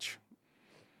pack a lunch.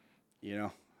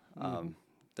 You know,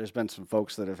 there's been some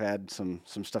folks that have had some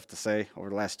stuff to say over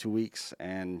the last 2 weeks,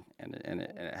 and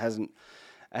it hasn't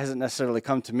necessarily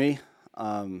come to me.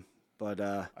 But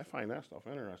I find that stuff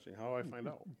interesting. How do I find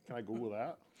out? Can I Google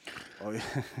that? Oh, yeah.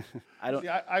 I don't. See,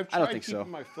 I've I don't tried think keeping so.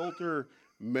 my filter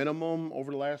minimum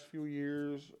over the last few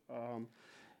years.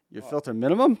 Your filter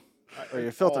minimum? Or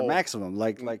your filter maximum,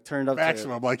 like turned up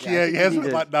maximum. To, like he hasn't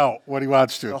let out what he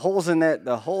wants to. The holes in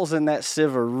that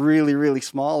sieve are really, really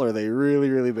small, or are they really,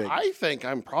 really big? I think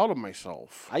I'm proud of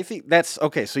myself. I think that's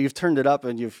okay. So you've turned it up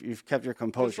and you've kept your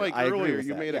composure. Just like I earlier, agree with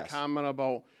you that, made yes. a comment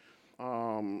about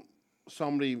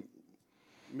somebody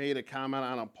made a comment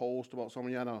on a post about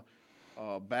somebody on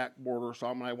a backboard or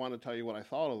something. I want to tell you what I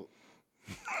thought of.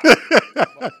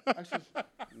 I said,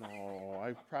 no,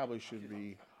 I probably should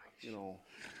be,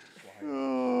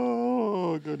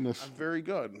 Oh, goodness. I'm very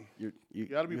good. You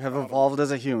gotta be have proud evolved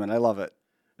as a human. I love it.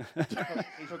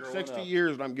 It took 60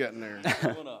 years and I'm getting there.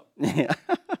 Growing up. Yeah.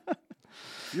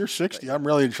 If you're 60, I'm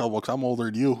really in trouble because I'm older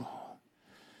than you.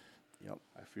 Yep.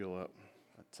 I feel it.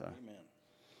 But, Amen.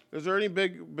 Is there any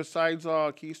big, besides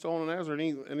Keystone and that, is there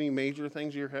any major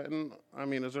things you're hitting? I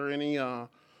mean, is there any, because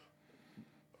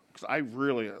I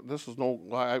really, this is no,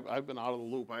 I've been out of the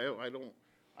loop. I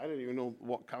didn't even know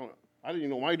I didn't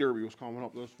even know my derby was coming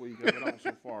up this week. I've been out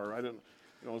so far. I didn't,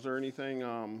 is there anything,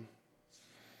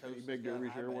 any big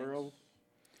derbies you're aware of?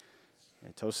 Yeah,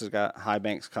 Toast has got High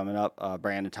Banks coming up.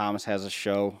 Brandon Thomas has a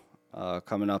show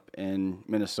coming up in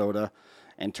Minnesota.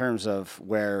 In terms of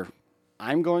where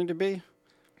I'm going to be,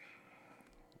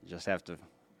 you just have to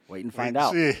wait and find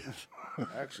out. See.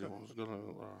 Actually, I was gonna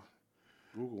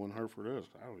Google when Hartford is.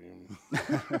 I don't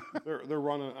even. they're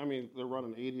running. I mean, they're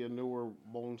running 80 and newer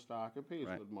bone stock. It pays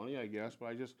good money, I guess. But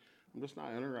I'm just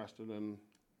not interested in.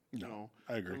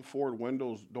 I agree. Them Ford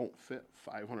windows don't fit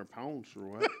 500 pounds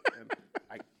through it. And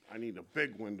I need a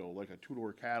big window, like a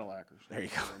two-door Cadillac or something. There you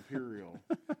go. Or Imperial.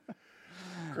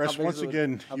 Chris, once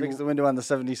again, how big is the window on the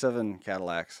 77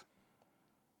 Cadillacs?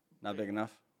 Not big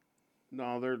enough?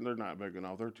 No, they're not big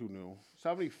enough. They're too new.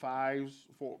 75s,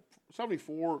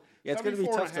 74. Yeah, it's going to be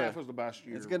tough half is the best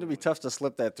year. It's going to be tough to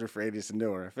slip that through for 80s and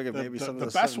newer. I figured maybe some of the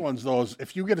the best ones, though, is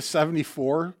if you get a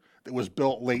 74 that was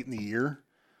built late in the year,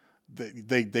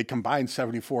 they combine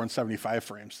 74 and 75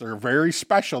 frames. They're very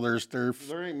special. There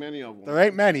ain't many of them. There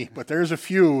ain't many, but there's a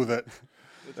few that.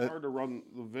 It's hard to run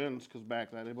the VINs because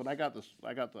back that day, but I got the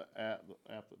app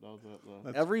that does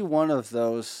that. Every one of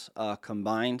those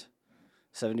combined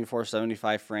 74,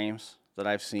 75 frames that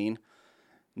I've seen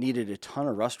needed a ton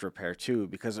of rust repair too,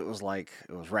 because it was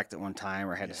wrecked at one time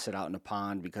or had to sit out in a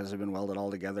pond because it had been welded all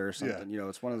together or something. Yeah.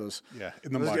 It's one of those. Yeah,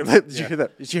 in the mud. Did you hear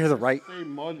that? Did you hear the right?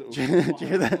 Same mud. Did you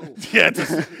hear that? Yeah, it's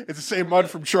the same mud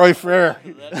from Troy Fair.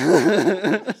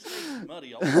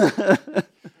 Muddy.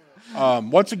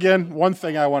 Once again, one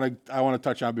thing I want to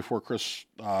touch on before Chris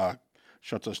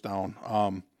shuts us down.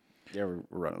 Yeah, we're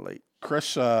running late.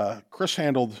 Chris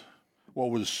handled what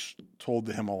was told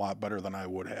to him a lot better than I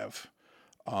would have.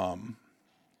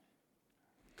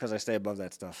 Because I stay above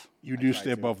that stuff. You do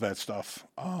stay above that stuff.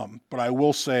 But I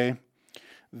will say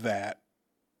that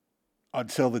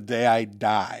until the day I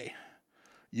die,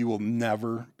 you will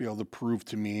never be able to prove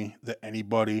to me that any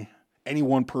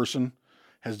one person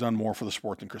has done more for the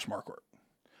sport than Chris Marquardt.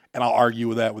 And I'll argue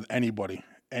with that with anybody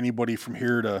from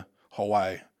here to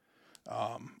Hawaii.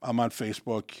 I'm on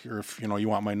Facebook, or if you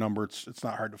want my number, it's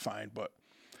not hard to find, but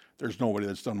there's nobody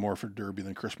that's done more for Derby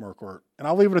than Chris Marquardt. And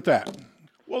I'll leave it at that.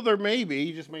 Well, there may be.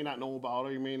 You just may not know about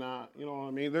it. You may not. You know what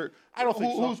I mean? I don't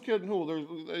think so. Who's kidding who?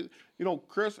 There's,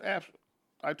 Chris.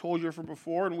 I told you from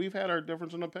before, and we've had our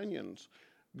difference in opinions,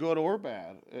 good or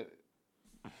bad.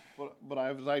 But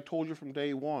as I told you from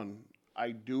day one,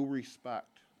 I do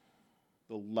respect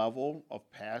the level of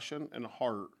passion and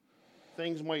heart.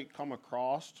 Things might come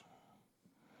across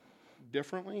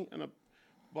differently,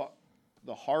 but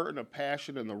the heart and the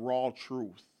passion and the raw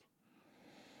truth,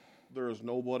 there is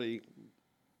nobody,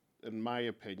 in my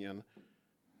opinion.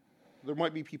 There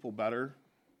might be people better,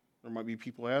 there might be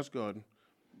people as good,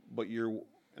 but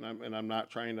I'm not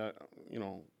trying to,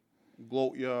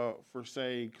 gloat you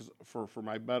for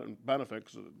my benefit,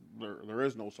 because there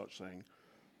is no such thing.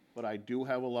 But I do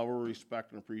have a level of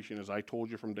respect and appreciation, as I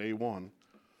told you from day one.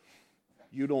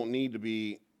 You don't need to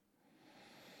be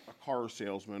a car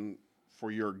salesman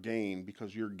for your gain,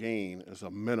 because your gain is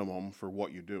a minimum for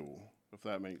what you do, if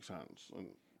that makes sense. And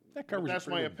that's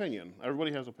my opinion.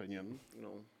 Everybody has opinion,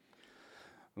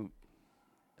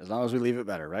 As long as we leave it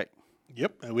better, right?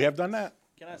 Yep, and we have done that.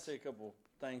 Can I say a couple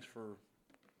things for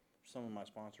some of my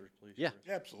sponsors, please? Yeah,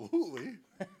 absolutely.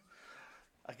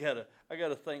 I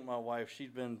gotta thank my wife.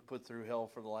 She's been put through hell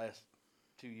for the last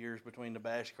 2 years between the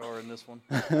bash car and this one.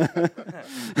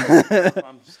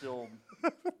 I'm still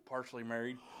partially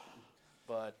married,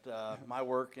 but my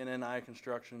work, NNI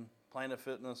Construction, Planet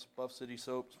Fitness, Buff City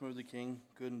Soap, Smoothie King,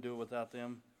 couldn't do it without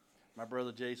them. My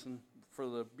brother Jason for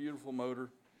the beautiful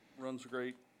motor, runs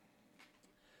great.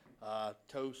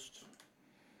 Toast,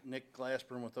 Nick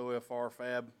Glassburn with OFR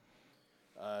Fab,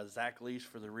 Zach Lease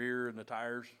for the rear and the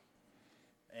tires,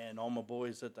 and all my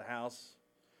boys at the house.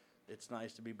 It's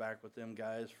nice to be back with them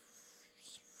guys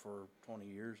for 20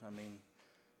 years. I mean,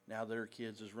 now their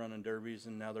kids is running derbies,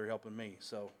 and now they're helping me.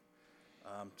 So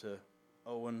to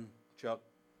Owen, Chuck,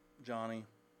 Johnny,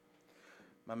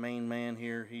 my main man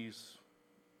here, he's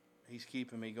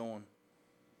keeping me going.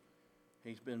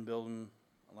 He's been building,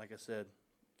 like I said,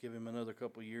 give him another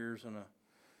couple years and a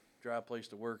dry place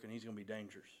to work, and he's going to be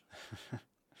dangerous.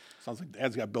 Sounds like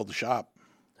Dad's got to build a shop.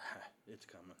 It's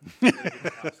coming.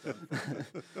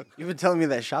 You've been telling me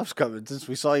that shop's coming since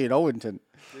we saw you in Owenton.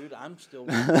 Dude, I'm still in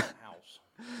the house.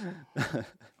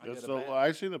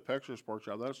 I see the pictures,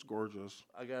 Porkchop. That's gorgeous.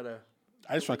 Oh,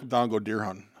 I just want to come down and go deer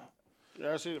hunting.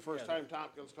 Yeah, I see the first time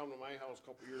Tompkins come to my house a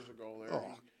couple years ago there.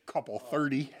 Oh, couple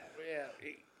 30. Yeah,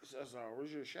 he says,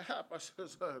 where's your shop? I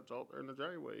says, it's out there in the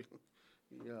driveway.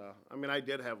 Yeah, I mean, I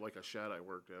did have like a shed I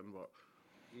worked in, but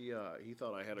he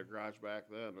thought I had a garage back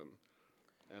then,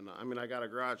 and I mean, I got a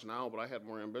garage now, but I had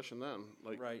more ambition then.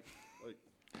 Like, right. Like,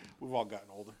 we've all gotten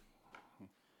older.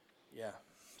 Yeah,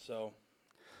 so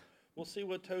we'll see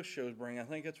what Toast shows bring. I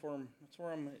think that's where I'm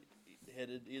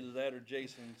headed. Either that or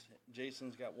Jason's.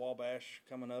 Jason's got Wabash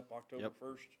coming up October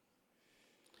 1st.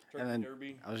 Turkey and then,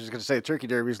 Derby. I was just going to say, the Turkey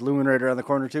Derby's looming right around the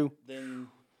corner, too. Then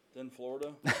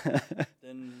Florida.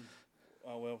 Then,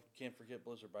 can't forget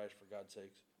Blizzard Bash, for God's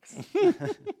sakes.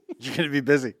 You're going to be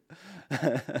busy.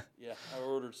 Yeah, I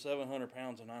ordered 700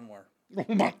 pounds of nine-wire.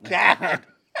 Oh, my God.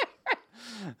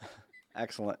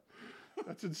 Excellent.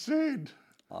 That's insane.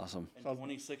 Awesome. And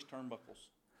 26 turnbuckles.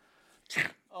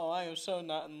 Oh, I am so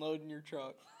not unloading your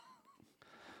truck.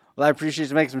 Well, I appreciate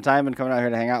you making some time and coming out here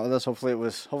to hang out with us. Hopefully it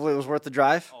was worth the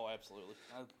drive. Oh, absolutely.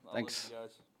 Thanks. Love you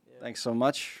guys. Yeah. Thanks so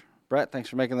much. Brett, thanks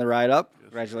for making the ride up. Yes.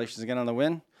 Congratulations again on the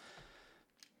win.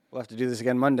 We'll have to do this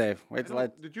again Monday.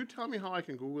 Did you tell me how I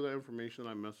can Google that information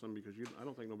I'm missing? Because I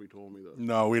don't think nobody told me this.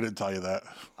 No, we didn't tell you that.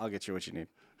 I'll get you what you need.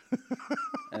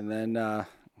 And then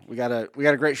we got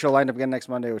a great show lined up again next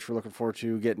Monday, which we're looking forward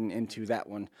to getting into that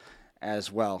one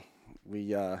as well.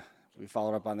 We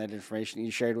followed up on that information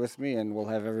you shared with me, and we'll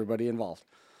have everybody involved.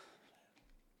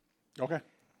 Okay.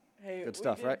 Hey, good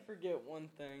stuff, we did right? Forget one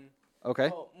thing. Okay.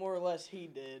 Well, more or less, he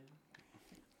did.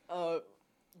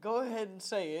 Go ahead and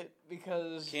say it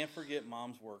because can't forget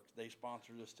Mom's Work. They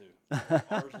sponsor this too.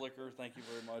 Ours Liquor. Thank you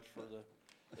very much for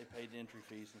they paid the entry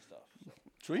fees and stuff. So.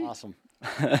 Sweet. Awesome.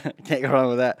 Can't go wrong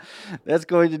with that. That's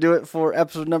going to do it for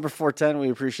episode number 410. We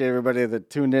appreciate everybody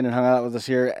that tuned in and hung out with us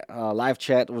here. Live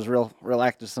chat was real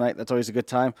active tonight. That's always a good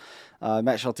time.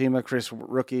 Matt Scheltema, Chris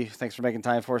Rookey, thanks for making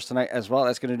time for us tonight as well.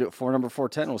 That's going to do it for number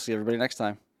 410. We'll see everybody next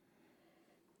time.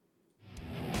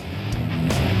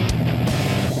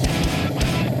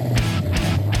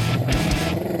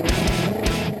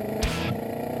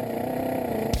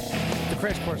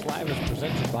 Crash Course Live is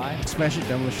presented by Smash It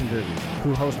Demolition Derby,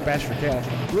 who host Bash for Cash,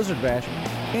 Blizzard Bash,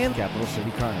 and Capital City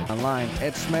Carnage. Online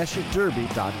at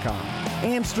smashitderby.com.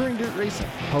 And Stirring Dirt Racing,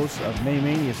 hosts of May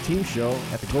Mania's team show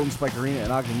at the Golden Spike Arena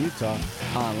in Ogden, Utah.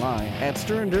 Online at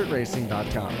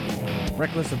stirringdirtracing.com.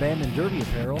 Reckless Abandon Derby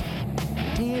Apparel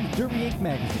and Derby Inc.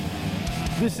 Magazine.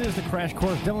 This is the Crash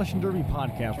Course Demolition Derby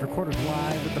podcast, recorded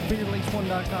live at the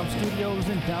FingerLakes1.com studios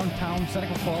in downtown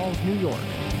Seneca Falls, New York.